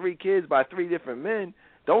got 3 kids by 3 different men,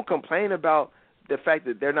 don't complain about the fact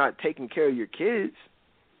that they're not taking care of your kids.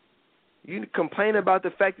 You complain about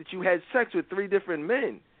the fact that you had sex with 3 different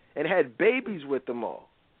men and had babies with them all.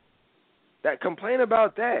 Complain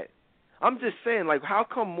about that. I'm just saying, like, how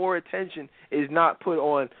come more attention is not put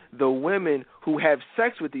on the women who have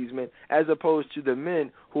sex with these men as opposed to the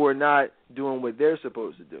men who are not doing what they're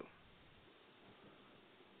supposed to do?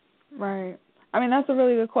 Right. I mean, that's a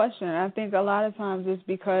really good question. I think a lot of times it's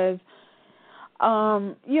because,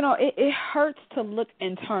 it hurts to look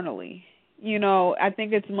internally. You know, I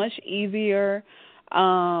think it's much easier,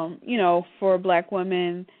 for black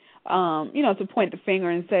women, to point the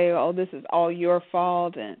finger and say, oh, this is all your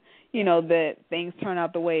fault and, that things turn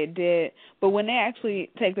out the way it did. But when they actually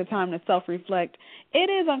take the time to self-reflect, it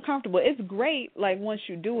is uncomfortable. It's great, like, once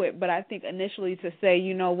you do it, but I think initially to say,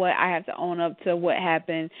 you know what, I have to own up to what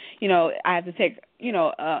happened, I have to take,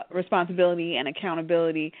 responsibility and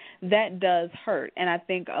accountability, that does hurt. And I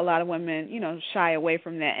think a lot of women, shy away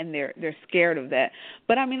from that and they're scared of that.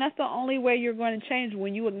 But, I mean, that's the only way you're going to change,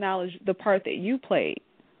 when you acknowledge the part that you played.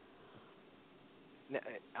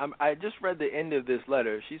 I just read the end of this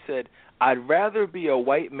letter. She said, I'd rather be a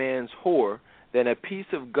white man's whore than a piece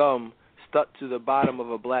of gum stuck to the bottom of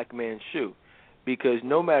a black man's shoe, because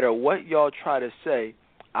no matter what y'all try to say,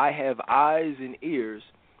 I have eyes and ears,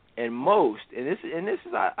 and most, and this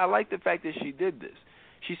is I like the fact that she did this.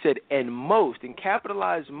 She said, and most, and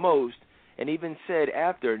capitalized most, and even said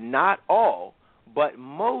after, not all, but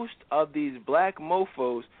most of these black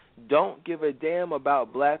mofos don't give a damn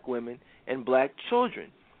about black women and black children.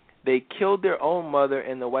 They killed their own mother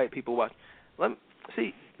and the white people watch.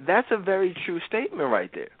 See, that's a very true statement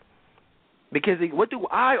right there. Because what do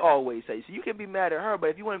I always say? So you can be mad at her,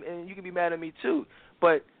 but if you want, and you can be mad at me too.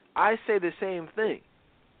 But I say the same thing.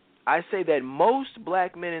 I say that most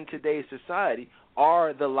black men in today's society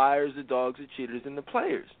are the liars, the dogs, the cheaters, and the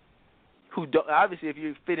players. who don't, obviously, if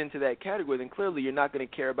you fit into that category, then clearly you're not going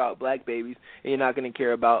to care about black babies and you're not going to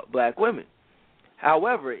care about black women.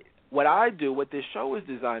 However, what I do, what this show is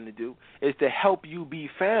designed to do, is to help you be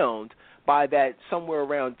found by that somewhere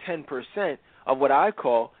around 10% of what I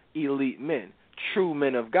call elite men, true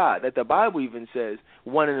men of God. That the Bible even says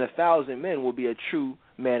 1 in 1,000 men will be a true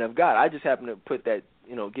man of God. I just happen to put that,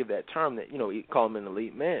 give that term that, you call him an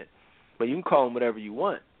elite man. But you can call him whatever you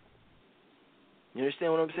want. You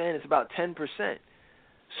understand what I'm saying? It's about 10%.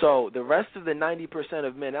 So the rest of the 90%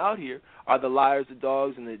 of men out here are the liars, the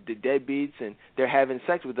dogs, and the deadbeats, and they're having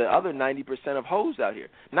sex with the other 90% of hoes out here.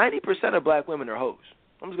 90% of black women are hoes.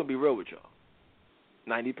 I'm just going to be real with y'all.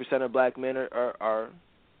 90% of black men are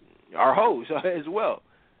hoes as well.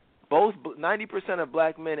 Both 90% of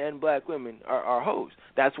black men and black women are hoes.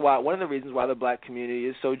 That's why one of the reasons why the black community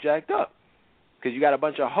is so jacked up. Because you got a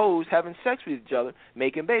bunch of hoes having sex with each other,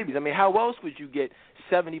 making babies. I mean, how else would you get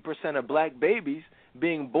 70% of black babies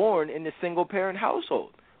being born in a single-parent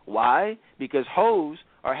household? Why? Because hoes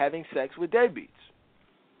are having sex with deadbeats.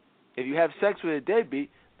 If you have sex with a deadbeat,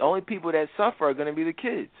 the only people that suffer are going to be the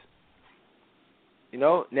kids.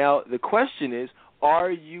 Now the question is, are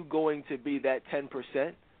you going to be that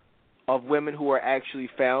 10% of women who are actually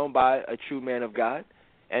found by a true man of God?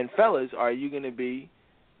 And fellas, are you going to be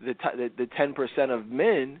the 10% of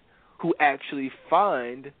men who actually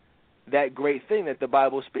find that great thing that the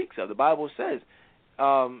Bible speaks of? The Bible says,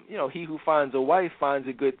 he who finds a wife finds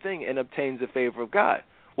a good thing and obtains the favor of God.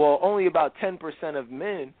 Well, only about 10% of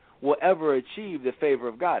men will ever achieve the favor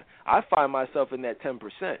of God. I find myself in that 10%.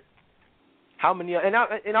 How many? And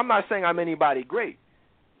I'm not saying I'm anybody great,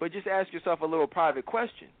 but just ask yourself a little private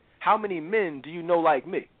question. How many men do you know like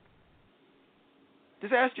me?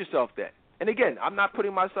 Just ask yourself that. And again, I'm not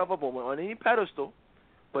putting myself up on any pedestal,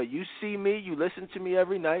 but you see me, you listen to me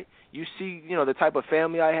every night, you see, the type of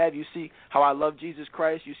family I have, you see how I love Jesus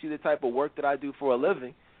Christ, you see the type of work that I do for a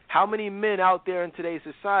living. How many men out there in today's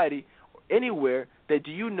society, anywhere, that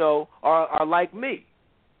do you know are like me,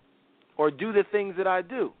 or do the things that I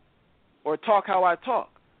do, or talk how I talk?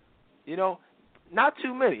 Not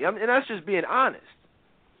too many. And that's just being honest.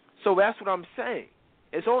 So that's what I'm saying.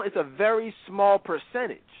 It's a very small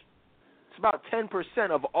percentage. It's about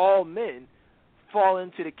 10% of all men fall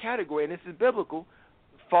into the category, and this is biblical,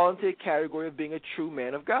 fall into the category of being a true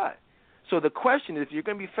man of God. So the question is, if you're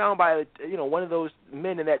going to be found by one of those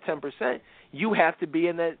men in that 10%, you have to be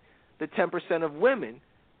in the 10% of women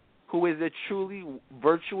who is a truly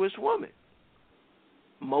virtuous woman.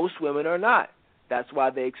 Most women are not. That's why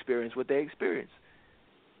they experience what they experience.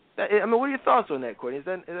 What are your thoughts on that, Courtney?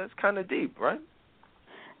 That's kind of deep, right?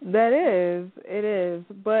 It is.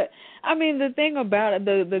 But, the thing about it,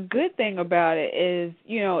 the good thing about it is,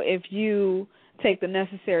 if you take the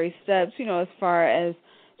necessary steps, as far as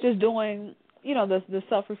just doing, the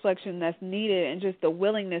self-reflection that's needed and just the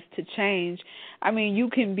willingness to change, you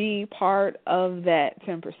can be part of that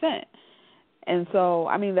 10%. And so,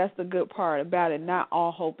 that's the good part about it. Not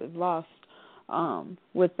all hope is lost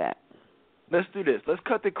with that. Let's do this. Let's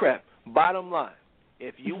cut the crap. Bottom line,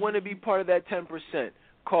 if you want to be part of that 10%,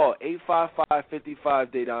 call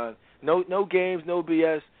 855-55-DAYDON. No games, no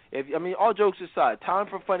BS. All jokes aside, time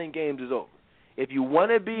for fun and games is over. If you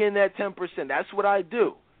want to be in that 10%, that's what I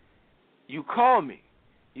do. You call me.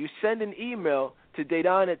 You send an email to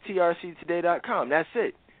daydon@trctoday.com. That's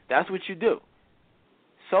it. That's what you do.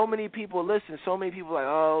 So many people listen. So many people are like,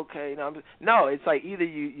 oh, okay. No, it's like either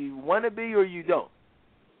you want to be or you don't.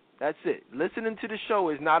 That's it. Listening to the show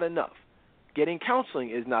is not enough. Getting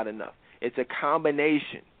counseling is not enough. It's a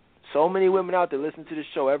combination. So many women out there listen to the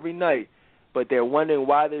show every night, but they're wondering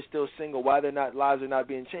why they're still single, why their lives are not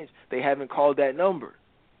being changed. They haven't called that number.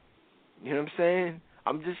 You know what I'm saying?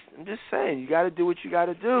 I'm just saying, you got to do what you got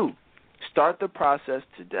to do. Start the process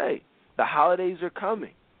today. The holidays are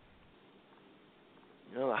coming.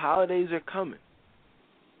 The holidays are coming.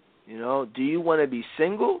 Do you want to be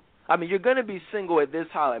single? You're going to be single at this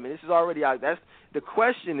holiday. This is already out. That's the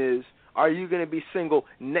question is, are you going to be single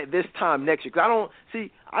this time next year? Because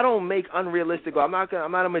I don't make unrealistic goals.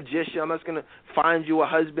 I'm not a magician. I'm not going to find you a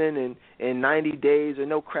husband in 90 days or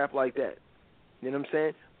no crap like that. You know what I'm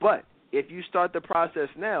saying? But if you start the process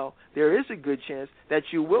now, there is a good chance that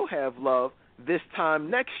you will have love this time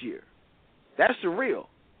next year. That's the real.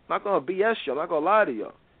 I'm not going to BS you. I'm not going to lie to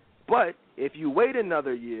you. But if you wait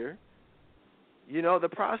another year, the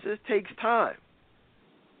process takes time.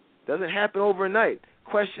 Doesn't happen overnight.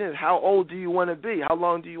 Question is, how old do you want to be? How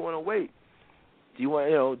long do you want to wait? Do you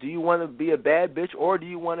want to be a bad bitch, or do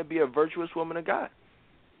you want to be a virtuous woman of God?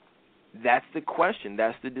 That's the question.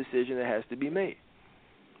 That's the decision that has to be made.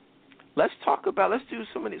 let's do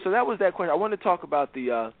so many. So that was that question. I want to talk about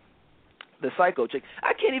the psycho chick.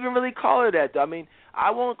 I can't even really call her that, though. I mean,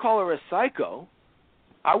 I won't call her a psycho.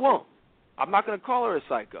 I won't. I'm not going to call her a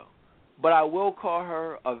psycho. But I will call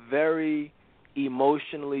her a very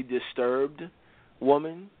emotionally disturbed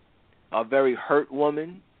woman, a very hurt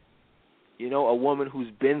woman, a woman who's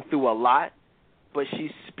been through a lot, but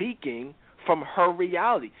she's speaking from her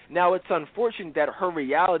reality. Now, it's unfortunate that her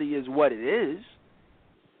reality is what it is,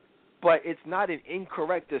 but it's not an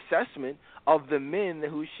incorrect assessment of the men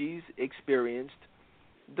who she's experienced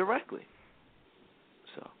directly.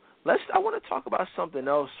 So I want to talk about something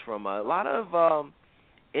else from a lot of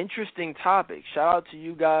interesting topics. Shout out to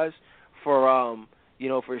you guys for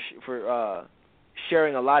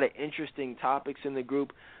sharing a lot of interesting topics in the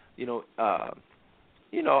group. A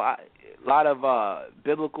lot of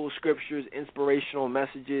biblical scriptures, inspirational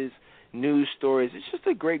messages, news stories. It's just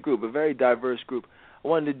a great group, a very diverse group. I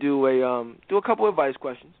wanted to do a couple of advice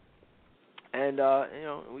questions, and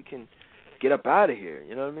we can get up out of here.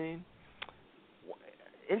 You know what I mean?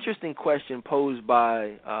 Interesting question posed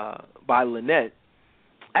by Lynette.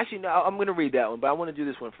 Actually, no, I'm going to read that one, but I want to do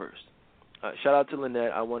this one first. Shout out to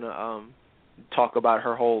Lynette. I want to talk about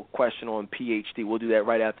her whole question on PhD. We'll do that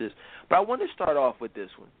right after this. But I want to start off with this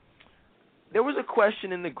one. There was a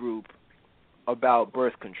question in the group about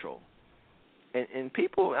birth control. And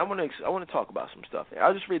people, I want to talk about some stuff.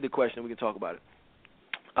 I'll just read the question and we can talk about it.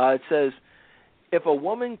 It says, if a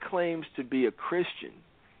woman claims to be a Christian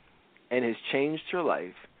and has changed her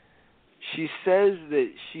life, she says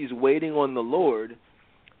that she's waiting on the Lord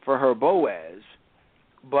for her Boaz,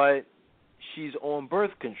 but she's on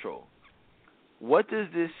birth control. What does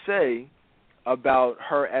this say about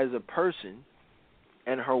her as a person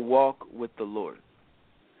and her walk with the Lord?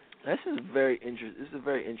 This is a very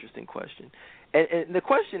interesting question. And the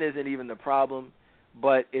question isn't even the problem,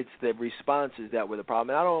 but it's the responses that were the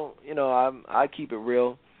problem. And I keep it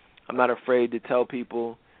real. I'm not afraid to tell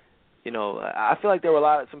people, I feel like there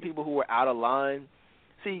were some people who were out of line.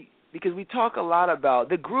 See, because we talk a lot about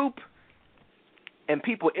the group, and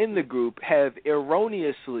people in the group have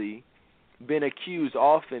erroneously been accused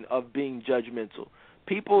often of being judgmental.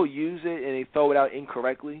 People use it and they throw it out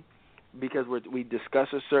incorrectly because we discuss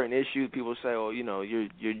a certain issue. People say, "Oh,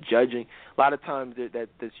 you're judging." A lot of times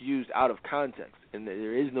that's used out of context, and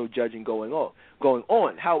there is no judging going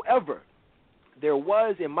on. However, there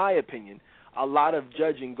was, in my opinion, a lot of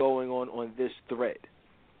judging going on this thread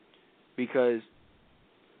because,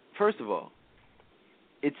 first of all,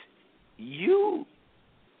 it's you.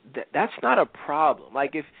 That's not a problem.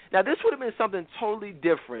 Like now, this would have been something totally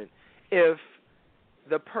different if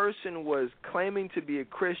the person was claiming to be a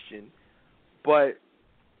Christian, but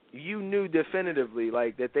you knew definitively,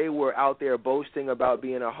 like, that they were out there boasting about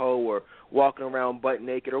being a hoe or walking around butt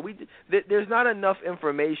naked. There's not enough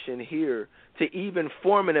information here to even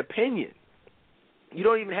form an opinion. You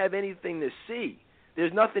don't even have anything to see.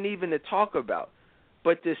 There's nothing even to talk about.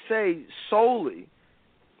 But to say solely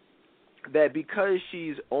that because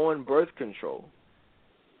she's on birth control,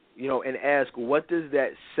 and ask what does that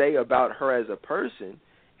say about her as a person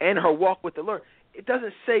and her walk with the Lord, it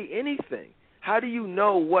doesn't say anything. How do you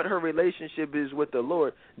know what her relationship is with the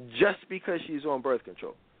Lord just because she's on birth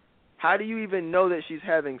control? How do you even know that she's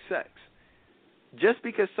having sex? Just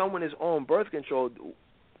because someone is on birth control,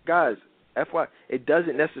 guys, FYI, it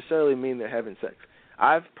doesn't necessarily mean they're having sex.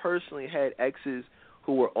 I've personally had exes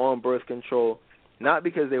who were on birth control, not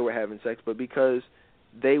because they were having sex, but because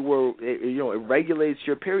they were, it regulates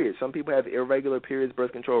your period. Some people have irregular periods.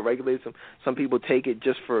 Birth control regulates them. Some people take it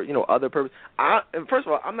just for, other purposes. And first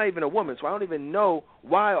of all, I'm not even a woman, so I don't even know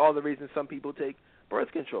why all the reasons some people take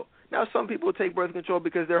birth control. Now, some people take birth control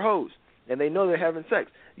because they're hoes and they know they're having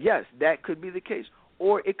sex. Yes, that could be the case,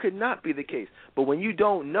 or it could not be the case. But when you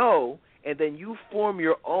don't know and then you form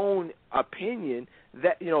your own opinion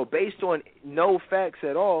that, based on no facts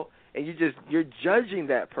at all, and you're judging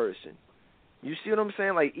that person. You see what I'm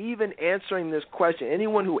saying? Like, even answering this question,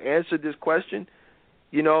 anyone who answered this question,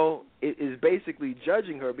 is basically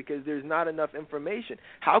judging her because there's not enough information.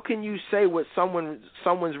 How can you say what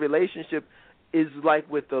someone's relationship is like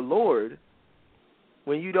with the Lord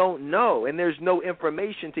when you don't know and there's no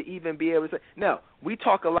information to even be able to say? Now, we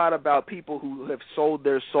talk a lot about people who have sold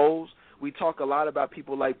their souls. We talk a lot about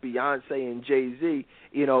people like Beyonce and Jay-Z,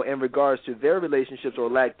 in regards to their relationships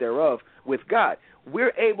or lack thereof with God.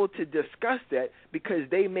 We're able to discuss that because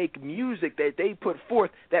they make music that they put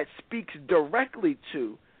forth that speaks directly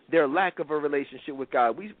to their lack of a relationship with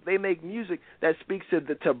God. They make music that speaks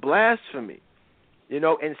to blasphemy,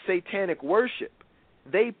 and satanic worship.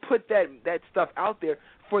 They put that stuff out there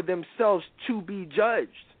for themselves to be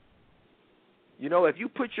judged. You know, if you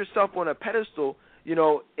put yourself on a pedestal, you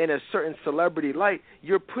know, in a certain celebrity light,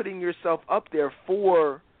 you're putting yourself up there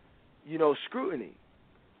for, you know, scrutiny.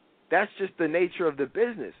 That's just the nature of the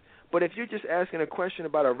business. But if you're just asking a question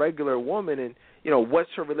about a regular woman and, you know, what's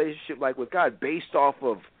her relationship like with God based off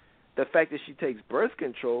of the fact that she takes birth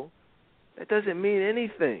control, that doesn't mean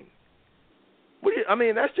anything.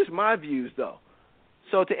 That's just my views, though.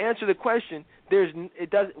 So to answer the question,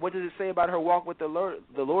 what does it say about her walk with the Lord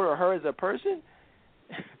or her as a person?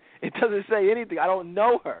 It doesn't say anything. I don't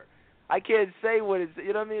know her. I can't say what it's,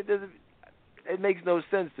 you know what I mean? It makes no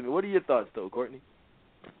sense to me. What are your thoughts, though, Courtney?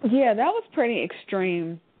 Yeah, that was pretty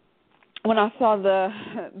extreme. When I saw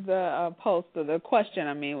the post, the question,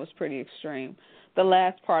 was pretty extreme. The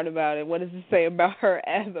last part about it, what does it say about her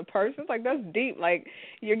as a person? It's like, that's deep. Like,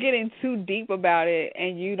 you're getting too deep about it,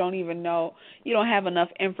 and you don't even know, you don't have enough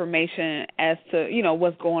information as to, you know,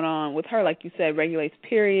 what's going on with her. Like you said, regulates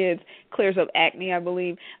periods, clears up acne, I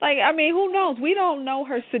believe. Like, who knows? We don't know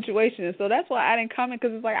her situation, so that's why I didn't comment,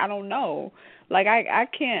 because it's like, I don't know. Like, I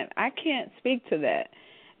can't speak to that.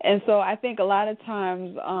 And so I think a lot of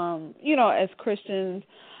times, you know, as Christians,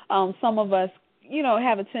 some of us, you know,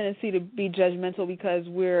 have a tendency to be judgmental because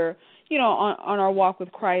we're, you know, on our walk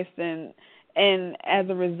with Christ, and as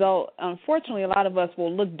a result, unfortunately, a lot of us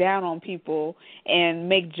will look down on people and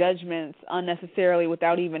make judgments unnecessarily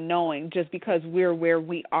without even knowing, just because we're where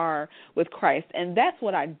we are with Christ. And that's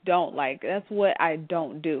what I don't like. That's what I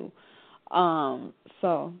don't do.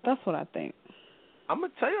 So that's what I think. I'm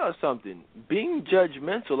going to tell y'all something. Being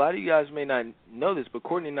judgmental, a lot of you guys may not know this, but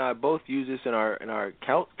Courtney and I both use this in our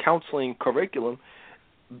counseling curriculum.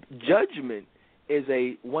 Judgment is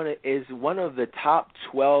one of the top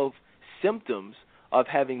 12 symptoms of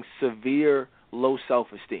having severe low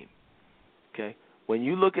self-esteem. Okay? When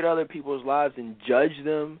you look at other people's lives and judge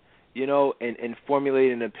them, you know, and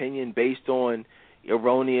formulate an opinion based on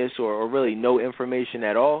erroneous or really no information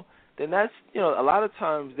at all, then that's, you know, a lot of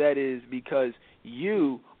times that is because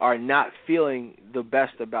you are not feeling the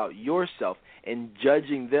best about yourself, and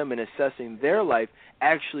judging them and assessing their life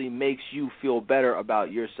actually makes you feel better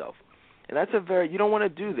about yourself. And that's you don't want to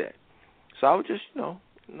do that. So I would just, you know,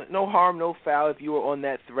 no harm, no foul if you were on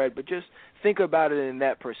that thread, but just think about it in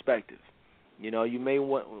that perspective. You know, you may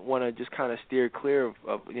want to just kind of steer clear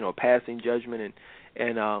of you know, passing judgment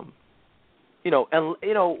and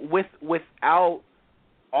without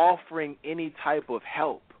offering any type of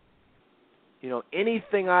help. You know,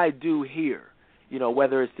 anything I do here, you know,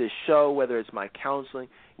 whether it's this show, whether it's my counseling,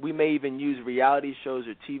 we may even use reality shows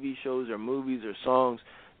or TV shows or movies or songs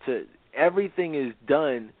everything is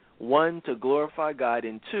done, one, to glorify God,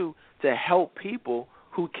 and two, to help people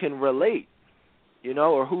who can relate, you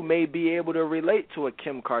know, or who may be able to relate to a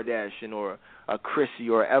Kim Kardashian or a Chrissy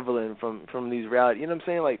or Evelyn from these reality, you know what I'm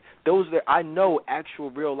saying? Like, I know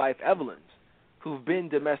actual real life Evelyns who've been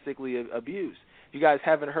domestically abused. If you guys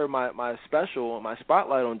haven't heard my special, my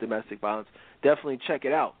spotlight on domestic violence, definitely check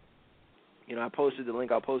it out. You know, I posted the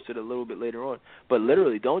link. I'll post it a little bit later on. But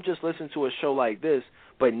literally, don't just listen to a show like this,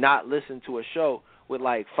 but not listen to a show with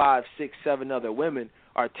like 5, 6, 7 other women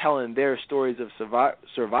are telling their stories of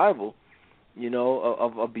survival, you know,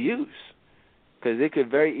 of abuse. Because it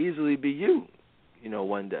could very easily be you, you know,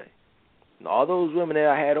 one day. And all those women that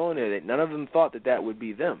I had on there, none of them thought that would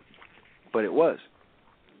be them. But it was.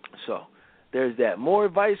 So there's that. More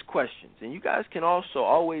advice questions. And you guys can also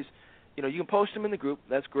always, you know, you can post them in the group.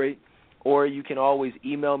 That's great. Or you can always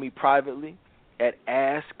email me privately at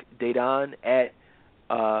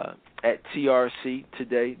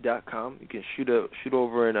askdedan@trctoday.com. You can shoot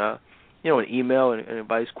over an email and an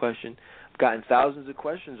advice question. I've gotten thousands of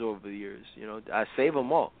questions over the years. You know, I save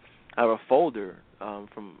them all. I have a folder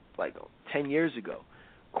from like 10 years ago,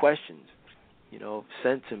 questions, you know,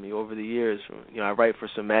 sent to me over the years. You know, I write for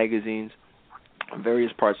some magazines in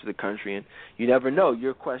various parts of the country, and you never know,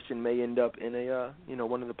 your question may end up in a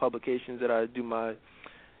one of the publications that I do my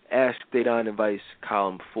Ask Dedan Advice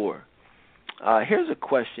column for. Here's a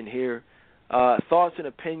question here. Thoughts and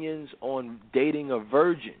opinions on dating a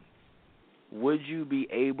virgin. Would you be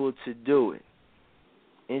able to do it?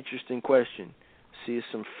 Interesting question. See,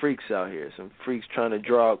 some freaks out here. Some freaks trying to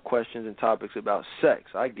draw up questions and topics about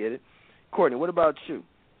sex. I get it. Courtney, what about you?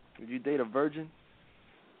 Would you date a virgin?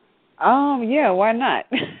 Yeah, why not?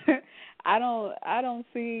 I don't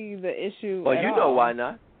see the issue. Well, at you know all. why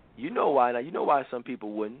not. You know why not. You know why some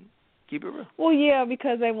people wouldn't. Keep it real. Well, yeah,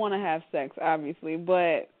 because they want to have sex, obviously.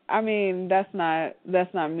 But I mean, that's not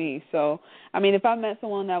me. So, I mean, if I met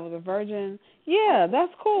someone that was a virgin, yeah,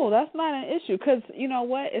 that's cool. That's not an issue. Because you know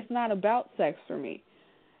what? It's not about sex for me.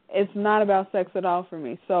 it's not about sex at all for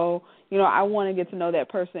me. So, I want to get to know that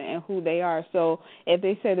person and who they are. So if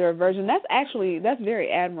they say they're a virgin, that's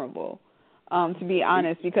very admirable, to be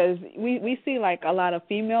honest, because we see like a lot of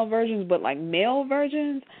female virgins, but like male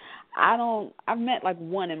virgins, I've met like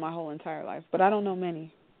one in my whole entire life, but I don't know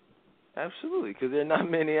many. Absolutely, because there are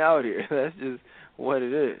not many out here. That's just what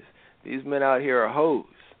it is. These men out here are hoes.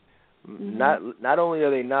 Mm-hmm. Not only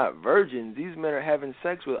are they not virgins, these men are having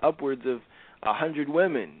sex with upwards of 100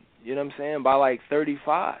 women, you know what I'm saying, by like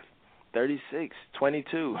 35, 36,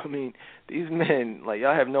 22. I mean, these men, like,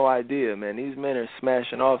 y'all have no idea, man. These men are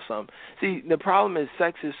smashing off something. See, the problem is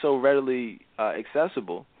sex is so readily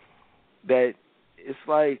accessible that it's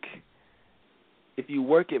like if you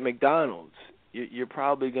work at McDonald's, you're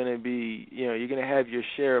probably going to be, you're going to have your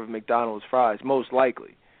share of McDonald's fries, most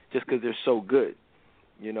likely, just because they're so good.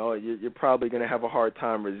 You're probably going to have a hard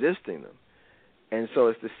time resisting them. And so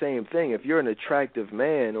it's the same thing. If you're an attractive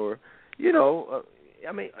man or, you don't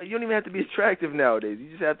even have to be attractive nowadays.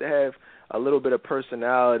 You just have to have a little bit of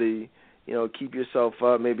personality, keep yourself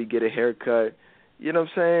up, maybe get a haircut. You know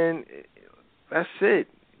what I'm saying? That's it.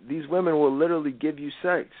 These women will literally give you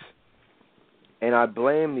sex. And I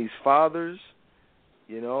blame these fathers,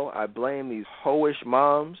 I blame these hoish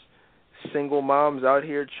moms, single moms out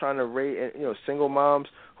here trying to raise, single moms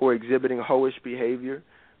who are exhibiting hoish behavior,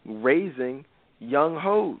 raising young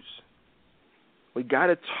hoes. We got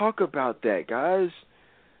to talk about that, guys.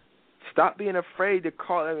 Stop being afraid to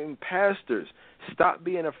pastors, stop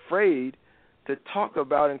being afraid to talk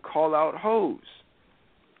about and call out hoes.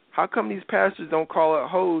 How come these pastors don't call out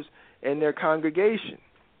hoes in their congregation?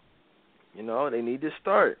 They need to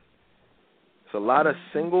start. There's a lot of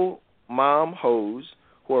single mom hoes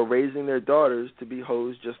who are raising their daughters to be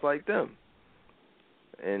hoes just like them.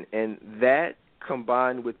 And that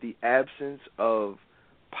combined with the absence of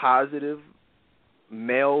positive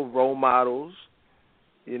male role models,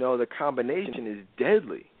 the combination is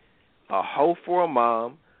deadly. A hoe for a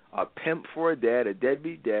mom, a pimp for a dad, a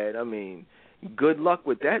deadbeat dad. I mean, good luck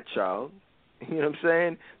with that child. You know what I'm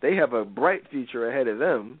saying? They have a bright future ahead of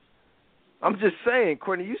them. I'm just saying,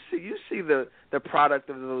 Courtney, you see the product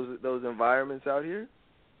of those environments out here?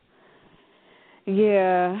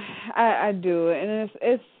 Yeah, I do, and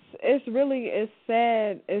it's really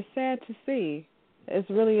sad. It's sad to see. It's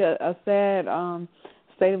really a sad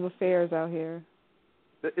state of affairs out here.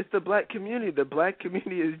 It's the black community. The black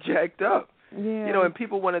community is jacked up. Yeah. And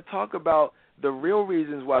people want to talk about the real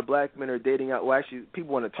reasons why black men are dating out. Well, actually,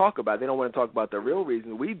 people want to talk about it. They don't want to talk about the real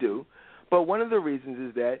reasons. We do. But one of the reasons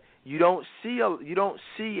is that you don't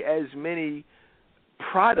see as many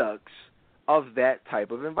products of that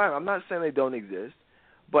type of environment. I'm not saying they don't exist,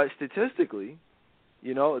 but statistically,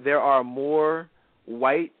 there are more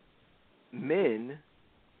white men,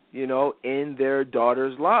 in their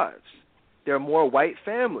daughters' lives. There are more white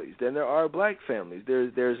families than there are black families.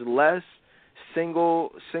 There's less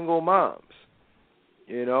single moms,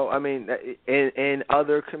 in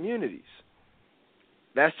other communities.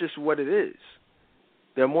 That's just what it is.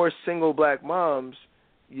 There are more single black moms,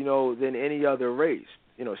 than any other race.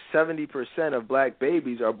 70% of black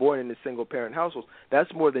babies are born in single-parent households.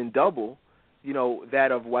 That's more than double,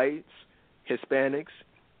 that of whites, Hispanics,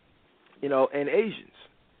 and Asians.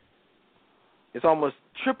 It's almost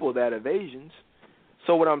triple that of Asians.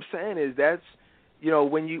 So what I'm saying is that's,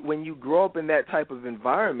 when you grow up in that type of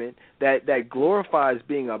environment that glorifies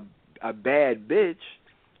being a bad bitch,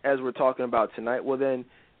 as we're talking about tonight, well then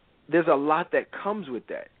there's a lot that comes with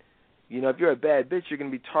that. If you're a bad bitch, you're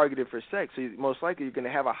going to be targeted for sex. So most likely you're going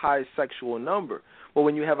to have a high sexual number. Well,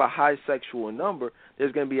 when you have a high sexual number,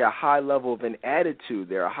 there's going to be a high level of an attitude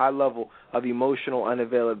there, a high level of emotional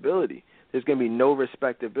unavailability. There's going to be no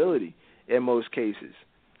respectability in most cases.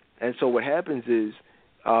 And so what happens is,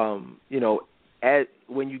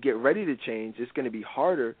 when you get ready to change, it's going to be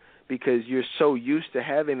harder because you're so used to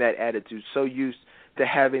having that attitude, so used to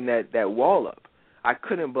having that wall up. I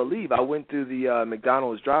couldn't believe I went through the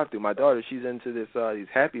McDonald's drive-thru. My daughter, she's into these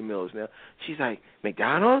Happy Meals now. She's like,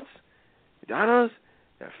 McDonald's,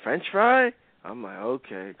 French fry. I'm like,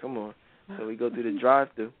 okay, come on. So we go through the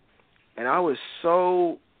drive-thru, and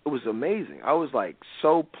it was amazing. I was like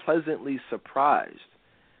so pleasantly surprised.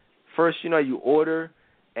 First, you order,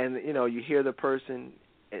 and you hear the person,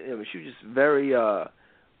 and she was just very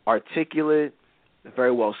articulate,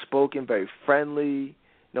 very well spoken, very friendly,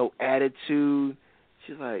 no attitude.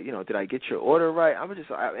 She's like, did I get your order right?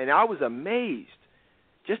 And I was amazed.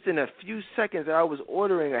 Just in a few seconds that I was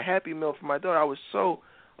ordering a Happy Meal for my daughter, I was so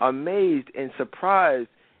amazed and surprised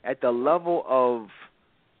at the level of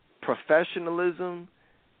professionalism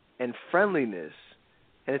and friendliness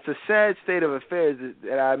And it's a sad state of affairs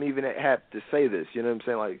that I'm even have to say this. You know what I'm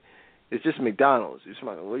saying? Like, it's just McDonald's. You're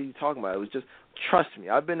like, what are you talking about? It was just, trust me,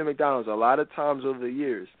 I've been to McDonald's a lot of times over the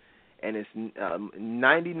years, and it's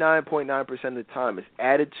 99.9% of the time it's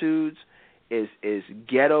attitudes, is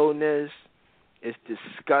ghetto-ness, it's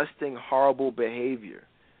disgusting, horrible behavior.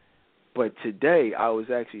 But today, I was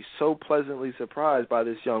actually so pleasantly surprised by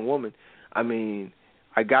this young woman. I mean,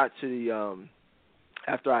 I got to the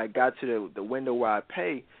after I got to the window where I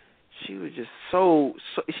pay, she was just so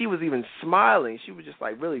she was even smiling. She was just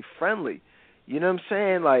like really friendly. You know what I'm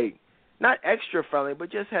saying? Like, not extra friendly,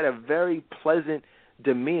 but just had a very pleasant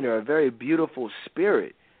demeanor, a very beautiful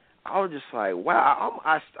spirit. I was just like, wow.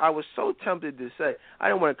 I was so tempted to say, I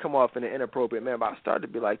didn't want to come off in an inappropriate manner, but I started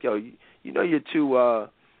to be like, yo, you know you're too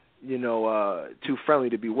too friendly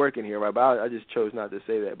to be working here, right? But I just chose not to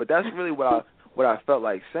say that. But that's really what I felt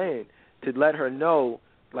like saying, to let her know,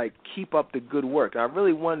 like, keep up the good work. And I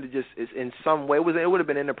really wanted to just, in some way, it would have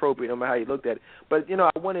been inappropriate no matter how you looked at it. But, it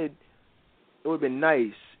would have been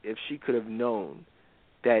nice if she could have known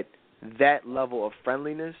that level of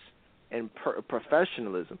friendliness and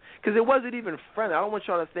professionalism, because it wasn't even friendly. I don't want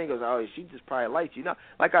y'all to think, oh, she just probably liked you. No,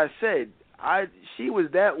 like I said, she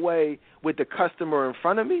was that way with the customer in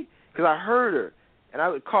front of me, because I heard her, and I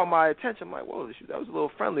would call my attention. I'm like, whoa, that was a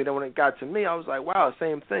little friendly. Then when it got to me, I was like, wow,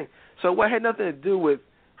 same thing. So what had nothing to do with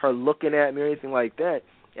her looking at me or anything like that.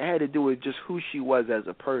 It had to do with just who she was as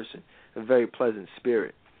a person, a very pleasant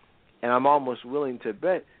spirit. And I'm almost willing to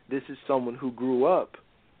bet this is someone who grew up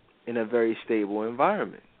in a very stable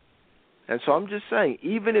environment. And so I'm just saying,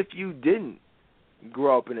 even if you didn't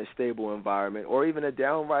grow up in a stable environment or even a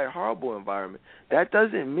downright horrible environment, that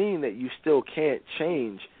doesn't mean that you still can't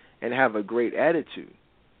change and have a great attitude.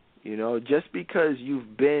 Just because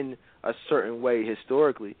you've been a certain way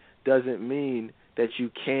historically doesn't mean that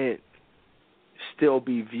you can't still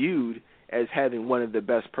be viewed as having one of the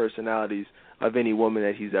best personalities of any woman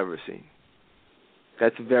that he's ever seen.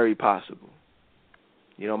 That's very possible.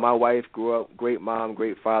 My wife grew up, great mom,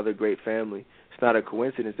 great father, great family. It's not a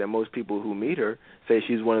coincidence that most people who meet her say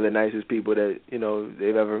she's one of the nicest people that,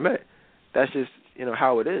 they've ever met. That's just,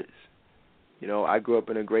 how it is. I grew up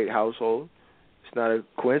in a great household. It's not a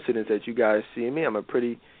coincidence that you guys see me. I'm a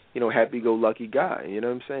pretty, happy-go-lucky guy. You know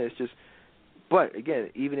what I'm saying? It's just, but again,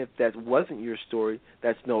 even if that wasn't your story,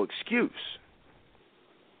 that's no excuse.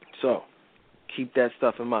 So keep that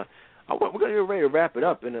stuff in mind. We're going to get ready to wrap it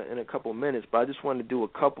up in a couple minutes, but I just wanted to do a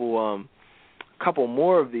couple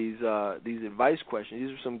more of these advice questions.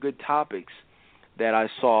 These are some good topics that I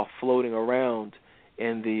saw floating around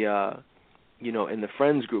in the in the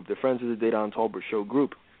Friends group, the Friends of the Dedan Tolbert Show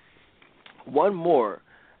group. One more,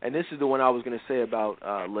 and this is the one I was going to say about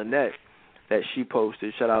Lynette that she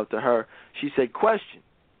posted. Shout out to her. She said, question,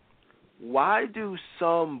 why do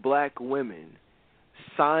some black women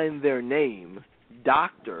sign their name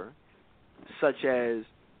Dr. such as,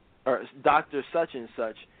 or Dr. such and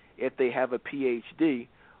such if they have a PhD,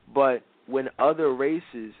 but when other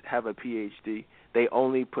races have a PhD, they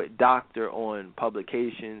only put doctor on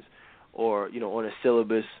publications or, on a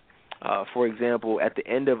syllabus. For example, at the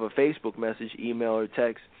end of a Facebook message, email, or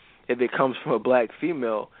text, if it comes from a black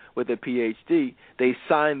female with a PhD, they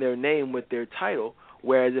sign their name with their title,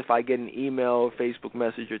 whereas if I get an email, Facebook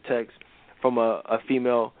message, or text from a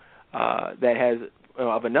female that has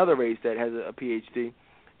of another race that has a PhD,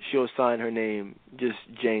 she'll sign her name just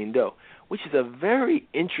Jane Doe, which is a very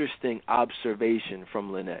interesting observation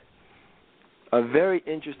from Lynette. A very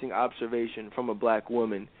interesting observation from a black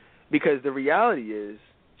woman, because the reality is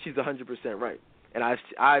she's 100% right. And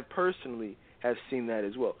I personally have seen that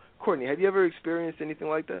as well. Courtney, have you ever experienced anything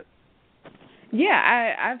like that?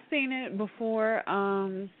 Yeah, I've seen it before,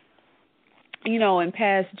 in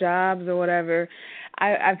past jobs or whatever.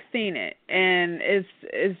 I've seen it, and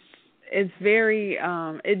it's very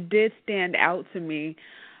it did stand out to me,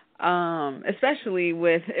 especially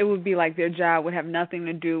with, it would be like their job would have nothing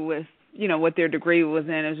to do with what their degree was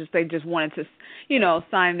in. It was just they just wanted to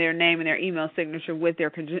sign their name and their email signature with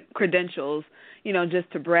their credentials,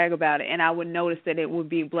 just to brag about it. And I would notice that it would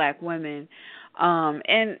be black women, and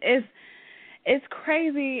it's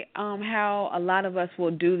crazy how a lot of us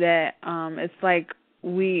will do that. It's like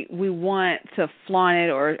we want to flaunt it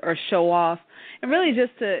or show off, and really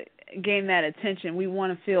just to gain that attention. We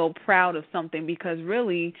want to feel proud of something, because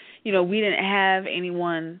really, we didn't have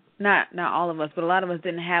anyone, not all of us, but a lot of us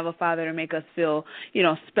didn't have a father to make us feel,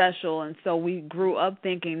 special. And so we grew up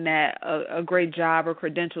thinking that a great job or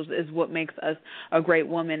credentials is what makes us a great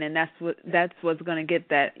woman, and that's what's going to get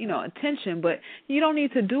that, attention. But you don't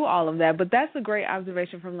need to do all of that. But that's a great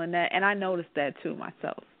observation from Lynette, and I noticed that too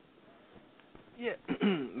myself. Yeah,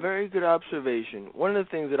 very good observation. One of the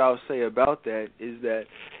things that I'll say about that is that,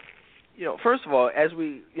 first of all, as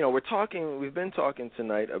we've been talking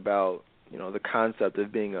tonight about, the concept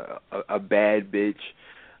of being a bad bitch.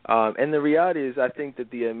 And the reality is, I think that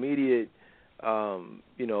the immediate,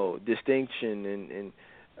 distinction and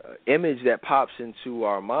image that pops into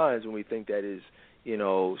our minds when we think that is,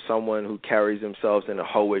 someone who carries themselves in a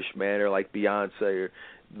hoish manner like Beyonce or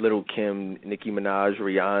Little Kim, Nicki Minaj,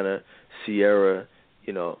 Rihanna, Sierra,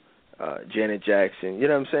 Janet Jackson. You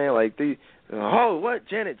know what I'm saying? Like what?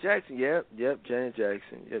 Janet Jackson? Yep, Janet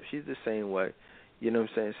Jackson. Yep, she's the same way. You know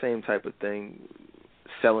what I'm saying? Same type of thing,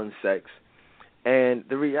 selling sex. And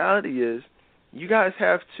the reality is, you guys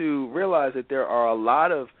have to realize that there are a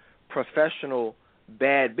lot of professional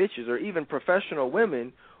bad bitches or even professional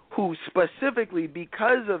women who specifically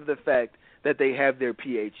because of the fact that they have their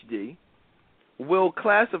PhD will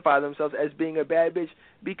classify themselves as being a bad bitch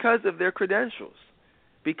because of their credentials,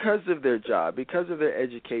 because of their job, because of their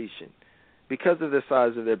education, because of the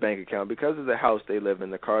size of their bank account, because of the house they live in,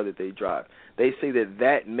 the car that they drive. They say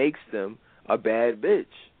that makes them a bad bitch,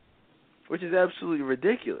 which is absolutely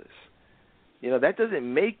ridiculous. That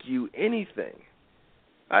doesn't make you anything.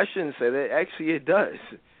 I shouldn't say that. Actually, it does.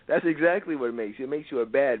 That's exactly what it makes you. It makes you a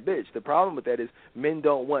bad bitch. The problem with that is men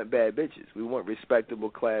don't want bad bitches. We want respectable,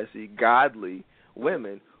 classy, godly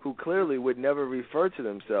women who clearly would never refer to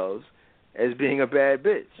themselves as being a bad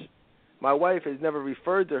bitch. My wife has never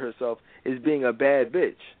referred to herself as being a bad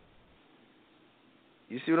bitch.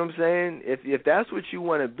 You see what I'm saying? If that's what you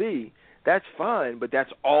want to be, that's fine, but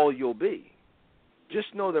that's all you'll be.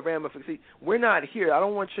 Just know the ramifications. We're not here. I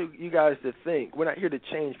don't want you guys to think. We're not here to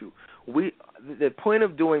change people. The point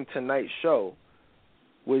of doing tonight's show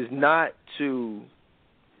was not to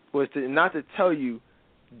tell you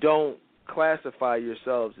don't classify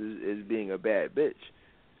yourselves as being a bad bitch.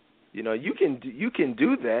 You can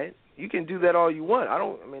do that. You can do that all you want.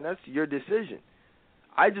 That's your decision.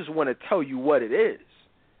 I just want to tell you what it is.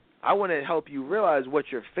 I want to help you realize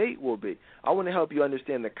what your fate will be. I want to help you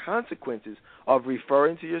understand the consequences of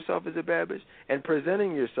referring to yourself as a bad bitch and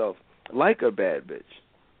presenting yourself like a bad bitch.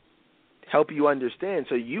 Help you understand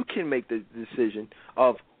so you can make the decision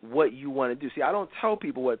of what you want to do. See, I don't tell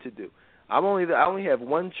people what to do. I only have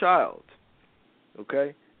one child.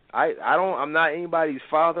 Okay? I'm not anybody's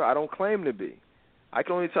father. I don't claim to be. I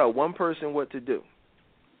can only tell one person what to do.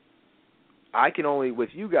 With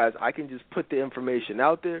you guys, I can just put the information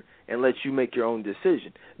out there and let you make your own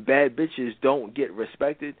decision. Bad bitches don't get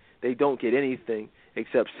respected. They don't get anything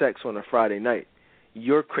except sex on a Friday night.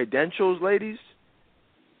 Your credentials, ladies,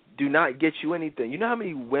 do not get you anything. You know how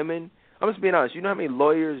many women, I'm just being honest, you know how many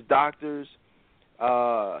lawyers, doctors,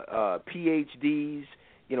 PhDs,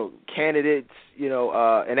 candidates,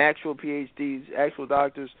 and actual PhDs, actual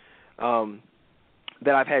doctors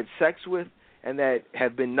that I've had sex with and that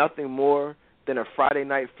have been nothing more than a Friday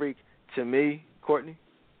night freak to me, Courtney?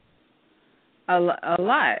 A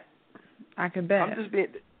lot. I can bet. I'm just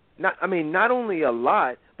being, not only a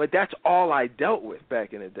lot, but that's all I dealt with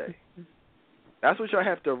back in the day. That's what y'all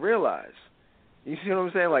have to realize. You see what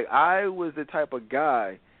I'm saying? Like, I was the type of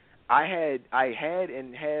guy, I had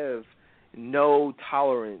and have no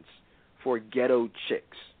tolerance for ghetto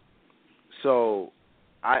chicks. So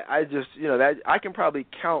I just, that I can probably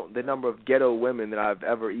count the number of ghetto women that I've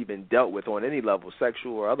ever even dealt with on any level,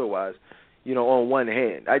 sexual or otherwise, on one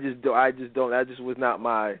hand. I just was not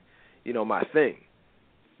my, my thing.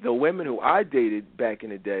 The women who I dated back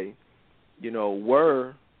in the day,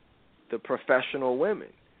 were the professional women,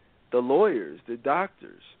 the lawyers, the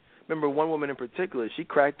doctors. Remember one woman in particular, she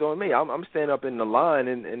cracked on me. I'm standing up in the line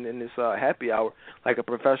in this happy hour, like a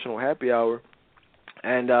professional happy hour,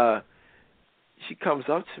 and she comes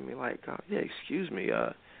up to me like, yeah, excuse me,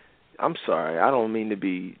 I'm sorry, I don't mean to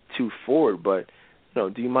be too forward, but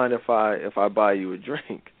do you mind if I buy you a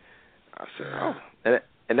drink? I said, oh,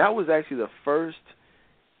 and that was actually the first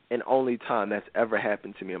and only time that's ever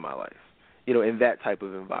happened to me in my life. In that type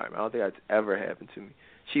of environment. I don't think that's ever happened to me.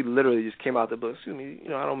 She literally just came out the blue. Excuse me,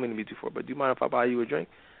 I don't mean to be too forward, but do you mind if I buy you a drink?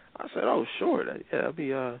 I said, oh, sure, that'll be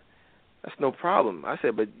that's no problem. I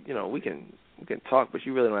said, but we can talk, but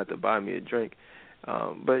you really don't have to buy me a drink.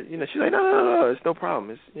 But she's like, no, it's no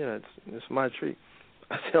problem. It's my treat.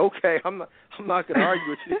 I said, okay, I'm not gonna argue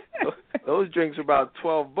with you. Those drinks are about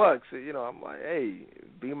 $12. I'm like, hey,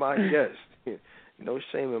 be my guest. No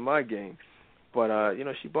shame in my game. But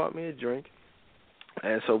she bought me a drink,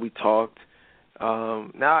 and so we talked.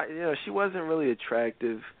 Now, she wasn't really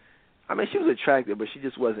attractive. She was attractive, but she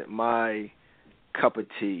just wasn't my cup of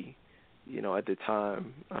tea, at the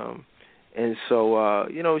time. And so,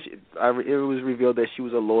 it was revealed that she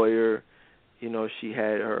was a lawyer, You know, she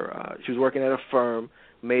had her. She was working at a firm,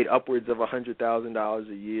 made upwards of $100,000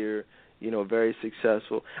 a year. You know, very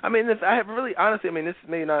successful. I mean, I have really, honestly, I mean, this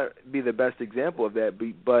may not be the best example of that,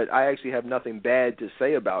 but I actually have nothing bad to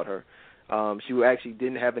say about her. She actually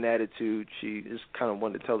didn't have an attitude. She just kind of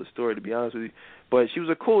wanted to tell the story, to be honest with you. But she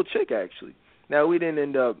was a cool chick, actually. Now, we didn't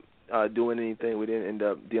end up doing anything. We didn't end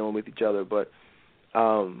up dealing with each other, but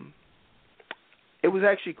it was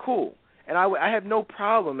actually cool. And I have no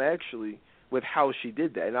problem, actually, with how she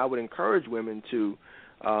did that. And I would encourage women to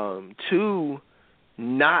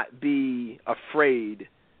not be afraid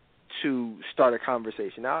to start a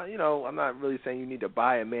conversation. Now, you know, I'm not really saying you need to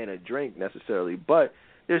buy a man a drink necessarily, but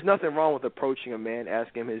there's nothing wrong with approaching a man,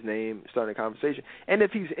 asking him his name, starting a conversation. And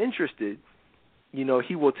if he's interested, you know,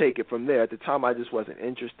 he will take it from there. At the time, I just wasn't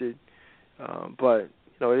interested. But,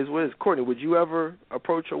 you know, it is what it is. Courtney, would you ever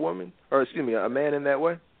approach a woman, or excuse me, a man in that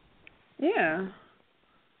way? Yeah.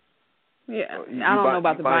 Yeah, I don't know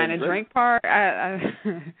about the buying a drink part. I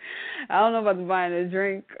don't know about the buying a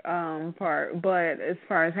drink part, but as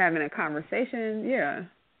far as having a conversation, yeah.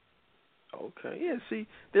 Okay, yeah. See,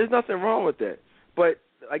 there's nothing wrong with that. But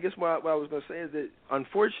I guess what I was going to say is that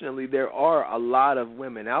unfortunately there are a lot of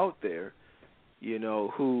women out there, you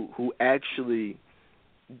know, who actually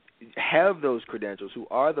have those credentials, who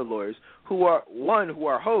are the lawyers, who are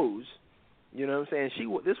hoes. You know what I'm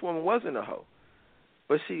saying? This woman wasn't a hoe.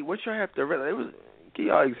 But see, what you have to realize, give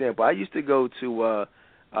y'all an example. I used to go to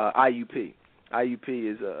IUP.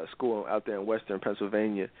 IUP is a school out there in Western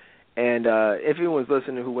Pennsylvania, and if anyone's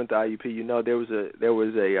listening who went to IUP, you know there was a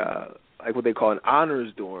like what they call an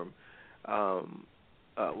honors dorm.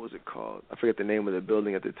 What was it called? I forget the name of the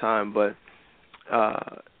building at the time, but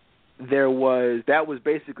that was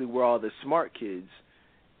basically where all the smart kids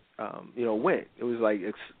you know, went. It was like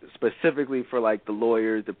specifically for like the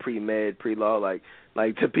lawyers, the pre-med, pre-law, like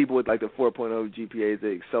to people with like the 4.0 GPAs,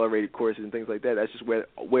 the accelerated courses and things like that. That's just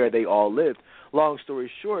where they all lived. Long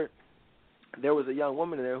story short, there was a young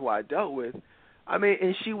woman in there who I dealt with. I mean,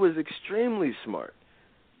 and she was extremely smart.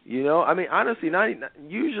 You know, I mean, honestly,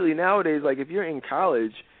 usually nowadays, like if you're in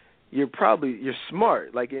college, you're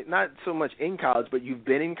smart. Like not so much in college, but you've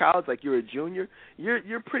been in college, like you're a junior.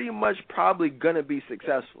 You're pretty much probably gonna be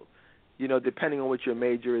successful. You know, depending on what your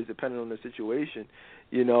major is, depending on the situation.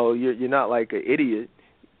 You know, you're not like an idiot.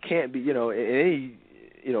 Can't be, you know, in any,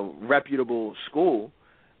 you know, reputable school.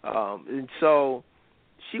 And so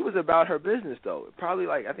she was about her business though. Probably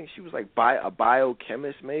like I think she was like a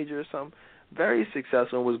biochemist major or something. Very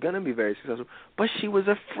successful and was gonna be very successful, but she was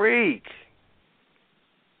a freak.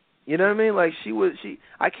 You know what I mean? Like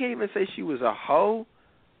I can't even say she was a hoe.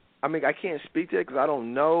 I mean, I can't speak to it because I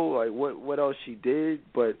don't know like what else she did.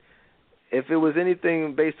 But if it was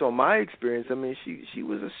anything based on my experience, I mean, she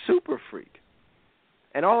was a super freak.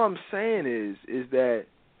 And all I'm saying is that,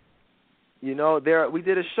 you know, we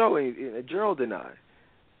did a show, Gerald and I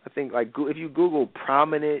think like if you Google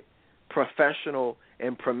prominent, professional,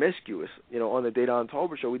 and promiscuous, you know, on the Dayton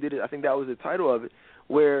Tolbert show, we did it. I think that was the title of it,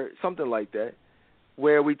 where something like that.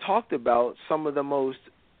 Where we talked about some of the most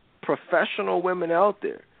professional women out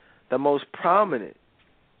there, the most prominent,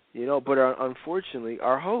 you know, but unfortunately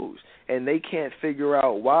are hoes. And they can't figure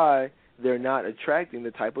out why they're not attracting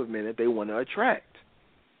the type of men that they want to attract.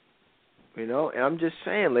 You know, and I'm just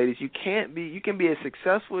saying, ladies, you can be as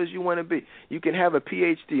successful as you want to be. You can have a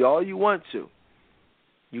PhD all you want to.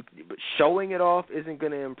 But showing it off isn't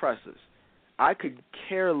going to impress us. I could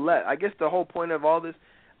care less. I guess the whole point of all this,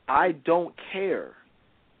 I don't care.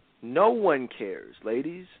 No one cares,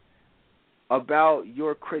 ladies, about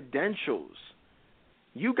your credentials.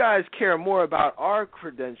 You guys care more about our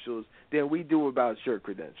credentials than we do about your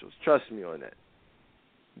credentials. Trust me on that.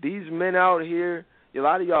 These men out here, a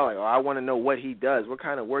lot of y'all are like, oh, I want to know what he does. What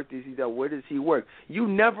kind of work does he do? Where does he work? You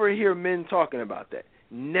never hear men talking about that.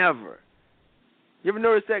 Never. You ever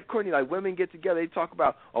notice that, Courtney? Like women get together, they talk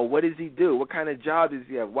about, oh, what does he do? What kind of job does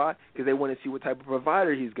he have? Why? Because they want to see what type of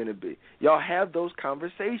provider he's going to be. Y'all have those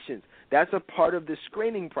conversations. That's a part of the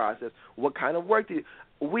screening process. What kind of work do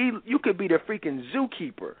you could be the freaking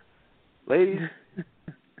zookeeper, ladies,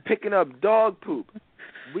 picking up dog poop.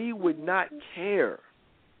 We would not care.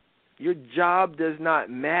 Your job does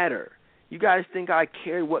not matter. You guys think I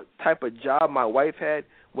cared what type of job my wife had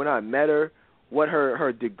when I met her? What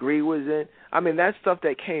her degree was in. I mean, that's stuff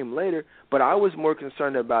that came later, but I was more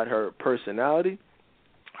concerned about her personality,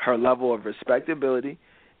 her level of respectability,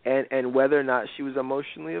 and whether or not she was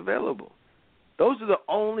emotionally available. Those are the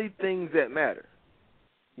only things that matter.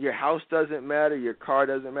 Your house doesn't matter, your car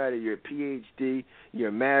doesn't matter, your PhD,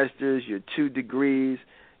 your master's, your 2 degrees,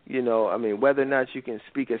 you know, I mean, whether or not you can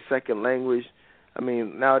speak a second language. I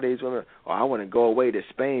mean, nowadays women, I want to go away to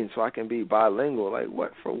Spain so I can be bilingual. Like,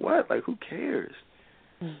 what? For what? Like, who cares?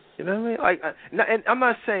 You know what I mean? Like, and I'm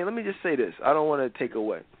not saying, let me just say this. I don't want to take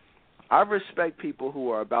away. I respect people who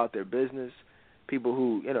are about their business, people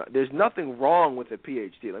who, there's nothing wrong with a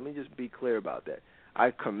PhD. Let me just be clear about that.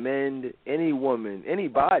 I commend any woman,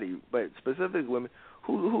 anybody, but specifically women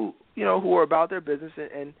who are about their business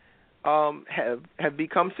and have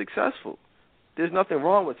become successful. There's nothing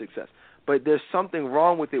wrong with success, but there's something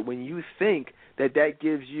wrong with it when you think that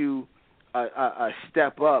gives you a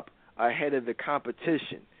step up ahead of the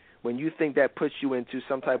competition. When you think that puts you into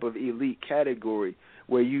some type of elite category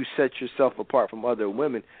where you set yourself apart from other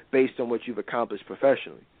women based on what you've accomplished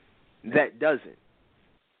professionally. That doesn't.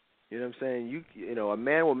 You know what I'm saying? A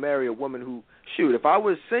man will marry a woman who, if I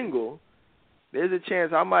was single, there's a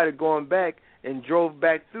chance I might have gone back and drove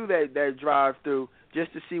back through that drive-through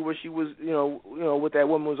just to see what she was, what that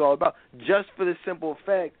woman was all about, just for the simple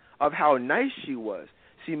fact of how nice she was.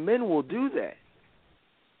 See, men will do that.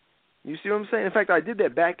 You see what I'm saying? In fact, I did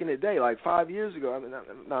that back in the day, like 5 years ago. I mean,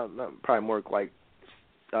 not probably more like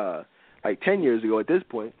 10 years ago at this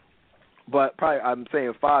point. But probably I'm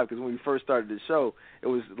saying 5 because when we first started the show, it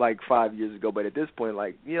was like 5 years ago. But at this point,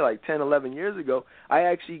 like 10, 11 years ago, I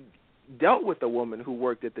actually dealt with a woman who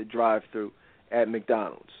worked at the drive-thru at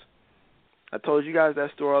McDonald's. I told you guys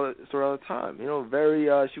that story all the time.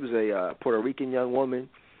 She was a Puerto Rican young woman,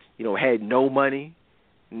 had no money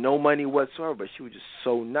whatsoever, but she was just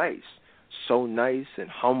so nice and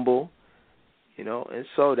humble, and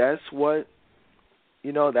so that's what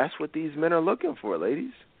these men are looking for,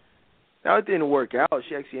 ladies. Now, it didn't work out.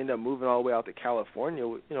 She actually ended up moving all the way out to California,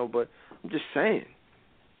 but I'm just saying,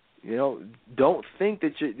 don't think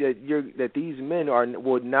that these men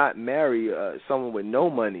would not marry someone with no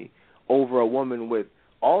money over a woman with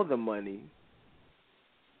all the money.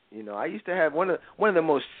 I used to have one of the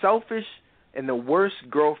most selfish and the worst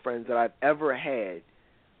girlfriends that I've ever had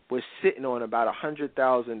was sitting on about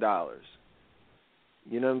 $100,000.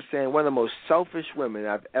 You know what I'm saying? One of the most selfish women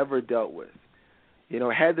I've ever dealt with.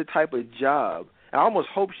 Had the type of job. I almost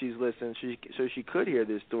hope she's listening so she could hear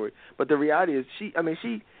this story. But the reality is she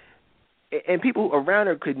and people around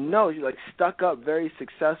her could know she's like stuck up, very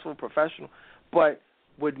successful, professional, but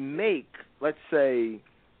would make, let's say,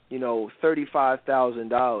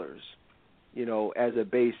 $35,000, as a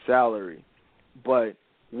base salary, but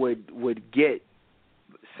would get,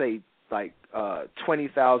 say, like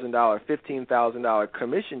 $20,000, $15,000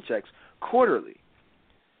 commission checks quarterly.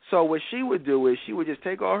 So what she would do is she would just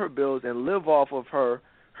take all her bills and live off of her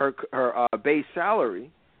base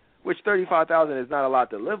salary, which $35,000 is not a lot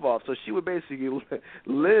to live off. So she would basically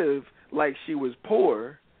live like she was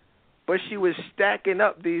poor, but she was stacking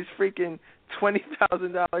up these freaking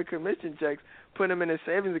 $20,000 commission checks, putting them in a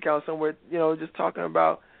savings account somewhere, just talking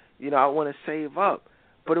about, I want to save up.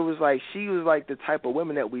 But it was like she was like the type of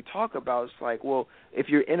women that we talk about. It's like, well, if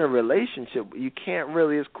you're in a relationship, you can't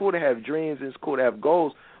really, it's cool to have dreams, it's cool to have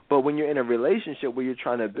goals, but when you're in a relationship where you're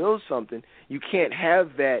trying to build something, you can't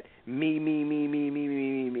have that me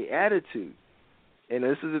attitude. And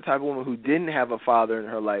this is the type of woman who didn't have a father in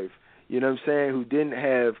her life, you know what I'm saying, who didn't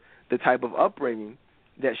have the type of upbringing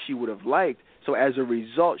that she would have liked. So as a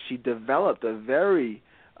result, she developed a very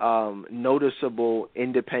noticeable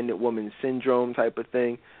independent woman syndrome type of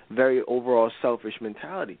thing, very overall selfish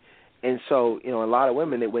mentality. And so, a lot of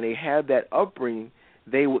women, when they have that upbringing,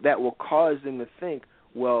 that will cause them to think,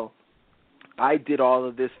 well, I did all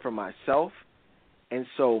of this for myself, and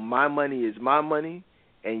so my money is my money,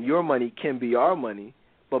 and your money can be our money,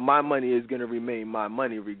 but my money is going to remain my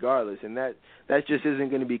money regardless. And that just isn't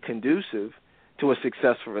going to be conducive to a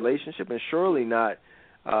successful relationship, and surely not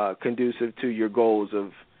conducive to your goals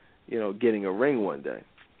of, getting a ring one day.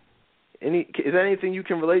 Is there anything you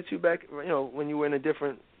can relate to back, when you were in a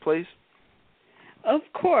different place? Of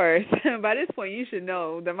course. By this point, you should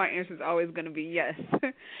know that my answer is always going to be yes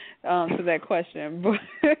to that question. But,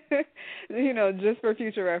 just for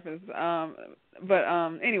future reference.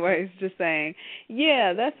 Anyways, just saying,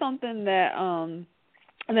 yeah, that's something that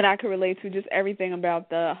that I could relate to, just everything about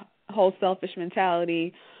the whole selfish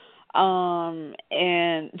mentality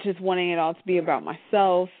and just wanting it all to be about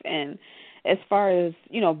myself. And as far as,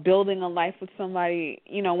 building a life with somebody,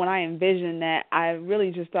 when I envisioned that, I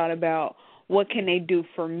really just thought about what can they do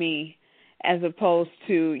for me as opposed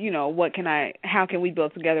to, how can we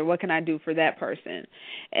build together? What can I do for that person?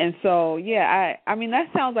 And so, yeah, I mean, that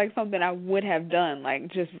sounds like something I would have done,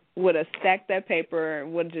 like just would have stacked that paper,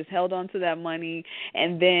 would have just held on to that money,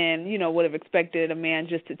 and then, would have expected a man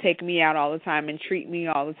just to take me out all the time and treat me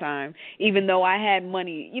all the time, even though I had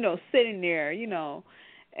money, sitting there,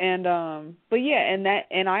 But yeah,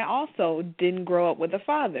 and I also didn't grow up with a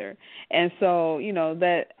father. And so,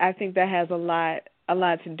 that I think that has a lot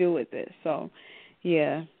to do with it. So,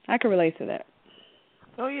 yeah, I can relate to that.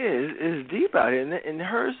 Oh yeah, it's deep out here, and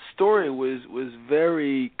her story was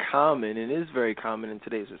very common, and is very common in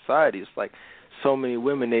today's society. It's like so many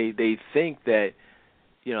women they think that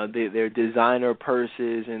their designer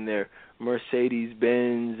purses and their Mercedes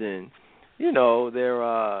Benz and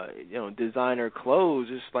their designer clothes,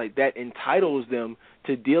 just like that entitles them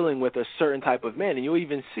to dealing with a certain type of man. And you'll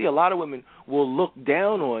even see a lot of women will look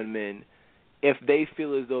down on men if they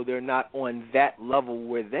feel as though they're not on that level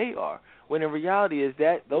where they are. When in reality is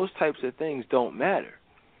that those types of things don't matter.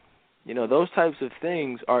 Those types of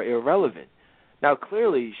things are irrelevant. Now,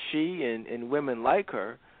 clearly, she and women like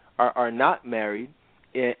her are not married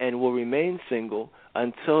and will remain single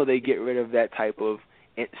until they get rid of that type of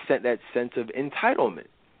that sense of entitlement.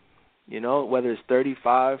 Whether it's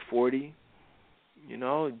 35, 40.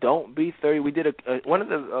 Don't be 30. We did one of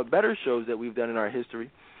the better shows that we've done in our history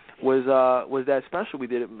was that special we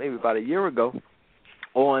did maybe about a year ago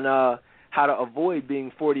on how to avoid being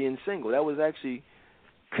 40 and single. That was actually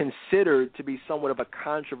considered to be somewhat of a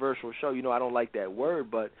controversial show. I don't like that word,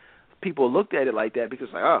 but people looked at it like that because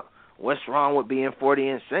oh, what's wrong with being 40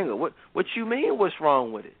 and single? What you mean what's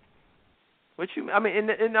wrong with it? What you I mean,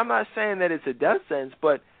 and I'm not saying that it's a death sentence,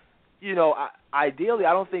 but ideally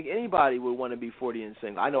I don't think anybody would want to be 40 and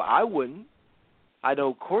single. I know I wouldn't. I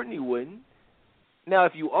know Courtney wouldn't. Now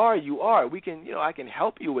if you are, you are. We can, I can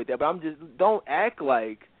help you with that, but don't act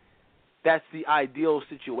like that's the ideal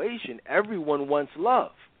situation. Everyone wants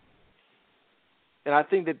love. And I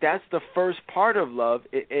think that that's the first part of love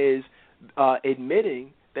is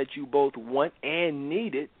admitting that you both want and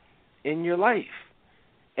need it in your life.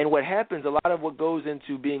 And what happens, a lot of what goes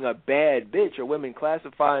into being a bad bitch or women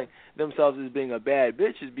classifying themselves as being a bad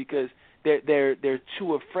bitch is because they're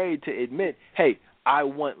too afraid to admit, hey, I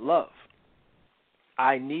want love.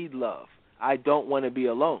 I need love. I don't want to be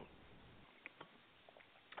alone.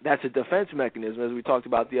 That's a defense mechanism, as we talked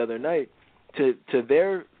about the other night, to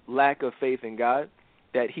their lack of faith in God,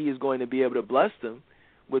 that he is going to be able to bless them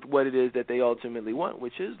with what it is that they ultimately want,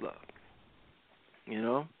 which is love.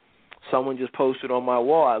 Someone just posted on my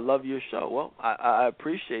wall, I love your show. Well, I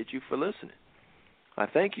appreciate you for listening. I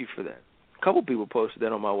thank you for that. A couple people posted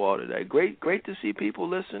that on my wall today. Great to see people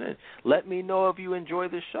listening. Let me know if you enjoy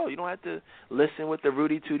the show. You don't have to listen with the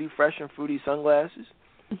Rudy Tooty Fresh and Fruity sunglasses.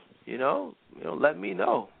 Let me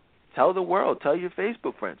know. Tell the world. Tell your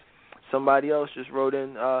Facebook friends. Somebody else just wrote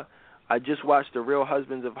in, I just watched The Real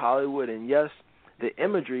Husbands of Hollywood, and yes, the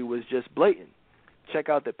imagery was just blatant. Check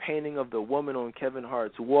out the painting of the woman on Kevin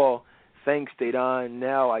Hart's wall. Thanks, Dedan.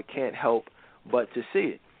 Now I can't help but to see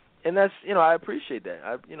it. And that's, I appreciate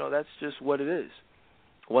that. That's just what it is.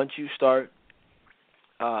 Once you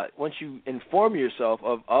inform yourself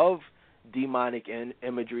of demonic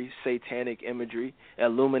imagery, satanic imagery,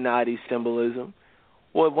 Illuminati symbolism,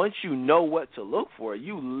 well, once you know what to look for,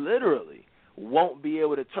 you literally won't be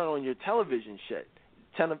able to turn on your television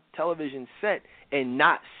set and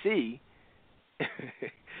not see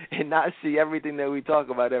everything that we talk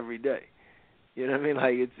about every day. You know what I mean?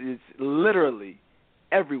 Like it's literally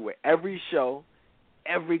everywhere. Every show,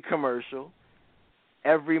 every commercial,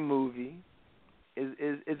 every movie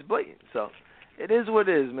is blatant. So it is what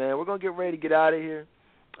it is, man. We're gonna get ready to get out of here.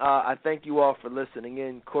 I thank you all for listening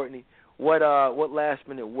in. Courtney, what last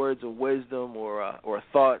minute words of wisdom or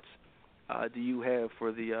thoughts do you have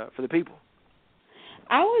for the people?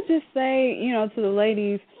 I would just say, to the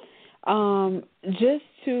ladies, just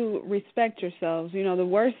to respect yourselves. The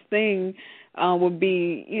worst thing would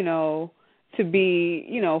be, to be,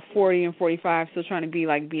 40 and 45 still trying to be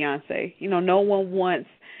like Beyonce. No one wants,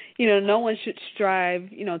 no one should strive,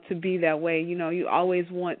 to be that way. You always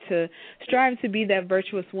want to strive to be that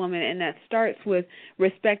virtuous woman, and that starts with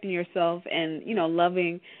respecting yourself and,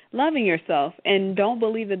 loving yourself. And don't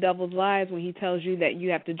believe the devil's lies when he tells you that you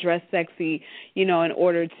have to dress sexy, in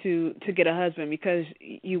order to get a husband, because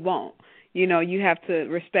you won't. You have to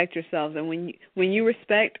respect yourselves, and when you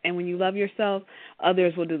respect and when you love yourself,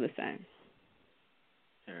 others will do the same.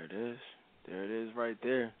 There it is. There it is right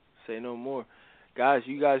there. Say no more. Guys,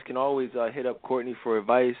 you guys can always hit up Courtney for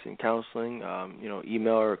advice and counseling.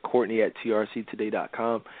 Email her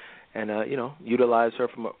Courtney@trctoday.com, and utilize her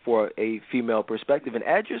for a female perspective. And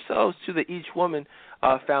add yourselves to the Each Woman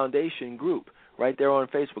Foundation group right there on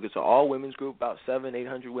Facebook. It's an all women's group, about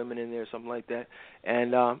 700-800 women in there, something like that.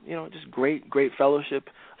 And just great fellowship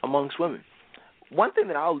amongst women. One thing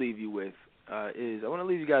that I'll leave you with is I want to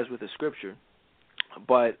leave you guys with a scripture,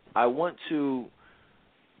 but I want to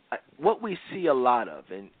what we see a lot of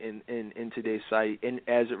in today's society, and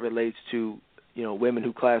as it relates to women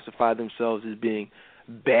who classify themselves as being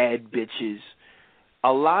bad bitches,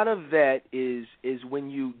 a lot of that is when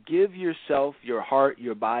you give yourself, your heart,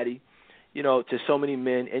 your body, to so many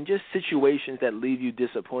men, and just situations that leave you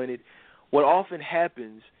disappointed. What often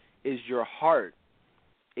happens is your heart,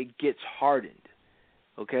 it gets hardened.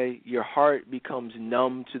 Okay, your heart becomes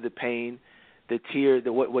numb to the pain, the tear,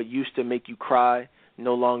 what used to make you cry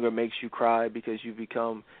no longer makes you cry because you've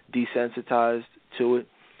become desensitized to it.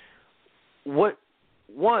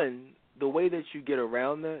 The way that you get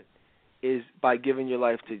around that is by giving your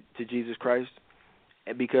life to Jesus Christ,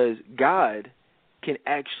 because God can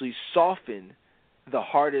actually soften the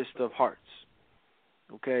hardest of hearts.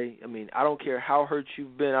 Okay? I mean, I don't care how hurt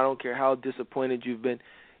you've been. I don't care how disappointed you've been.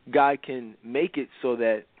 God can make it so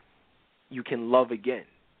that you can love again.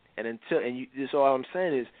 So what I'm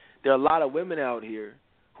saying is there are a lot of women out here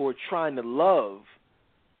who are trying to love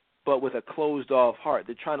but with a closed-off heart.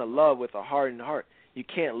 They're trying to love with a hardened heart. You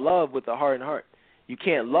can't love with a hardened heart. You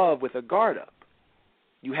can't love with a guard up.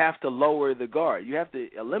 You have to lower the guard. You have to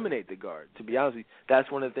eliminate the guard. To be honest with you,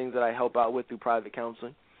 that's one of the things that I help out with through private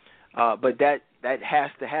counseling. But that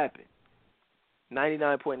has to happen.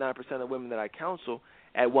 99.9% of women that I counsel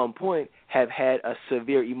at one point have had a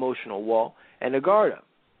severe emotional wall and a guard up.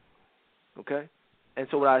 Okay? And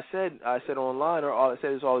so what I said online, or I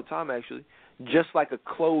say this all the time actually, just like a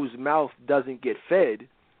closed mouth doesn't get fed,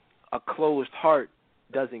 a closed heart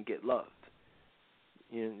doesn't get loved.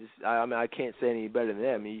 I can't say any better than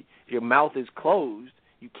that. I mean, if your mouth is closed,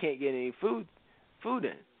 you can't get any food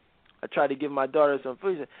in. I tried to give my daughter some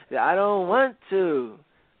food. She said, I don't want to.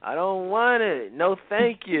 I don't want it. No,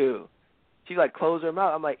 thank you. She closed her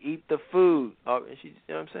mouth. I'm like, eat the food. And she, you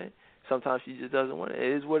know what I'm saying? Sometimes she just doesn't want it.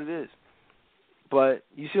 It is what it is. But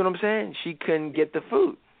you see what I'm saying? She couldn't get the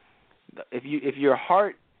food. If your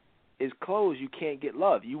heart is closed, you can't get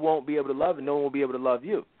love. You won't be able to love, and no one will be able to love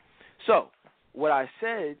you. So what I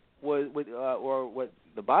said was, or what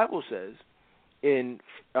the Bible says in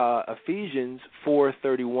Ephesians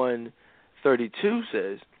 4:31-32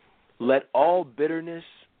 says, let all bitterness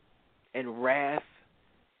and wrath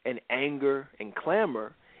and anger and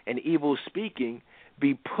clamor and evil speaking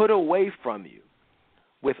be put away from you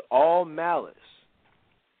with all malice,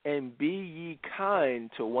 and be ye kind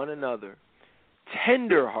to one another,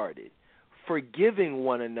 tender-hearted, forgiving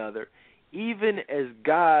one another, even as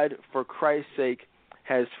God, for Christ's sake,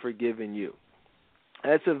 has forgiven you.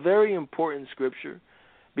 That's a very important scripture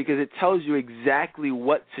because it tells you exactly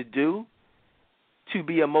what to do to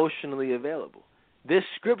be emotionally available. This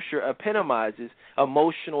scripture epitomizes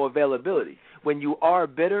emotional availability. When you are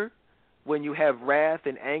bitter, when you have wrath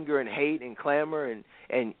and anger and hate and clamor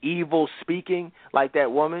and evil speaking, like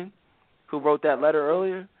that woman who wrote that letter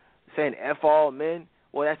earlier, saying F all men,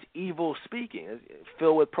 well, that's evil speaking. It's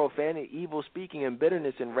filled with profanity, evil speaking and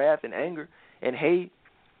bitterness and wrath and anger and hate.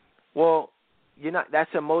 Well,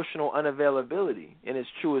 that's emotional unavailability in its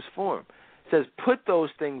truest form. It says put those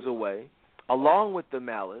things away along with the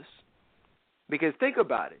malice, because think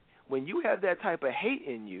about it. When you have that type of hate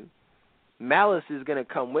in you, malice is going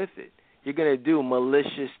to come with it. You're going to do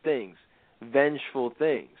malicious things, vengeful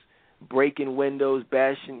things, breaking windows,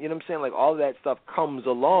 bashing, you know what I'm saying? All of that stuff comes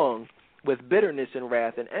along with bitterness and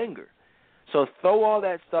wrath and anger. So throw all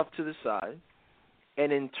that stuff to the side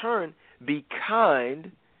and in turn be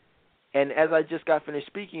kind. And as I just got finished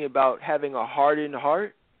speaking about having a hardened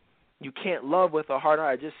heart, you can't love with a hard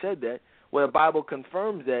heart. I just said that. Well, the Bible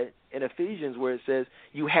confirms that in Ephesians where it says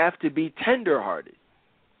you have to be tender-hearted.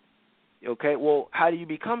 Okay, well, how do you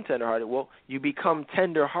become tender-hearted? Well, you become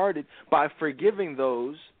tender-hearted by forgiving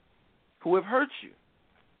those who have hurt you.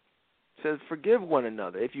 It says forgive one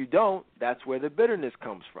another. If you don't, that's where the bitterness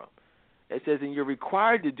comes from. It says, and you're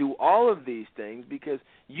required to do all of these things because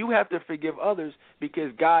you have to forgive others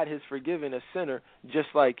because God has forgiven a sinner just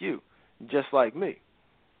like you, just like me.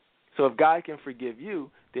 So if God can forgive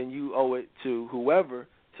you, then you owe it to whoever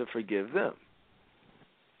to forgive them.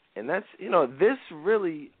 And that's, this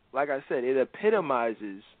really, like I said, it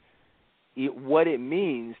epitomizes what it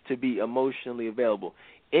means to be emotionally available.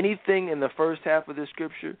 Anything in the first half of the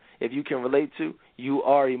scripture, if you can relate to, you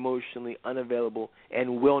are emotionally unavailable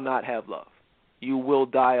and will not have love. You will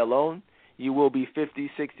die alone. You will be 50,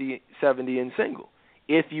 60, 70 and single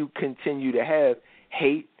if you continue to have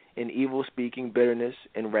hate and evil speaking, bitterness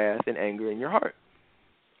and wrath and anger in your heart.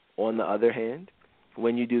 On the other hand,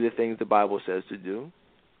 when you do the things the Bible says to do,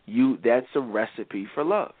 that's a recipe for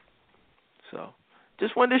love. So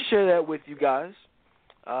just wanted to share that with you guys.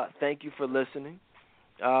 Thank you for listening.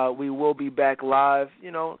 We will be back live,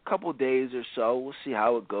 a couple days or so. We'll see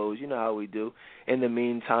how it goes. You know how we do. In the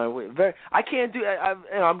meantime, I can't do.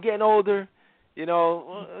 I'm getting older.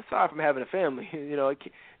 Aside from having a family,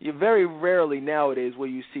 you very rarely nowadays where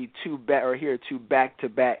you see hear two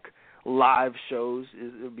back-to-back live shows.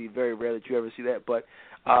 It'll be very rare that you ever see that. But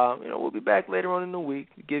we'll be back later on in the week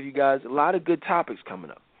to give you guys a lot of good topics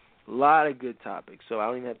coming up. A lot of good topics. So I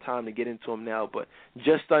don't even have time to get into them now, but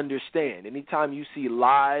just understand, anytime you see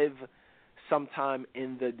live sometime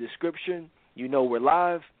in the description, we're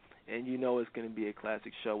live, and it's going to be a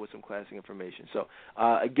classic show with some classic information. So,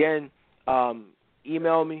 again,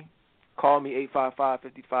 email me, call me,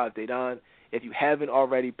 855-55-DADON. If you haven't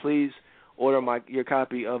already, please order your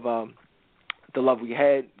copy of The Love We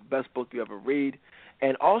Had, best book you ever read.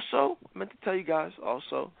 And also, I meant to tell you guys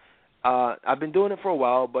also, I've been doing it for a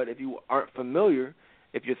while, but if you aren't familiar,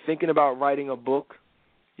 if you're thinking about writing a book,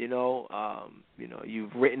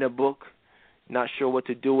 you've written a book, not sure what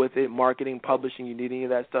to do with it, marketing, publishing, you need any of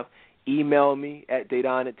that stuff, email me at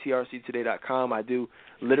dadon@trctoday.com. I do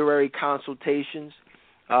literary consultations,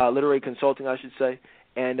 literary consulting, I should say,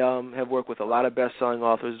 and have worked with a lot of best-selling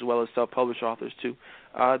authors as well as self-published authors to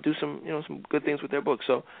do some good things with their books.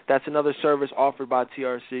 So that's another service offered by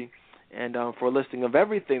TRC. And for a listing of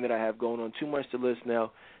everything that I have going on, too much to list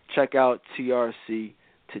now, check out trctoday.com.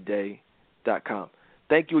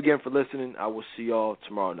 Thank you again for listening. I will see y'all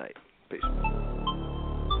tomorrow night. Peace.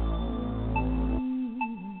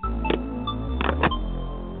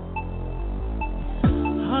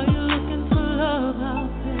 Are you looking for love out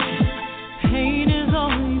there? Pain is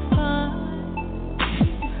all you find.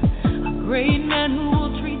 A great man who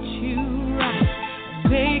will treat you right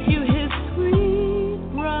and make you his sweet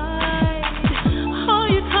bride. Are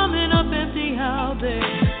you coming up empty out there?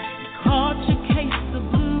 You caught your case of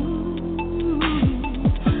blues.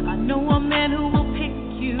 I know a man who will pick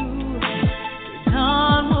you.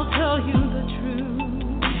 Don will tell you the truth.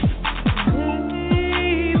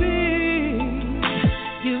 Baby,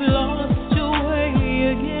 you've lost your way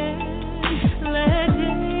again. Let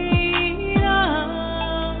Dayton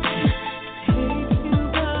take you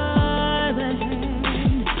by the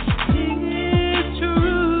hand. It's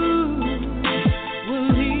true, will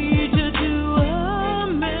lead you to a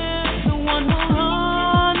man, the one who'll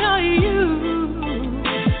honor you.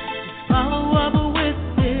 Follow up with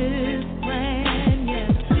this plan,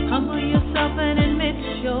 yes. Humble yourself and admit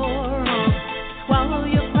you're wrong. Swallow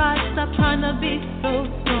your pride, stop trying to be so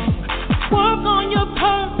strong. Work on your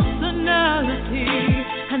personality,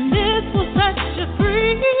 and this will set you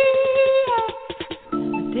free.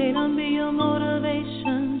 Let Dayton be your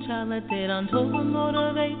motivation, child. Let Dayton totally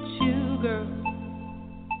motivate you, girl.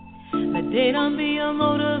 Let Dayton be your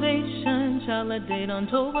motivation, child. Let Dayton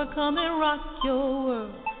totally come and rock your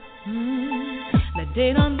world. Let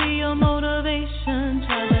Dayton be your motivation,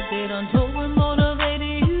 child. Let Dayton totally motivate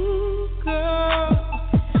you, girl.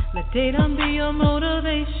 Let Dayton be your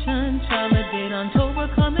motivation, child. Let Dayton totally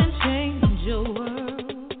come and change your world.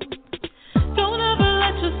 Don't ever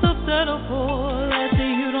let yourself settle for less.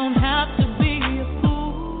 You don't have to be a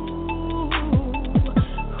fool.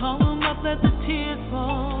 Call him up, let the tears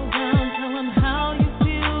fall down. Tell him how you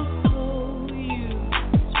feel so used.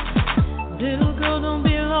 Little girl, don't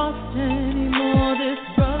be lost anymore. This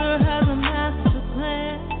brother has a master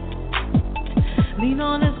plan. Lean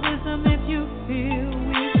on his wisdom if you feel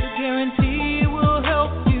weak. Guarantee will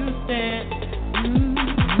help you stand.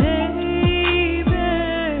 Baby,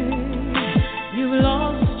 you've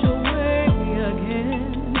lost your way again.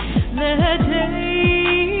 Let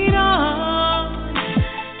Dayton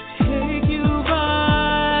take you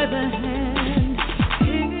by the hand.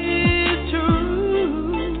 His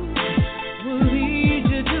truth will lead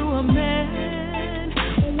you to a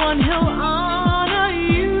man, one he'll honor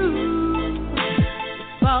you.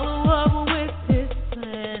 Follow up with his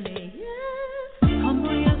plan, yes.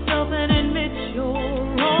 Humble yourself and admit you're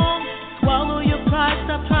wrong. Swallow your pride,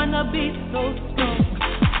 stop trying to be so strong.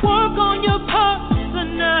 Work on your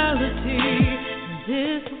personality, and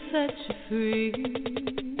this will set you free.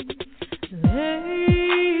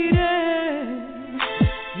 Lady,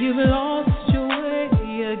 you've lost your way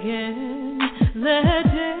again. Let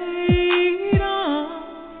Dayton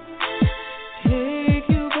take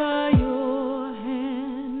you by your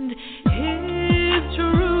hand. His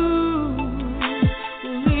truth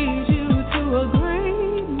will lead you to a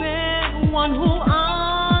great man, one who'll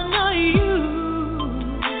honor you.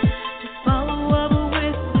 Just follow up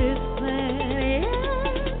with this plan.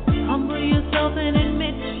 Humble yourself and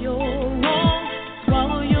admit you're wrong.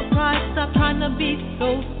 Swallow your pride, stop trying to be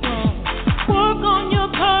so strong. Work on your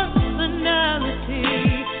personality,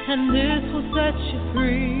 and this will set you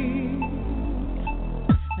free.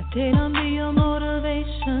 Let Dedan be your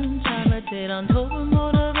motivation, child. Let Dedan Tova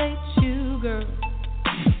motivate you, girl.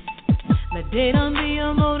 Let Dedan be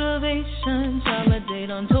your motivation, child. Let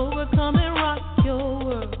Dedan Tova come and rock your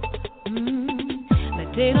world.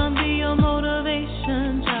 Let Dedan be your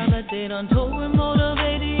motivation, child. Let Dedan Tova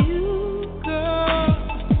motivate you, girl.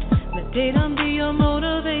 Let Dedan be your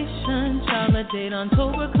motivation, child. Let Dedan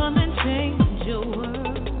Tova come and change your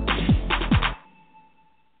world.